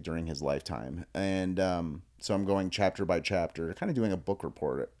LaVey during his lifetime. And so I'm going chapter by chapter, kind of doing a book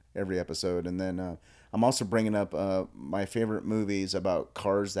report every episode. And then I'm also bringing up my favorite movies about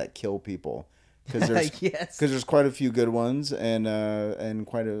cars that kill people, because there's quite a few good ones and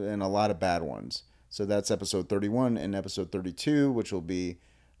a lot of bad ones. So that's episode 31 and episode 32, which will be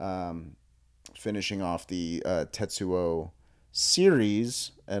finishing off the Tetsuo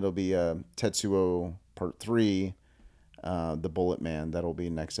series. It'll be Tetsuo Part 3. the Bullet Man. That'll be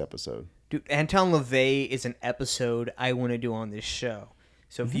next episode. Dude, Anton LaVey is an episode I want to do on this show.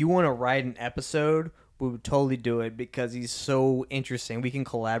 So if you want to write an episode, we would totally do it because he's so interesting. We can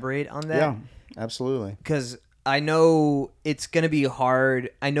collaborate on that. Yeah, absolutely. Because I know it's gonna be hard.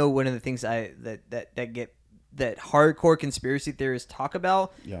 I know one of the things that hardcore conspiracy theorists talk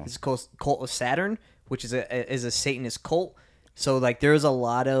about is called Cult of Saturn, which is a Satanist cult. So like there's a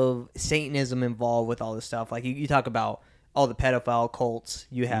lot of Satanism involved with all this stuff. Like you talk about all the pedophile cults.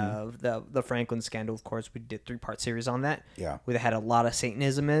 You have the Franklin scandal, of course. We did 3-part series on that. Yeah, we had a lot of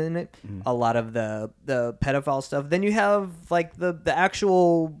Satanism in it, a lot of the pedophile stuff. Then you have like the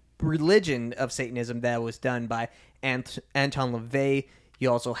actual religion of Satanism that was done by Anton LaVey.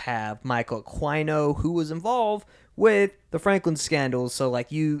 You also have Michael Aquino, who was involved with the Franklin scandals. So like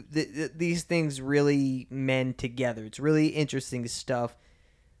these things really mend together. It's really interesting stuff.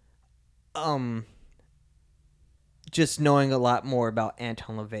 Just knowing a lot more about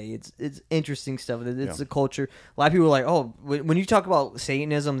Anton LaVey, it's interesting stuff. It's a culture. A lot of people are like, oh, when you talk about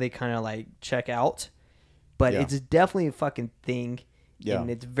Satanism, they kind of like check out, but it's definitely a fucking thing. Yeah,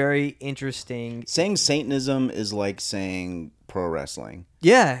 and it's very interesting. Saying Satanism is like saying pro wrestling.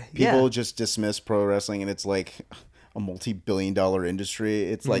 Yeah, people just dismiss pro wrestling, and it's like a multi-billion-dollar industry.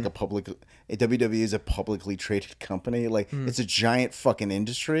 It's like WWE is a publicly traded company. Like it's a giant fucking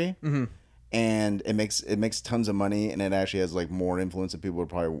industry. And it makes tons of money, and it actually has like more influence than people would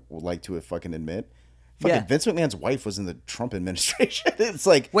probably like to fucking admit. Fucking Vince McMahon's wife was in the Trump administration. It's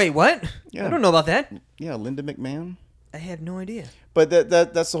like, wait, what? Yeah. I don't know about that. Yeah, Linda McMahon. I had no idea. But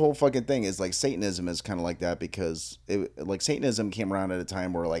that's the whole fucking thing. Is like Satanism is kind of like that because Satanism came around at a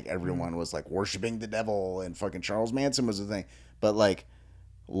time where like everyone was like worshiping the devil and fucking Charles Manson was the thing. But like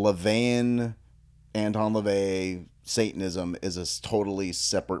Anton LaVey Satanism is a totally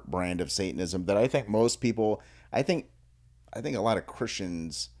separate brand of Satanism that I think most people, I think a lot of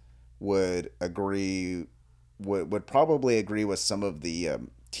Christians would probably agree with some of the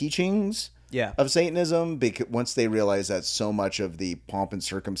teachings of Satanism, because once they realize that so much of the pomp and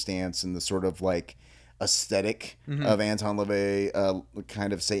circumstance and the sort of like aesthetic of Anton LaVey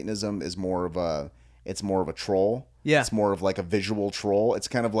kind of Satanism is more of a troll. Yeah, it's more of like a visual troll. It's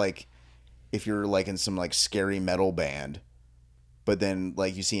kind of like if you're like in some like scary metal band, but then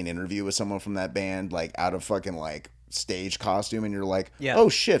like you see an interview with someone from that band like out of fucking like stage costume, and you're like, oh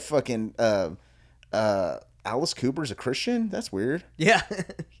shit, fucking Alice Cooper's a Christian? That's weird. Yeah.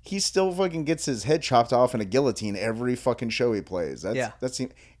 He still fucking gets his head chopped off in a guillotine every fucking show he plays.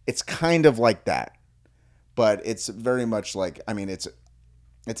 It's kind of like that. But it's very much like, I mean, it's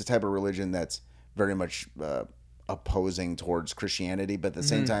a type of religion that's very much opposing towards Christianity, but at the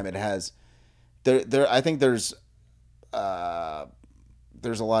same time it has I think there's a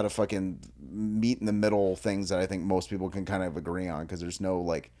lot of fucking meat in the middle things that I think most people can kind of agree on, because there's no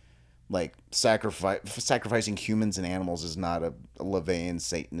like sacrificing humans and animals is not a LaVeyan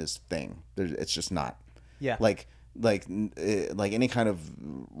Satanist thing. It's just not. Yeah. Like any kind of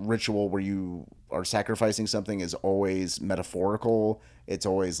ritual where you are sacrificing something is always metaphorical. It's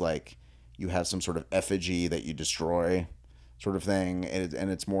always like you have some sort of effigy that you destroy, sort of thing, and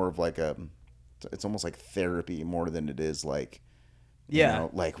it's more of like it's almost like therapy more than it is like, you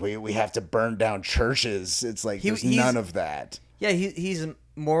know, like we have to burn down churches. It's like there's none of that. Yeah, he's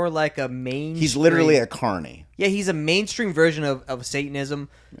more like a mainstream. He's literally a carny. Yeah, he's a mainstream version of Satanism,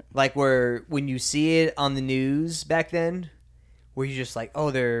 like where when you see it on the news back then, where you're just like, oh,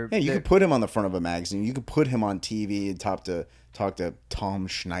 you could put him on the front of a magazine. You could put him on TV and talk to Tom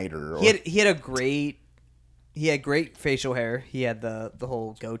Schneider. He had great facial hair. He had the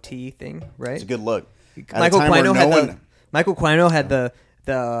whole goatee thing, right? It's a good look. Michael Quino had the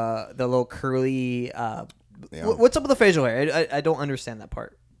little curly. What's up with the facial hair? I don't understand that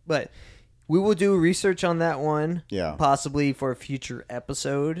part, but we will do research on that one. Yeah, possibly for a future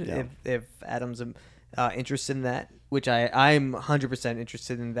episode if Adam's interested in that, which I'm 100%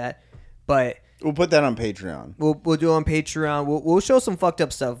 interested in that. But we'll put that on Patreon. We'll do it on Patreon. We'll show some fucked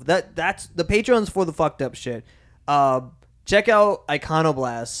up stuff. That's the Patreon's for the fucked up shit. Check out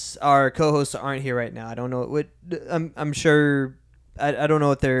Iconoblast. Our co-hosts aren't here right now. I don't know what. I'm sure. I don't know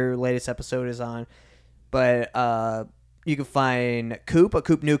what their latest episode is on. But you can find Coop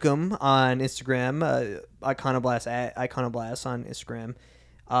Nukem on Instagram, Iconoblast at Iconoblast on Instagram,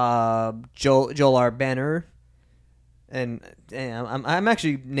 Joel R. Banner, and I'm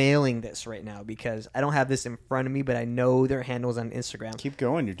actually nailing this right now because I don't have this in front of me, but I know their handles on Instagram. Keep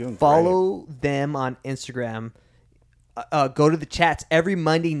going, you're doing Follow them on Instagram. Go to the chats every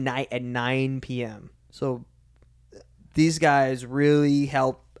Monday night at 9 p.m. So these guys really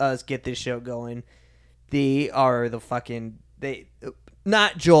help us get this show going. they are the fucking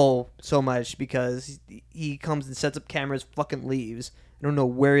not Joel so much because he comes and sets up cameras, fucking leaves. I don't know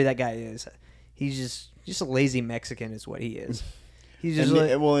where that guy is. He's just a lazy Mexican is what he is. He's just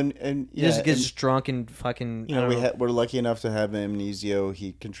he just gets drunk and fucking. You know, we're lucky enough to have Amnesio.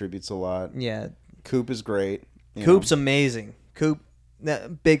 He contributes a lot. Yeah, Coop is great. Coop's amazing. Coop,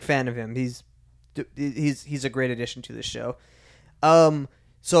 big fan of him. He's a great addition to the show.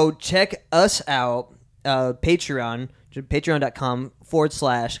 So check us out. Patreon,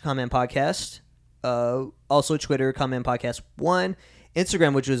 patreon.com/Comment Podcast. Also Twitter, Comment Podcast 1.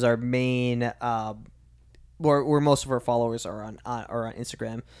 Instagram, which was our main, where most of our followers are on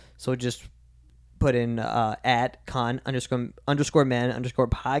Instagram. So just put in at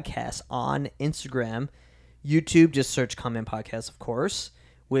 @con_man_podcast on Instagram. YouTube, just search Comment Podcast, of course.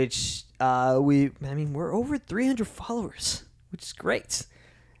 Which we're over 300 followers, which is great.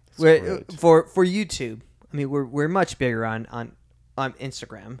 For YouTube. I mean, we're much bigger on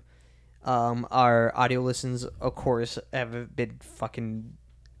Instagram. Our audio listens, of course, have been fucking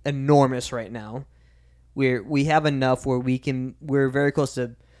enormous right now. We have enough where we're very close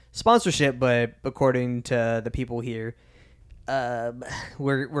to sponsorship, but according to the people here,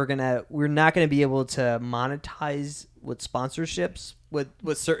 we're not gonna be able to monetize with sponsorships with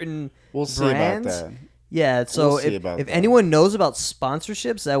certain We'll see brands. about that. Yeah, so We'll see if about that. anyone knows about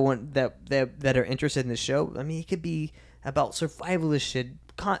sponsorships that are interested in the show, I mean, it could be about survivalist shit,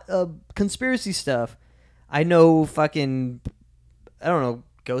 conspiracy stuff. I know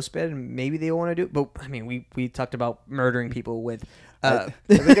Ghostbed, maybe they want to do it, but I mean, we talked about murdering people with. I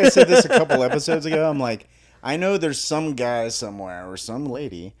think I said this a couple episodes ago. I'm like, I know there's some guy somewhere or some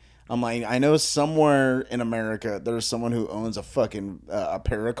lady. I'm like, I know somewhere in America there's someone who owns a fucking a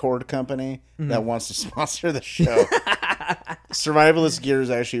paracord company that wants to sponsor the show. Survivalist gear is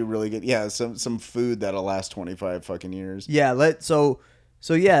actually really good. Yeah, some food that'll last 25 fucking years. Yeah,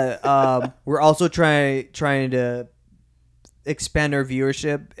 we're also trying to expand our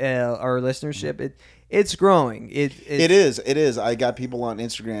viewership, our listenership. It's growing. It is. I got people on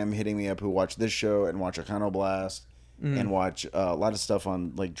Instagram hitting me up who watch this show and watch Iconoblast and watch a lot of stuff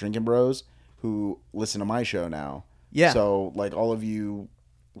on like Drinking Bros who listen to my show now. Yeah. So like all of you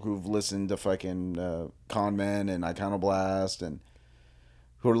who've listened to fucking Con Men and Iconoblast and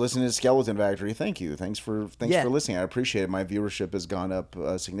who are listening to Skeleton Factory, thank you. Thanks for listening. I appreciate it. My viewership has gone up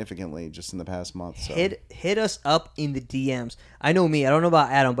significantly just in the past month. So. Hit us up in the DMs. I know me. I don't know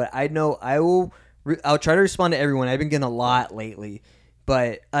about Adam, but I know I'll try to respond to everyone. I've been getting a lot lately,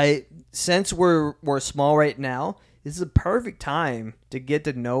 but since we're small right now, this is a perfect time to get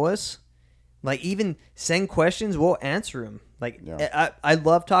to know us. Like, even send questions, we'll answer them. Like, yeah. I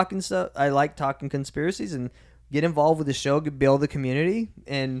love talking stuff. I like talking conspiracies and get involved with the show, build the community,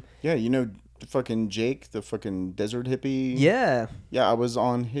 and yeah, the fucking Jake, the fucking desert hippie. Yeah, I was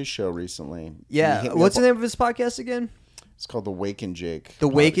on his show recently. Yeah, what's the name of his podcast again? It's called The Wake and Jake. The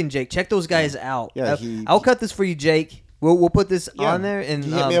Wake and Jake. Check those guys out. Yeah, I'll cut this for you, Jake. We'll put this on there. And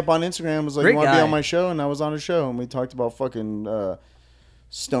he hit me up on Instagram. Was like, "You want to be on my show?" And I was on his show, and we talked about fucking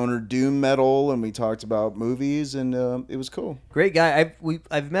stoner doom metal, and we talked about movies, and it was cool. Great guy.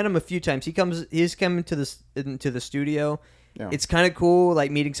 I've met him a few times. He's coming into the studio. Yeah. It's kind of cool, like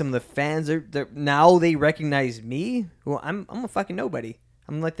meeting some of the fans. Now they recognize me. Well, I'm a fucking nobody.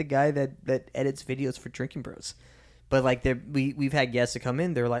 I'm like the guy that edits videos for Drinking Bros. But like we've had guests that come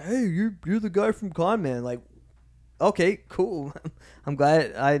in. They're like, "Hey, you're the guy from Con Man." Like, okay, cool. I'm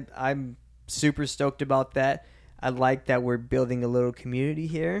glad. I'm super stoked about that. I like that we're building a little community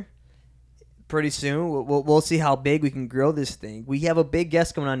here. Pretty soon, we'll see how big we can grow this thing. We have a big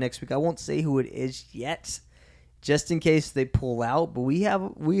guest coming on next week. I won't say who it is yet, just in case they pull out. But we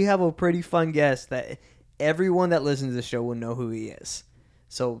have a pretty fun guest that everyone that listens to the show will know who he is.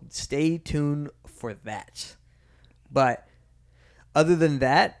 So stay tuned for that. But other than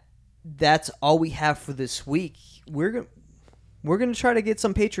that, that's all we have for this week. We're gonna try to get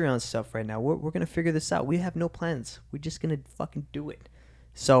some Patreon stuff right now. We're gonna figure this out. We have no plans. We're just gonna fucking do it.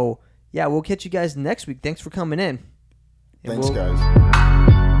 So yeah, we'll catch you guys next week. Thanks for coming in. Thanks, guys.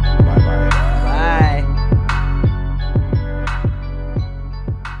 Bye.